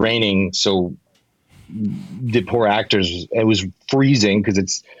it was raining, so the poor actors, it was freezing because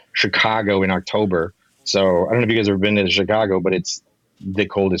it's Chicago in October. So I don't know if you guys have ever been to Chicago, but it's the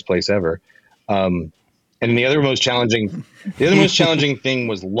coldest place ever. Um, and the other most challenging thing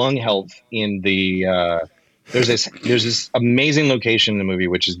was lung health in the. There's this amazing location in the movie,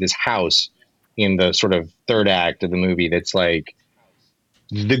 which is this house in the sort of third act of the movie. That's like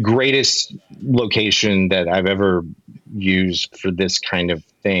the greatest location that I've ever used for this kind of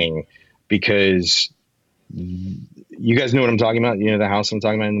thing, because you guys know what I'm talking about. You know the house I'm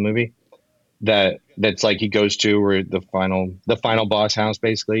talking about in the movie, that's like he goes to, where the final boss house,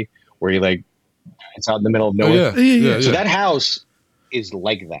 basically, where he like it's out in the middle of Oh nowhere. yeah, Yeah, yeah, yeah. So yeah. that house is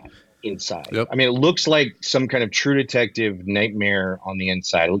like that inside. Yep. I mean, it looks like some kind of True Detective nightmare on the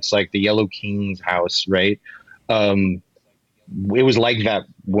inside. It looks like the Yellow King's house, right? Um, it was like that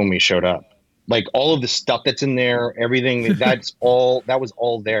when we showed up. Like all of the stuff that's in there, everything that was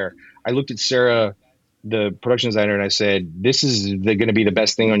all there. I looked at Sarah, the production designer, and I said, "This is going to be the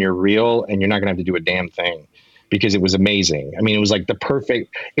best thing on your reel, and you're not going to have to do a damn thing," because it was amazing. I mean, it was like the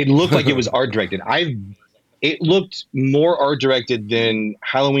perfect. It looked like it was art directed. It looked more art directed than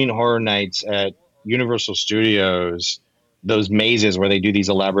Halloween Horror Nights at Universal Studios. Those mazes where they do these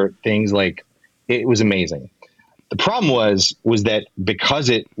elaborate things, like it was amazing. The problem was that because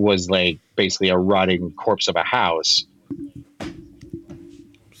it was like basically a rotting corpse of a house,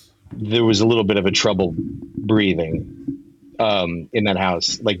 there was a little bit of a trouble breathing in that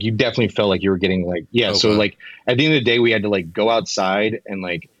house. Like you definitely felt like you were getting like, yeah. So Okay. like at the end of the day, we had to like go outside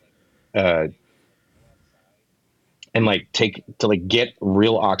uh, and like take to like get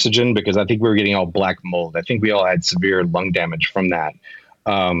real oxygen, because I think we were getting all black mold. I think we all had severe lung damage from that.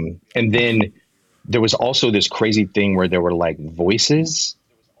 And then there was also this crazy thing where there were like voices.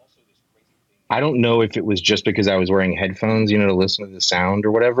 I don't know if it was just because I was wearing headphones, to listen to the sound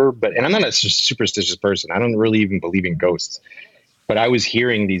or whatever. But and I'm not a superstitious person. I don't really even believe in ghosts. But I was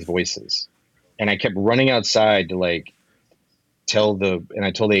hearing these voices, and I kept running outside to like and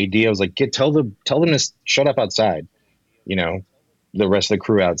I told the AD, I was like, tell them to shut up outside. You know, the rest of the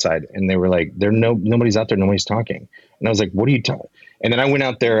crew outside, and they were like, nobody's out there, nobody's talking. And I was like, what are you talking? And then I went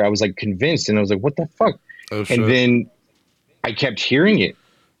out there, I was like convinced, and I was like, what the fuck? Oh And shit. then I kept hearing it,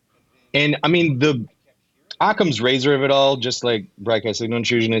 and I mean the Occam's razor of it all, just like broadcast signal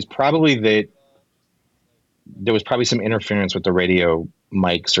intrusion, is probably that there was probably some interference with the radio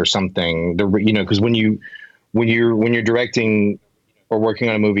mics or something. Because when you're directing or working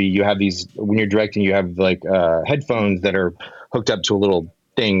on a movie, you have these. When you're directing, you have like headphones that are hooked up to a little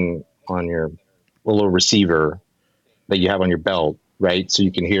thing on a little receiver that you have on your belt, right? So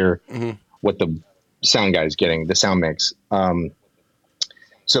you can hear Hmm. what the sound guy is getting, the sound mix.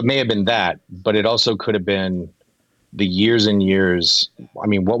 So it may have been that, but it also could have been the years and years. I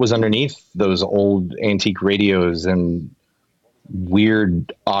mean, what was underneath those old antique radios and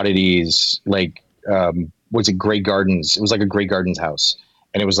weird oddities? Like, was it Grey Gardens? It was like a Grey Gardens house,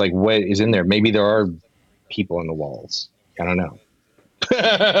 and it was like, what is in there? Maybe there are people in the walls. I don't know.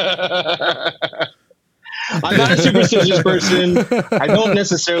 I'm not a superstitious person. I don't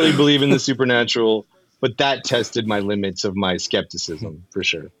necessarily believe in the supernatural, but that tested my limits of my skepticism for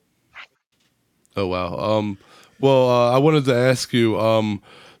sure. Oh wow. Well, I wanted to ask you.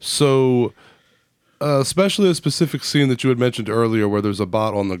 So especially a specific scene that you had mentioned earlier where there's a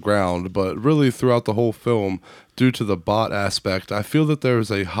bot on the ground, but really throughout the whole film, due to the bot aspect, I feel that there's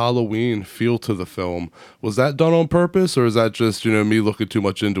a Halloween feel to the film. Was that done on purpose, or is that just, me looking too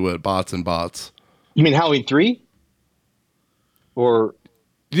much into it, bots and bots? You mean Halloween 3? Or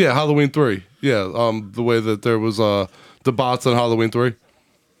Yeah, Halloween 3. Yeah, the way that there was the bots on Halloween 3.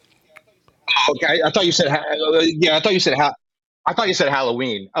 okay, I thought you said yeah, I thought you said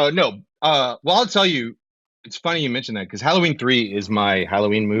Halloween. Oh no. Well, I'll tell you. It's funny you mentioned that, because Halloween 3 is my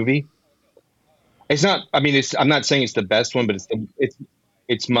Halloween movie. It's not. I mean, I'm not saying it's the best one, but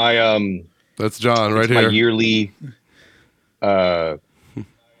it's my That's John right it's my here. yearly. Uh,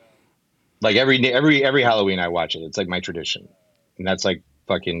 like every Halloween I watch it. It's like my tradition, and that's like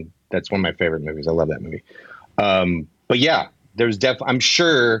fucking. That's one of my favorite movies. I love that movie. But yeah, there's I'm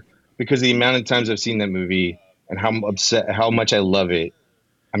sure, because of the amount of times I've seen that movie and how much I love it,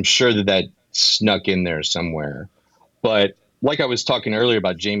 I'm sure that snuck in there somewhere. But like I was talking earlier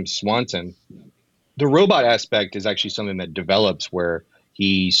about James Swanson, the robot aspect is actually something that develops, where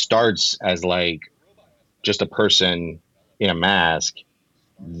he starts as like just a person in a mask.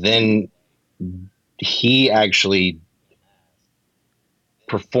 Then he actually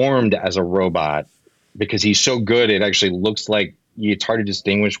performed as a robot because he's so good. It actually looks like it's hard to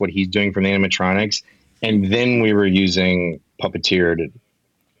distinguish what he's doing from the animatronics. And then we were using puppeteered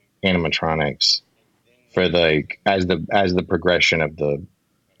animatronics for as the progression of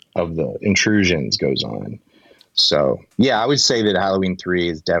the intrusions goes on. So yeah, I would say that Halloween 3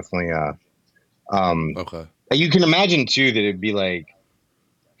 is definitely Okay. you can imagine too that it'd be like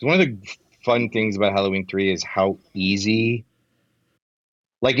one of the fun things about Halloween 3 is how easy.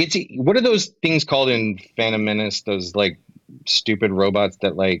 Like it's what are those things called in Phantom Menace? Those like stupid robots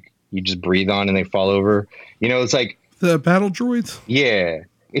that like you just breathe on and they fall over. It's like The battle droids. yeah,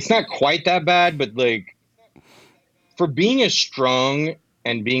 it's not quite that bad, but like for being as strong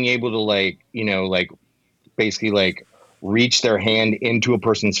and being able to like basically like reach their hand into a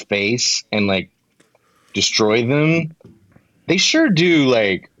person's face and like destroy them, they sure do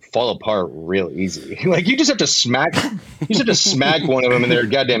like fall apart real easy. Like you just have to smack one of them and their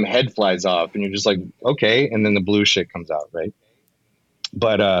goddamn head flies off and you're just like, okay, and then the blue shit comes out, right?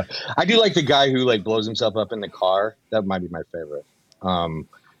 But I do like the guy who like blows himself up in the car. That might be my favorite.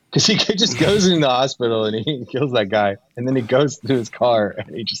 Because he just goes in the hospital and he kills that guy, and then he goes to his car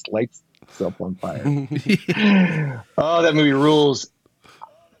and he just lights himself on fire. Oh, that movie rules.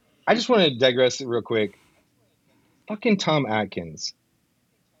 I just want to digress real quick. Fucking Tom Atkins.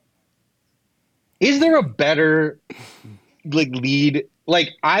 Is there a better like lead? Like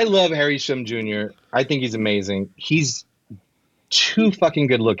I love Harry Shum Jr. I think he's amazing. He's too fucking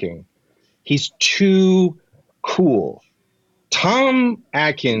good looking. He's too cool. Tom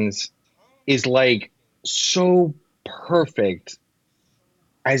Atkins is like so perfect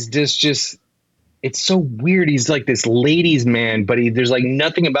as this just it's so weird. He's like this ladies man, but there's like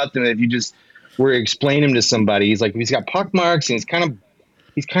nothing about them that if you just were to explain him to somebody, he's got pockmarks and he's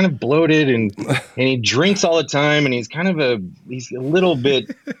kind of bloated and he drinks all the time and he's a little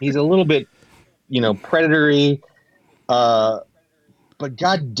bit predatory. But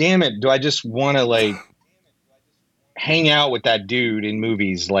god damn it, do I just want to like hang out with that dude in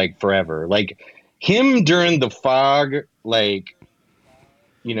movies like forever. Like him during the fog, like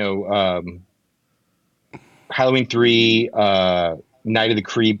Halloween 3, Night of the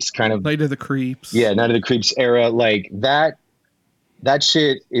Creeps kind of Night of the Creeps. Yeah, Night of the Creeps era, like that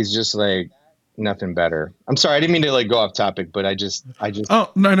shit is just like nothing better. I'm sorry, I didn't mean to like go off topic, but I just Oh,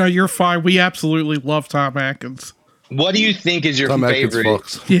 no, you're fine. We absolutely love Tom Atkins. What do you think is your Tom favorite?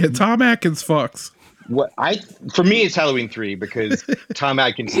 Atkins fucks. Yeah, Tom Atkins fucks. For me it's Halloween 3 because Tom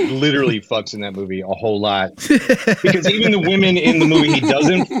Atkins literally fucks in that movie a whole lot. Because even the women in the movie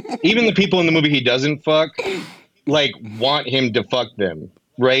even the people in the movie he doesn't fuck, like want him to fuck them,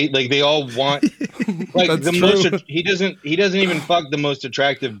 right? Like they all want like the true. He doesn't even fuck the most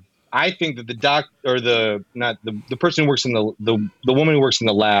attractive. I think that the person who works in the woman who works in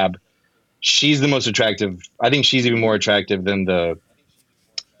the lab, she's the most attractive. I think she's even more attractive than the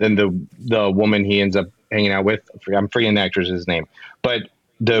woman he ends up hanging out with. I'm forgetting the actress's name, but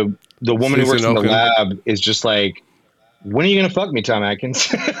the woman who works in the lab is just like, when are you gonna fuck me, Tom Atkins?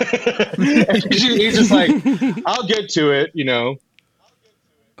 He's just like, I'll get to it,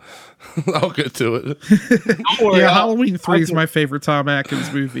 I'll get to it. Don't worry, Halloween 3 is my favorite Tom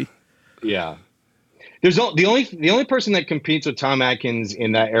Atkins movie. Yeah. There's the only person that competes with Tom Atkins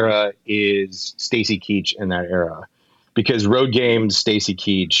in that era is Stacy Keach in that era. Because Road Games Stacy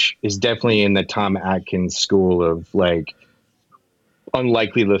Keach is definitely in the Tom Atkins school of like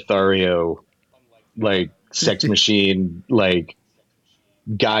unlikely Lothario, like sex machine, like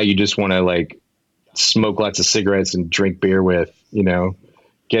guy you just want to like smoke lots of cigarettes and drink beer with,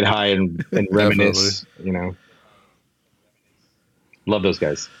 get high and reminisce, Love those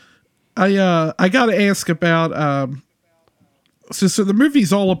guys. I gotta ask about so the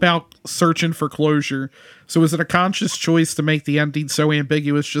movie's all about searching for closure. So is it a conscious choice to make the ending so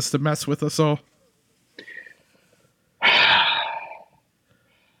ambiguous just to mess with us all?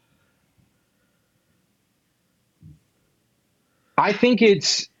 I think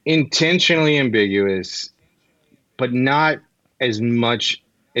it's intentionally ambiguous, but not as much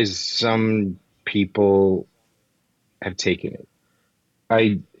as some people have taken it.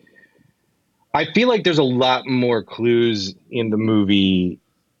 I feel like there's a lot more clues in the movie.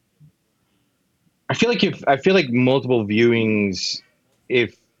 I feel like multiple viewings,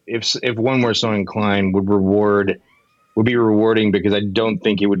 if one were so inclined, would be rewarding because I don't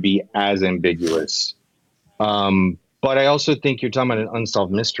think it would be as ambiguous. But I also think you're talking about an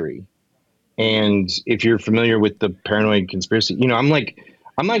unsolved mystery, and if you're familiar with the paranoid conspiracy, I'm not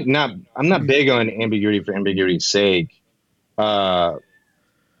big on ambiguity for ambiguity's sake.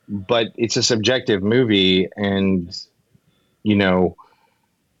 But it's a subjective movie, and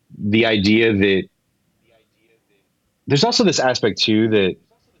the idea that there's also this aspect too that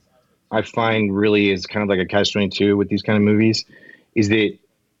I find really is kind of like a catch-22 with these kind of movies is that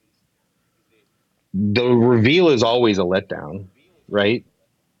the reveal is always a letdown, right?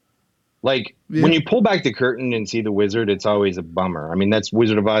 Like when Yeah. you pull back the curtain and see the wizard, it's always a bummer. I mean, that's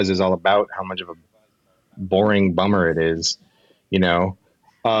Wizard of Oz is all about how much of a boring bummer it is, you know.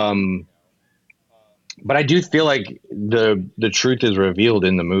 Um, but I do feel like the truth is revealed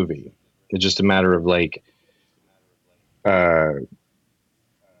in the movie. It's just a matter of like uh,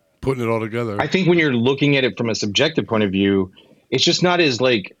 Putting it all I together. think when you're looking at it from a subjective point of view, it's just not as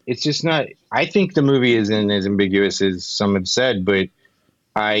like it's just not. I think the movie isn't as ambiguous as some have said, but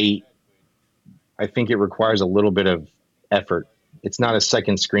I I think it requires a little bit of effort. It's not a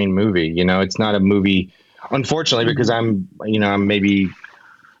second screen movie, you know. It's not a movie, unfortunately, because Mhm. I'm maybe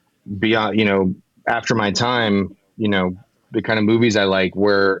beyond, after my time, the kind of movies I like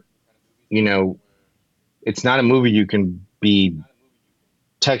where you know it's not a movie you can be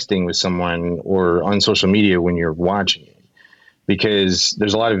texting with someone or on social media when you're watching it because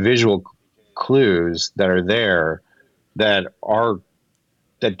there's a lot of visual clues that are there that are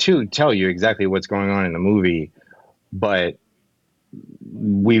that too tell you exactly what's going on in the movie, but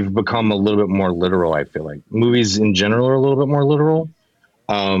we've become a little bit more literal. I feel like movies in general are a little bit more literal.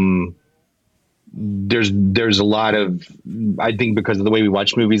 Um, there's a lot of I think because of the way we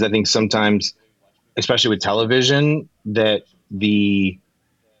watch movies, I think sometimes, especially with television, that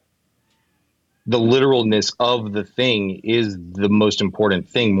the literalness of the thing is the most important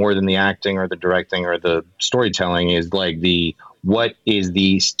thing more than the acting or the directing or the storytelling is like the what is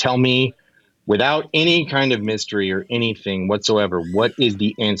the tell me without any kind of mystery or anything whatsoever what is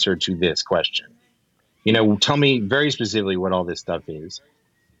the answer to this question, tell me very specifically what all this stuff is.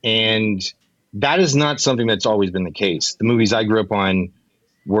 And that is not something that's always been the case. The movies I grew up on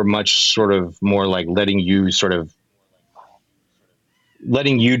were much sort of more like letting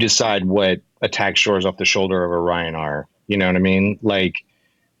you decide what attack shores off the shoulder of Orion are. You know what I mean? Like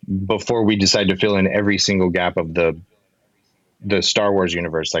before we decide to fill in every single gap of the Star Wars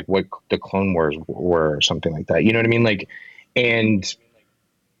universe, like what the Clone Wars were or something like that. You know what I mean? Like, and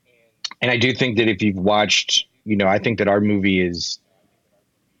I do think that if you've watched, I think that our movie is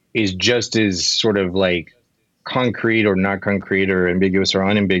just as sort of like concrete or not concrete or ambiguous or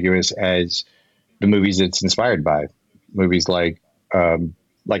unambiguous as the movies it's inspired by. Movies like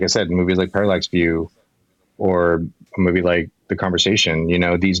I said, movies like Parallax View or a movie like The Conversation.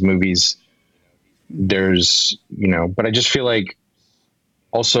 These movies, but I just feel like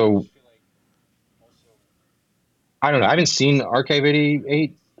also, I don't know. I haven't seen Archive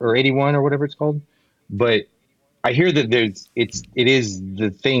 88 or 81 or whatever it's called, but I hear that it is the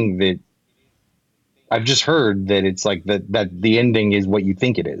thing that I've just heard that it's like that the ending is what you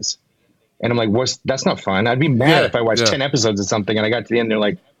think it is. And I'm like, that's not fun. I'd be mad Yeah, if I watched yeah. 10 episodes of something and I got to the end, they're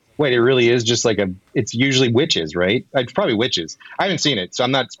like, wait, it really is just like it's usually witches, right? It's probably witches. I haven't seen it, so I'm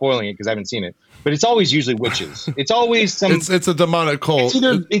not spoiling it because I haven't seen it, but it's always usually witches. It's always It's a demonic cult.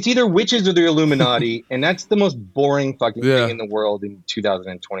 it's either witches or the Illuminati. And that's the most boring fucking thing Yeah. in the world in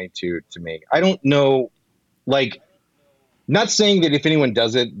 2022 to me. I don't know. Like, not saying that if anyone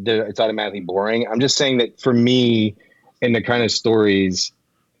does it, it's automatically boring. I'm just saying that for me, in the kind of stories,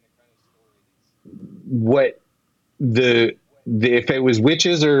 what the if it was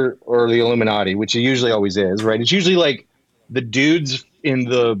witches or the Illuminati, which it usually always is, right? It's usually like the dudes in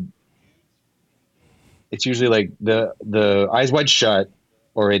the. It's usually like the Eyes Wide Shut,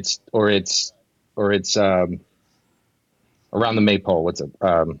 or it's around the maypole. What's it?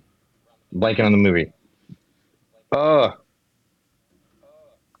 Blanking on the movie. Oh,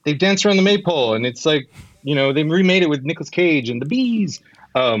 they dance around the maypole, and it's like they remade it with Nicolas Cage and the bees.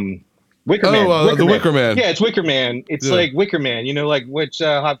 Um, Wicker Oh, Man, Wicker the Man. Wicker Man. Yeah, it's Wicker Man. It's Yeah. like Wicker Man. Like which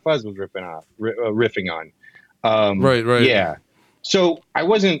Hot Fuzz was riffing on. Right, right. Yeah. So I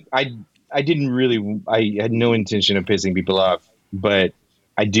wasn't. I didn't really. I had no intention of pissing people off, but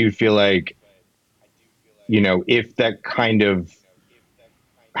I do feel like if that kind of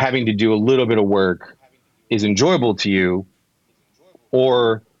having to do a little bit of work is enjoyable to you,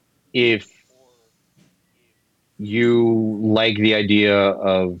 or if you like the idea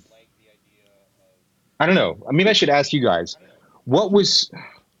of, I don't know. I mean, I should ask you guys, what was,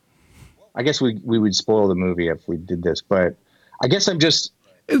 I guess we would spoil the movie if we did this, but I guess I'm just,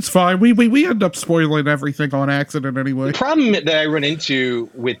 It's fine. We end up spoiling everything on accident the anyway. problem that I run into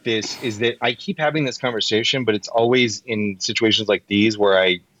with this is that I keep having this conversation, but it's always in situations like these where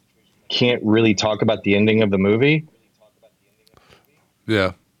I can't really talk about the ending of the movie.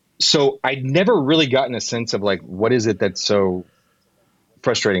 Yeah. So I'd never really gotten a sense of like, what is it that's so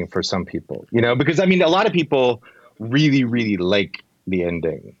frustrating for some people, because I mean, a lot of people really, really like the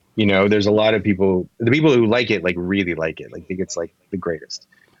ending. There's a lot of people, the people who like it, like really like it, like think it's like the greatest.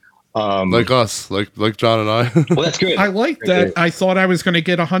 Like us, like John and I. Well, that's good. I like that. I thought I was going to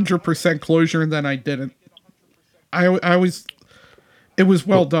get 100% closure, and then I didn't. It was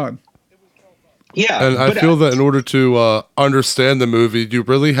well done. Yeah, And I feel that in order to understand the movie, you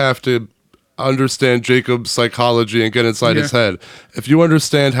really have to understand Jacob's psychology and get inside his head. If you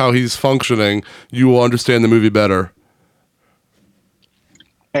understand how he's functioning, you will understand the movie better.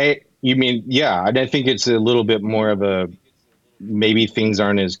 You mean, yeah, and I think it's a little bit more of a, maybe things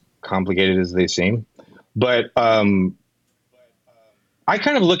aren't as complicated as they seem, but I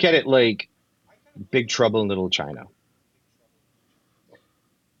kind of look at it like Big Trouble in Little China.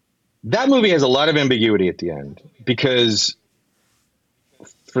 That movie has a lot of ambiguity at the end because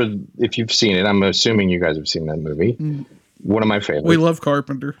if you've seen it, I'm assuming you guys have seen that movie. One of my favorites. We love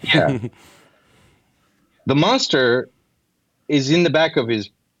Carpenter. Yeah. The monster is in the back of his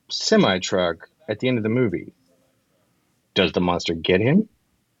semi truck at the end of the movie. Does the monster get him?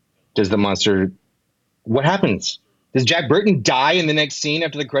 What happens? Does Jack Burton die in the next scene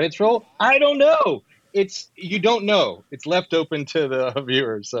after the credits roll? I don't know. You don't know. It's left open to the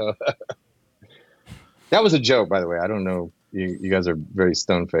viewer. So that was a joke, by the way. I don't know. You guys are very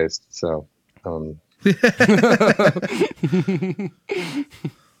stone faced. So,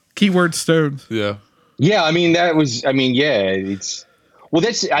 keyword stoned. Yeah. Yeah. I mean, I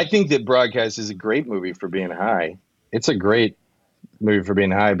think that Broadcast is a great movie for being high. It's a great movie for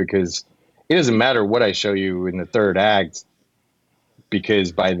being high because it doesn't matter what I show you in the third act,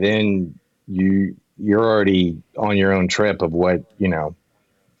 because by then you're already on your own trip of what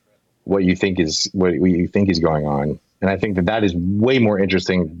you think is going on. And I think that is way more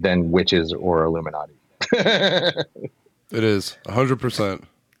interesting than witches or Illuminati. It is 100%.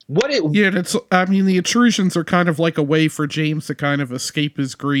 The intrusions are kind of like a way for James to kind of escape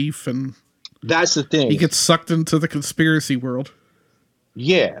his grief, and that's the thing. He gets sucked into the conspiracy world.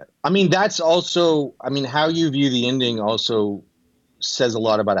 Yeah. I mean, that's also, how you view the ending also says a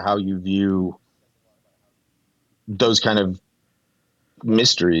lot about how you view those kind of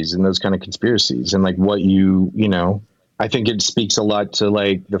mysteries and those kind of conspiracies and like what I think it speaks a lot to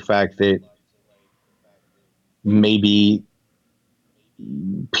like the fact that maybe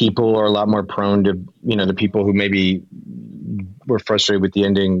people are a lot more prone to, the people who maybe were frustrated with the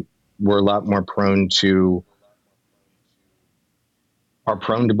ending were a lot more prone to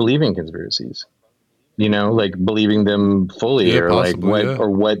believing conspiracies, like believing them fully, or possibly, like or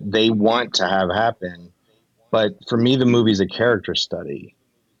what they want to have happen. But for me, the movie's a character study,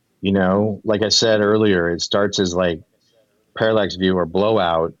 like I said earlier, it starts as like Parallax View or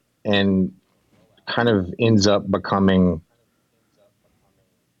Blowout and kind of ends up becoming,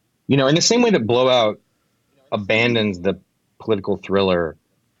 in the same way that Blowout abandons the political thriller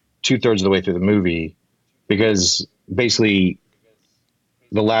 2/3 of the way through the movie, because basically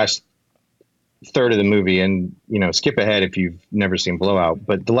the last third of the movie, and skip ahead if you've never seen Blowout,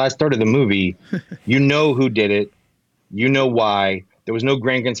 but the last third of the movie, who did it, why. There was no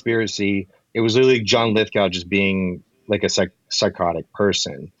grand conspiracy. It was literally John Lithgow just being like a psychotic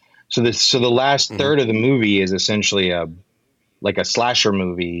person. So the last third of the movie is essentially like a slasher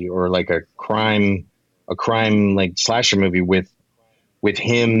movie, or like a crime like slasher movie with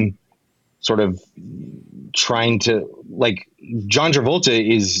him sort of trying to, like, John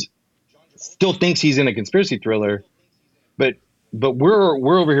Travolta still thinks he's in a conspiracy thriller, but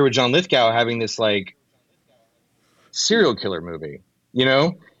we're over here with John Lithgow having this like serial killer movie,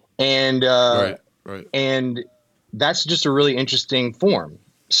 and right. And that's just a really interesting form.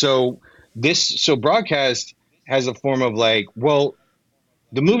 So Broadcast has a form of like, well,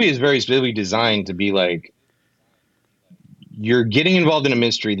 the movie is very specifically designed to be like, you're getting involved in a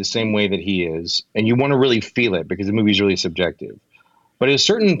mystery the same way that he is, and you want to really feel it because the movie is really subjective. But at a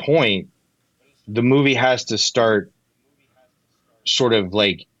certain point, the movie has to start sort of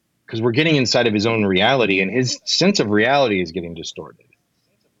like, because we're getting inside of his own reality, and his sense of reality is getting distorted.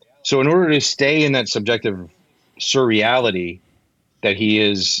 So in order to stay in that subjective surreality that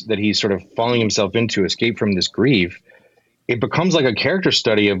he's sort of falling himself into, escape from this grief, it becomes like a character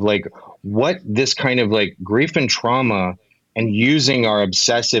study of like what this kind of like grief and trauma, and using our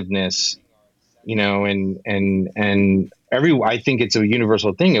obsessiveness, and I think it's a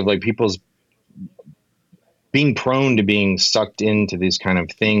universal thing of like people's being prone to being sucked into these kind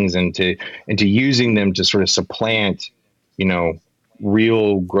of things, and to using them to sort of supplant,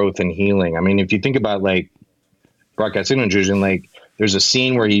 real growth and healing. I mean, if you think about like Broadcast Signal Intrusion, like there's a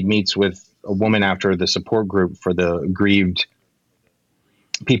scene where he meets with a woman after the support group for the grieved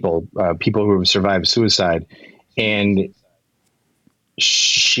people who have survived suicide, and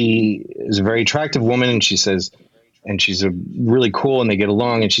she is a very attractive woman, and she says, and she's a really cool, and they get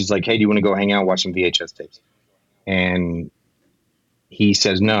along, and she's like, hey, do you want to go hang out and watch some VHS tapes? And he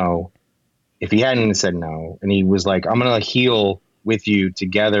says no. If he hadn't said no, and he was like, I'm gonna heal with you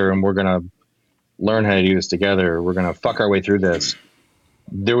together, and we're gonna learn how to do this together, we're gonna fuck our way through this,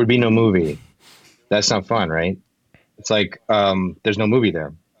 there would be no movie. That's not fun, right? It's like there's no movie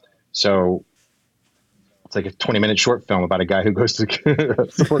there. So it's like a 20-minute short film about a guy who goes to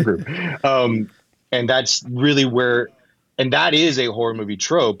a support group. And that's really where, and that is a horror movie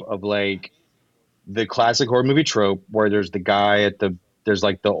trope of like the classic horror movie trope where there's the guy there's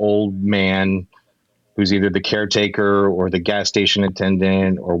like the old man who's either the caretaker or the gas station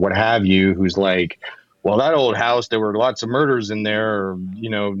attendant or what have you, who's like, well, that old house, there were lots of murders in there, or,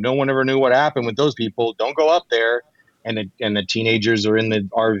 no one ever knew what happened with those people. Don't go up there. And the teenagers are in the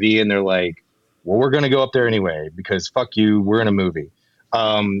RV and they're like, well, we're going to go up there anyway, because fuck you, we're in a movie.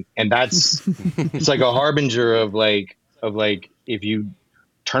 And that's, it's like a harbinger of like, if you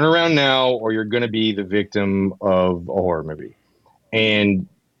turn around now, or you're going to be the victim of a horror movie. And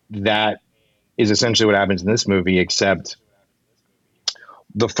that is essentially what happens in this movie, except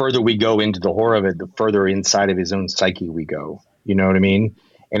the further we go into the horror of it, the further inside of his own psyche we go. You know what I mean?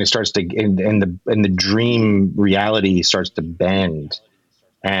 And it starts to, and the dream reality starts to bend,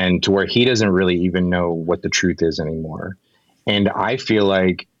 and to where he doesn't really even know what the truth is anymore. And I feel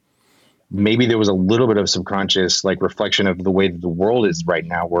like maybe there was a little bit of subconscious like reflection of the way that the world is right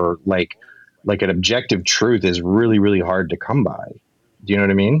now, where like an objective truth is really, really hard to come by. Do you know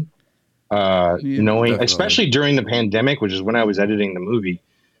what I mean? Knowing, definitely. especially during the pandemic, which is when I was editing the movie,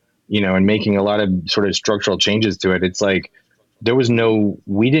 and making a lot of sort of structural changes to it. It's like,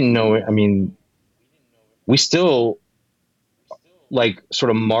 we didn't know. I mean, we still like sort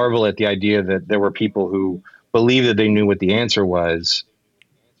of marvel at the idea that there were people who believed that they knew what the answer was.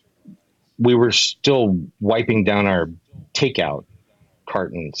 We were still wiping down our takeout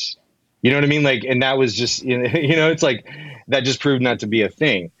cartons. You know what I mean? Like, and that was just, it's like, that just proved not to be a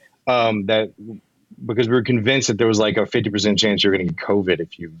thing. That because we were convinced that there was like a 50% chance you're going to get COVID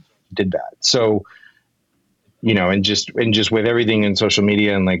if you did that. So, and just with everything in social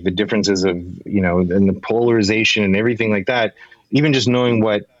media and like the differences of, and the polarization and everything like that, even just knowing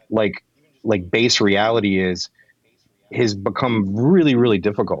what like base reality is, has become really, really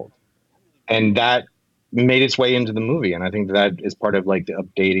difficult. And that made its way into the movie. And I think that is part of like the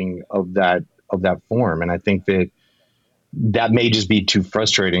updating of that form. And I think that may just be too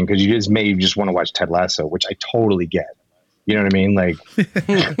frustrating, because you just want to watch Ted Lasso, which I totally get. You know what I mean? Like,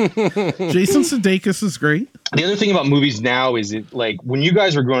 Jason Sudeikis is great. The other thing about movies now is it, like, when you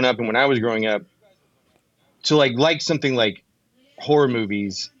guys were growing up and when I was growing up, to like something like horror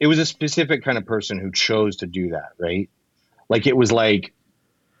movies, it was a specific kind of person who chose to do that, right? Like it was a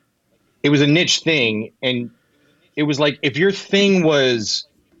niche thing, and it was like, if your thing was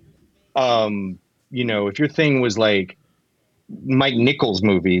if your thing was like Mike Nichols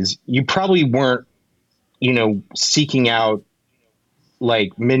movies, you probably weren't seeking out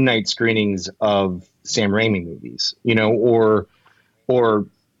like midnight screenings of Sam Raimi movies, or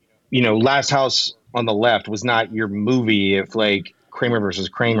Last House on the Left was not your movie if like Kramer versus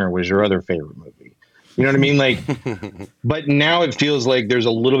Kramer was your other favorite movie. You know what I mean? Like, but now it feels like there's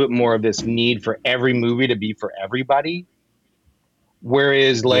a little bit more of this need for every movie to be for everybody.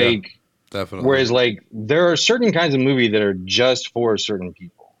 Whereas like, Definitely. there are certain kinds of movie that are just for certain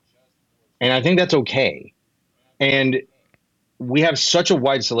people. And I think that's okay. And we have such a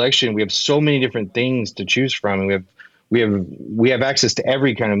wide selection. We have so many different things to choose from. And we have access to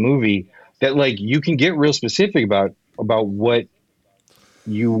every kind of movie, that like you can get real specific about what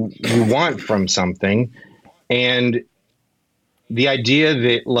you want from something. And the idea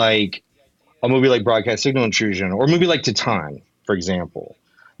that like a movie like Broadcast Signal Intrusion, or a movie like Titan, for example,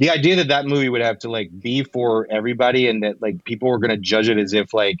 the idea that that movie would have to like be for everybody, and that like people were going to judge it as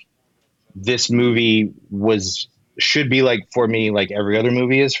if like this movie should be like for me, like every other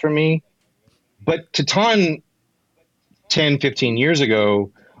movie is for me. But Titan 10, 15 years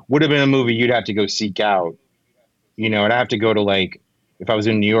ago would have been a movie you'd have to go seek out. I'd have to go to like, if I was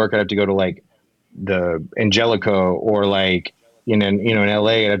in New York, I'd have to go to like the Angelica, or like in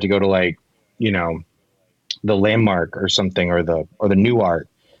LA, I'd have to go to like, the Landmark or something, or the New Art,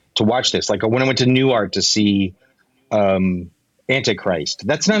 to watch this. Like when I went to New Art to see Antichrist,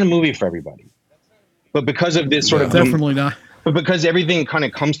 that's not a movie for everybody. But because of this sort of Definitely not. But because everything kind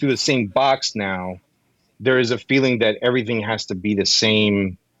of comes through the same box now, there is a feeling that everything has to be the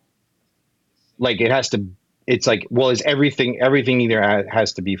same. Like it has to it's like, well, is everything either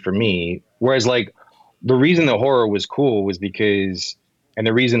has to be for me? Whereas like the reason the horror was cool was because, and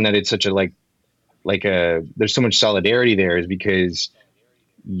the reason that it's such a like a there's so much solidarity there is because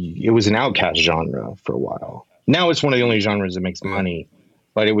it was an outcast genre for a while. Now it's one of the only genres that makes Yeah. money,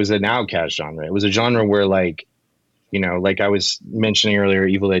 but it was an outcast genre. It was a genre where like, like I was mentioning earlier,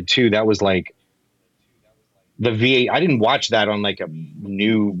 Evil Dead 2, that was like the VA. I didn't watch that on like a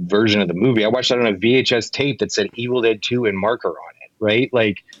new version of the movie. I watched that on a VHS tape that said Evil Dead 2 and marker on it, right?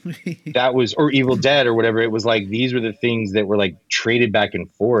 Like that was, or Evil Dead or whatever. It was like, these were the things that were like traded back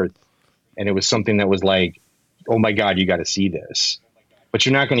and forth. And it was something that was like, oh my God, you got to see this. But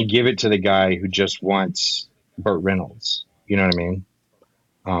you're not going to give it to the guy who just wants Burt Reynolds. You know what I mean?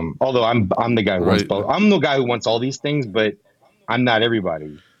 Although I'm the guy who wants Right. both. I'm the guy who wants all these things, but I'm not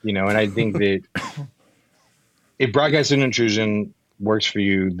everybody. And I think that if Broadcast and Intrusion works for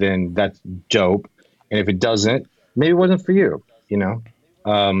you, then that's dope. And if it doesn't, maybe it wasn't for you.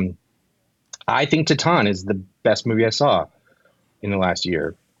 Um, I think Titan is the best movie I saw in the last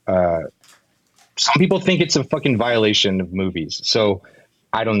year. Some people think it's a fucking violation of movies, so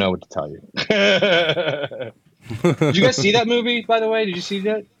I don't know what to tell you. Did you guys see that movie, by the way? Did you see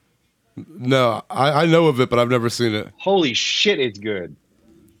that? No, I know of it, but I've never seen it. Holy shit, it's good.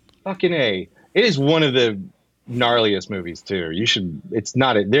 Fucking A. It is one of the gnarliest movies too. You should, it's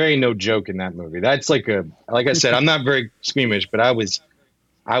not a, there ain't no joke in that movie. That's like I said, I'm not very squeamish, but I was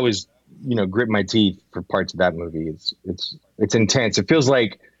gritting my teeth for parts of that movie. It's intense. It feels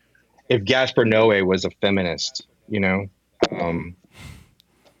like if Gaspar Noé was a feminist, um,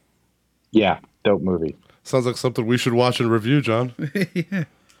 yeah, dope movie. Sounds like something we should watch and review, John. Yeah.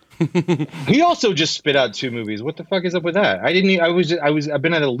 He also just spit out 2 movies. What the fuck is up with that? I've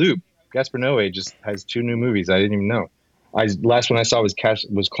been at a loop. Gaspar Noé just has 2 new movies. I didn't even know. Last one I saw was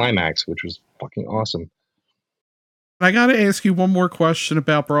Climax, which was fucking awesome. I got to ask you one more question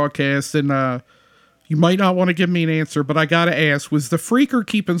about Broadcast, and you might not want to give me an answer, but I got to ask, was the Freaker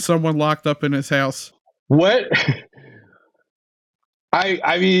keeping someone locked up in his house? What?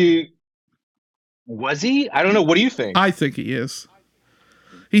 I mean, was he? I don't know. What do you think? I think he is.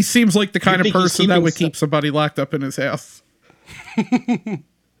 He seems like the kind of think he's person that keeping would keep somebody locked up in his house.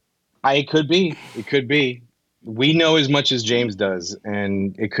 It could be. It could be. We know as much as James does,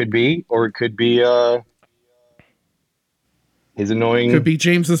 and it could be, or it could be his annoying. Could be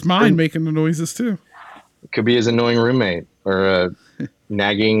James's mind making the noises too. Could be his annoying roommate or a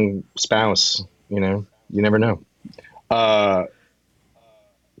nagging spouse. You never know.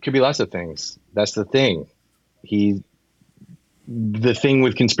 It could be lots of things. That's the thing. The thing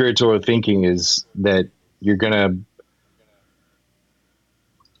with conspiratorial thinking is that you're gonna,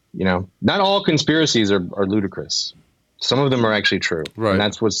 not all conspiracies are ludicrous. Some of them are actually true, Right. and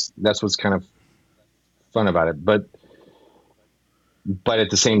that's what's kind of fun about it. But at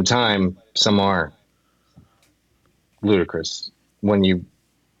the same time, some are ludicrous when you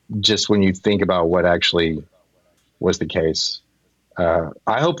think about what actually was the case.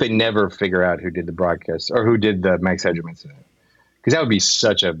 I hope they never figure out who did the broadcast or who did the Max Headroom incident, because that would be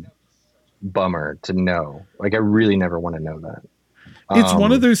such a bummer to know. Like, I really never want to know that. It's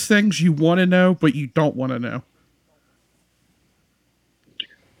one of those things you want to know, but you don't want to know.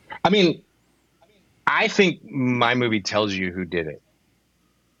 I mean, I think my movie tells you who did it.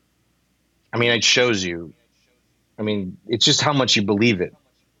 I mean, it shows you. I mean, it's just how much you believe it,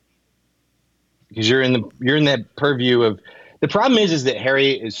 because you're in that purview of. The problem is that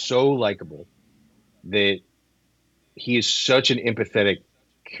Harry is so likable that he is such an empathetic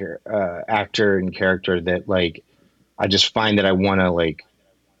actor and character that, like, I just find that I want to, like,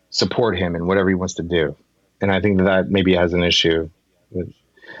 support him in whatever he wants to do. And I think that maybe has an issue with.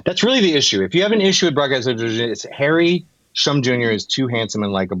 That's really the issue. If you have an issue with Broadcast Intrusion, it's Harry Shum Jr. is too handsome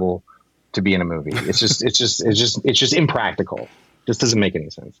and likable to be in a movie. It's just impractical. Just doesn't make any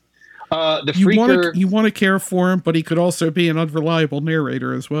sense. The Freaker. You want to care for him, but he could also be an unreliable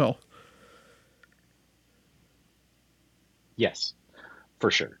narrator as well. Yes,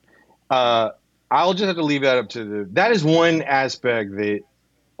 for sure. I'll just have to leave that up to that is one aspect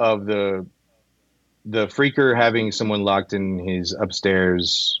of the Freaker having someone locked in his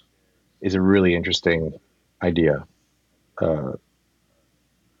upstairs is a really interesting idea.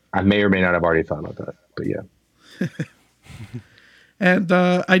 I may or may not have already thought about that, but yeah. And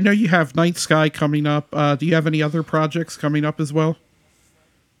I know you have Night Sky coming up. Do you have any other projects coming up as well?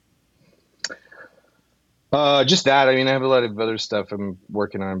 Just that. I mean, I have a lot of other stuff I'm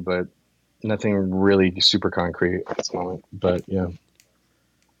working on, but nothing really super concrete at this moment. But yeah,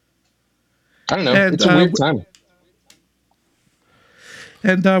 I don't know. And, it's a weird time.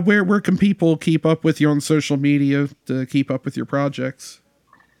 And where can people keep up with you on social media to keep up with your projects?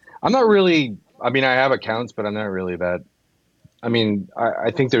 I'm not really. I mean, I have accounts, but I'm not really that. I mean,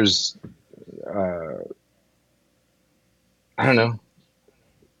 I think there's. I don't know.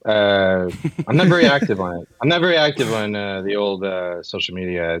 I'm not very active on it. I'm not very active on the old social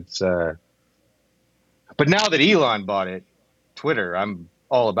media. It's but now that Elon bought it, Twitter, I'm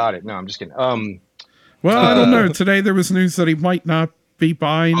all about it. No, I'm just kidding. Well, I don't know. Today there was news that he might not be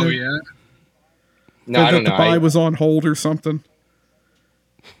buying Oh it. yeah. No, I That don't the know. buy was on hold or something.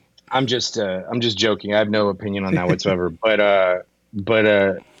 I'm just joking. I have no opinion on that whatsoever.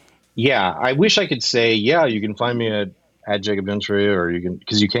 But yeah, I wish I could say, yeah, you can find me at Jacob Gentry, or you can,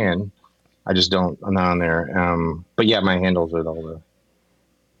 because you can. I just don't. I'm not on there. But yeah, my handles are all the.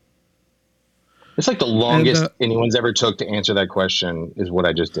 It's like the And longest anyone's ever took to answer that question is what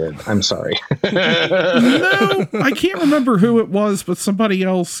I just did. I'm sorry. no, I can't remember who it was, but somebody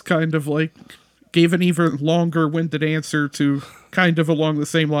else kind of like gave an even longer winded answer to kind of along the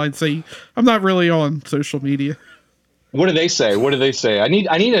same line. Say, I'm not really on social media. What do they say? What do they say? I need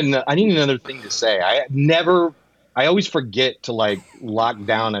another thing to say. I always forget to like lock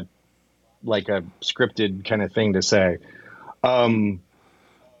down a scripted kind of thing to say. Um,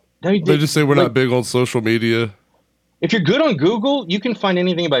 They just say we're not big on social media. If you're good on Google, you can find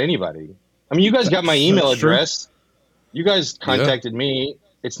anything about anybody. I mean, you guys got my email address. You guys contacted me.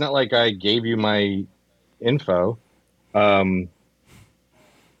 It's not like I gave you my info. Unless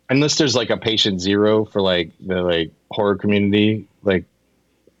there's like a patient zero for like the like horror community, like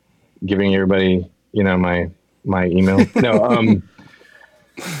giving everybody, my email. No,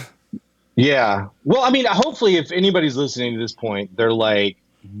 yeah. Well, I mean, hopefully if anybody's listening to this point, they're like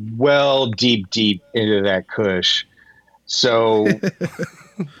well deep into that kush. So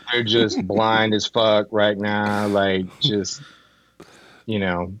they're just blind as fuck right now, like just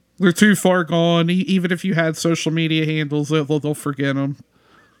They're too far gone. Even if you had social media handles, they'll forget them.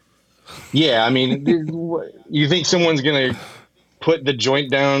 Yeah, I mean, you think someone's gonna put the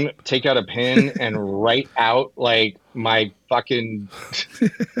joint down, take out a pen, and write out like my fucking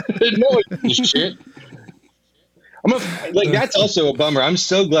no shit? That's also a bummer. I'm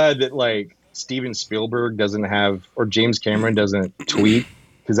so glad that like Steven Spielberg doesn't have, or James Cameron doesn't tweet,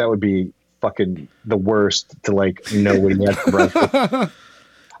 because that would be fucking the worst to like know what he had for breakfast.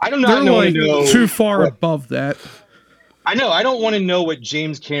 I don't know. They're like too far above that. I know. I don't want to know what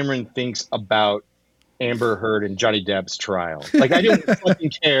James Cameron thinks about Amber Heard and Johnny Depp's trial. Like, I don't fucking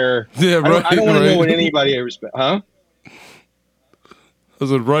care. Yeah, right. I don't want to know what anybody I respect. Huh? I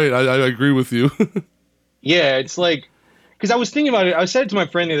said, right. I agree with you. Yeah, it's like, because I was thinking about it. I said it to my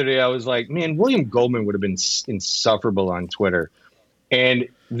friend the other day. I was like, man, William Goldman would have been insufferable on Twitter. And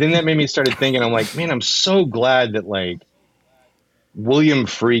then that made me started thinking, I'm like, man, I'm so glad that like William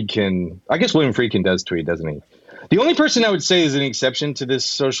Friedkin, I guess William Friedkin does tweet, doesn't he? The only person I would say is an exception to this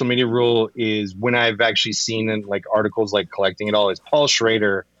social media rule is when I've actually seen in like articles like collecting it all is Paul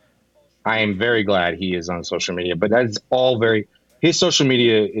Schrader. I am very glad he is on social media, but that's all his social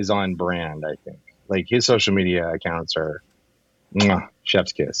media is on brand, I think. Like his social media accounts are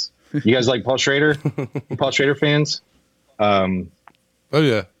chef's kiss. You guys like Paul Schrader? Paul Schrader fans? Oh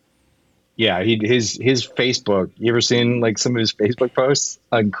yeah. Yeah, his Facebook. You ever seen like some of his Facebook posts?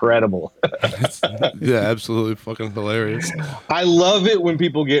 Incredible. Yeah, absolutely fucking hilarious. I love it when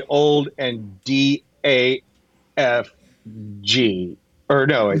people get old and DAFG. Or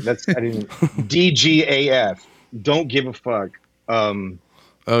no, I didn't DGAF. Don't give a fuck. Oh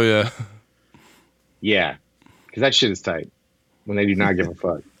yeah. Yeah, because that shit is tight when they do not give a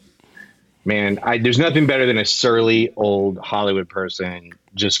fuck. Man, there's nothing better than a surly old Hollywood person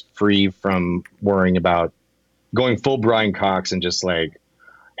just free from worrying about going full Brian Cox and just like,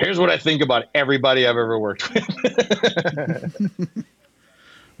 here's what I think about everybody I've ever worked with.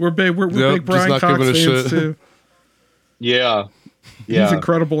 We're big Brian Cox fans too. Yeah. He's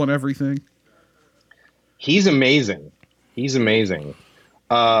incredible in everything. He's amazing.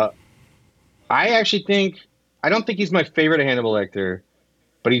 I don't think he's my favorite Hannibal Lecter,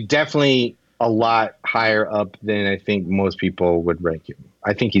 but he's definitely a lot higher up than I think most people would rank him.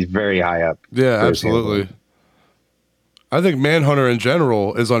 I think he's very high up. Yeah, absolutely. I think Manhunter in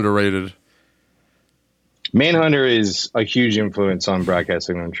general is underrated. Manhunter is a huge influence on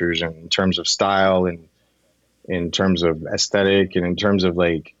Broadcasting Intrusion in terms of style and in terms of aesthetic and in terms of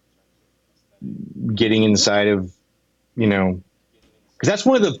like getting inside of, because that's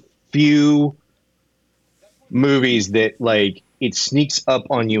one of the few movies that like it sneaks up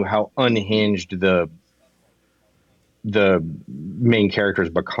on you how unhinged the main character is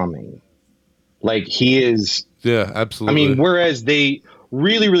becoming. Like he is. Yeah, absolutely. I mean,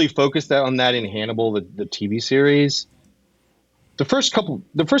 really, really focused on that in Hannibal, the TV series. The first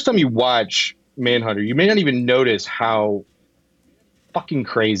time you watch Manhunter, you may not even notice how fucking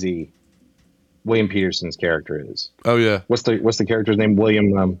crazy William Peterson's character is. Oh yeah. What's the character's name?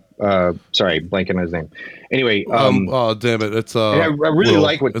 William. Sorry, blanking on his name. Anyway. Oh damn it! It's and I really Will.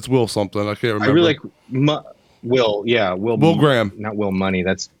 like what It's Will something. I can't remember. I really like. Will. Yeah. Will Graham. Not Will Money.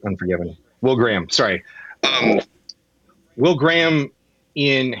 That's Unforgiven. Will Graham. Sorry. Will Graham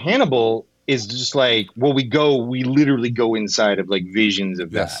in Hannibal is just like, well, we literally go inside of like visions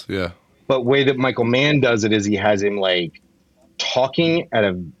of Yes. that. Yeah. But way that Michael Mann does it is he has him like talking at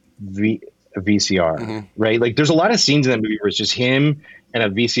a VCR, right? Like there's a lot of scenes in that movie where it's just him and a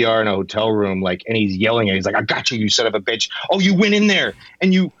VCR in a hotel room, like, and he's yelling at, he's like, I got you, you son of a bitch. Oh, you went in there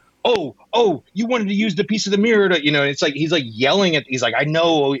and you, you wanted to use the piece of the mirror to, you know, it's like, he's like yelling at, he's like, I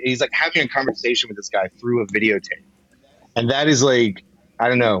know, he's like having a conversation with this guy through a videotape. And that is like, I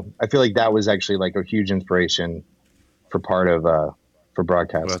don't know. I feel like that was actually like a huge inspiration for part of, for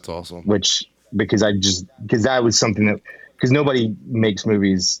broadcast. That's awesome. Because that was something that, because nobody makes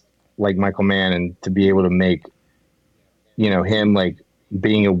movies like Michael Mann, and to be able to make, you know, him like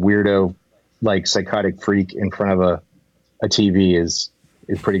being a weirdo, like psychotic freak in front of a TV is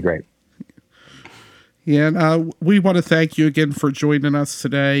pretty great. Yeah, and we want to thank you again for joining us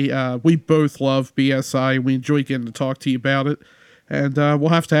today. We both love BSI. We enjoy getting to talk to you about it. And we'll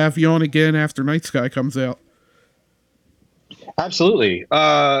have to have you on again after Night Sky comes out. Absolutely.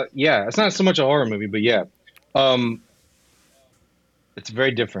 Yeah, it's not so much a horror movie, but yeah. It's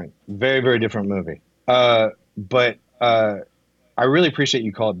very different. Very, very different movie. But I really appreciate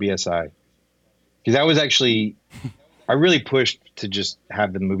you call it BSI. Because that was actually... I really pushed to just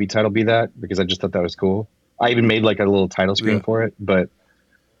have the movie title be that, because I just thought that was cool. I even made like a little title screen for it, but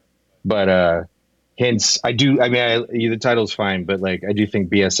hence the title's fine, but like I do think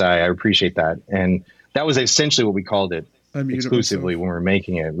BSI, I appreciate that. And that was essentially what we called it exclusively when we were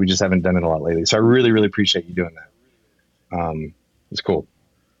making it. We just haven't done it a lot lately. So I really, really appreciate you doing that. It's cool.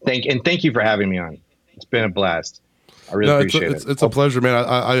 Thank you for having me on. It's been a blast. I really appreciate it. It's a pleasure, man.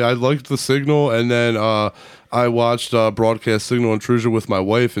 I liked the Signal, and then I watched Broadcast Signal Intrusion with my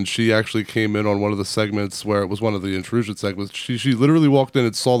wife, and she actually came in on one of the segments where it was one of the Intrusion segments. She literally walked in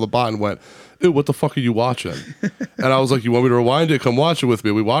and saw the bot and went, ew, what the fuck are you watching? And I was like, you want me to rewind it? Come watch it with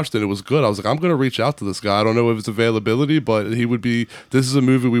me. We watched it. It was good. I was like, I'm going to reach out to this guy. I don't know if it's availability, but this is a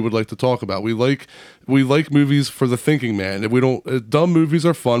movie we would like to talk about. We like movies for the thinking man. If we don't, dumb movies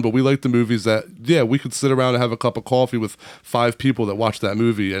are fun, but we like the movies that, yeah, we could sit around and have a cup of coffee with 5 people that watch that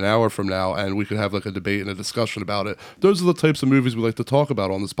movie an hour from now, and we could have like a debate and a discussion about it. Those are the types of movies we like to talk about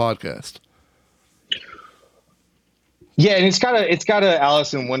on this podcast. Yeah, and it's got a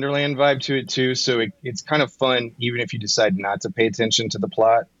Alice in Wonderland vibe to it too. So it's kind of fun, even if you decide not to pay attention to the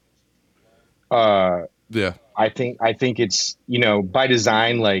plot. Yeah, I think it's, you know, by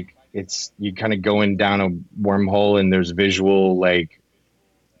design, like it's you kind of going down a wormhole, and there's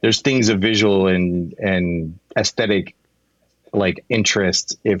things of visual and aesthetic like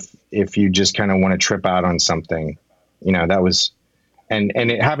interest if you just kind of want to trip out on something, you know. That was, and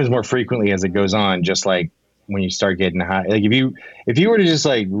it happens more frequently as it goes on, just like when you start getting high. Like if you were to just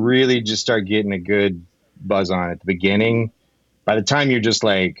like really just start getting a good buzz on at the beginning, by the time you're just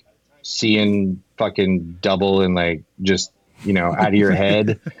like seeing fucking double and like just, you know, out of your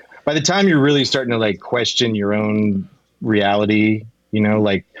head, by the time you're really starting to like question your own reality, you know,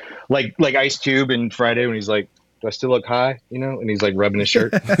 like Ice Cube in Friday when he's like, do I still look high? You know, and he's like rubbing his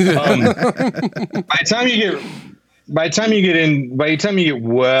shirt. By the time you get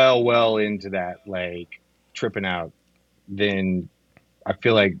well into that, like tripping out, then I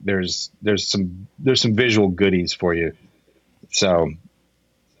feel like there's some visual goodies for you. So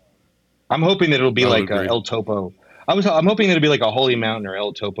I'm hoping that it'll be like a El Topo. I'm hoping that it'll be like a Holy Mountain or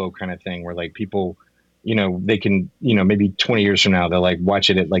El Topo kind of thing, where like people, you know, they can, you know, maybe 20 years from now they'll like watch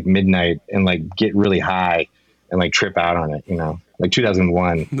it at like midnight and like get really high and like trip out on it, you know, like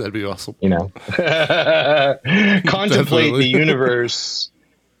 2001. That'd be awesome. You know, contemplate the universe.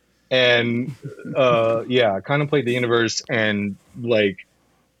 And contemplate the universe and like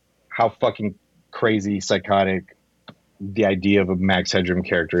how fucking crazy psychotic the idea of a Max Headroom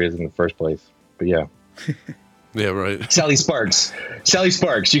character is in the first place. But yeah. Yeah, right. Sally Sparks.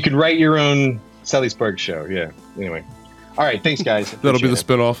 You could write your own Sally Sparks show. Yeah. Anyway. All right. Thanks, guys. That'll be the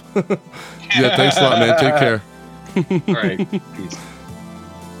spinoff. Yeah. Thanks a lot, man. Take care. All right. Peace.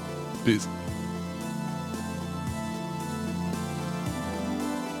 Peace.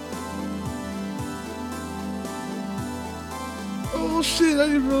 Oh shit, I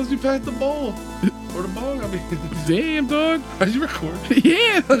didn't realize you packed the bowl. Or the bong? I mean, Damn, dog. are you recording?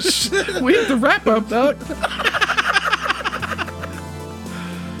 Yeah. We have to wrap up, dog.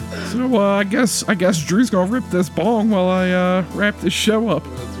 So I guess Drew's gonna rip this bong while I wrap this show up.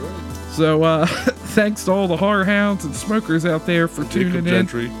 That's right. So thanks to all the horror hounds and smokers out there for tuning in.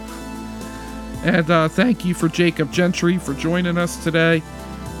 Gentry. And thank you for Jacob Gentry for joining us today.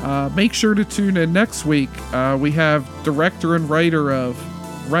 Make sure to tune in next week. We have director and writer of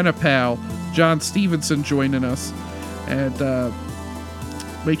Rent-A-Pal, John Stevenson, joining us. And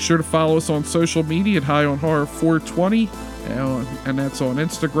make sure to follow us on social media at High on Horror 420. And that's on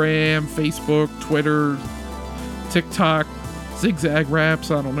Instagram, Facebook, Twitter, TikTok, Zigzag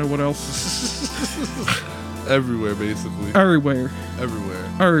Raps. I don't know what else. Everywhere, basically. Everywhere.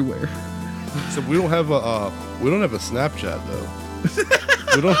 So we don't have a Snapchat though.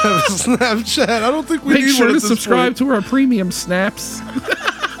 We don't have a Snapchat. I don't think we Make need sure one to at this subscribe point. to our premium snaps.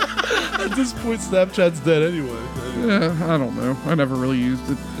 At this point, Snapchat's dead anyway. I don't know. I never really used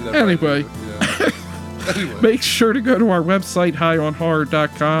it. Never Anyway. Yeah. Anyway. Make sure to go to our website,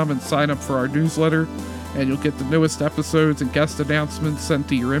 highonhorror.com, and sign up for our newsletter, and you'll get the newest episodes and guest announcements sent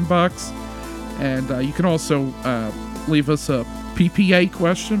to your inbox. And you can also leave us a PPA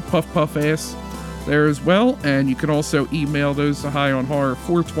question, Puff Puff Ass, there as well. And you can also email those to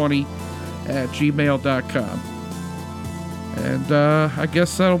highonhorror420@gmail.com. And I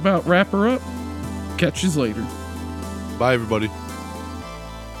guess that'll about wrap her up. Catch you later. Bye, everybody.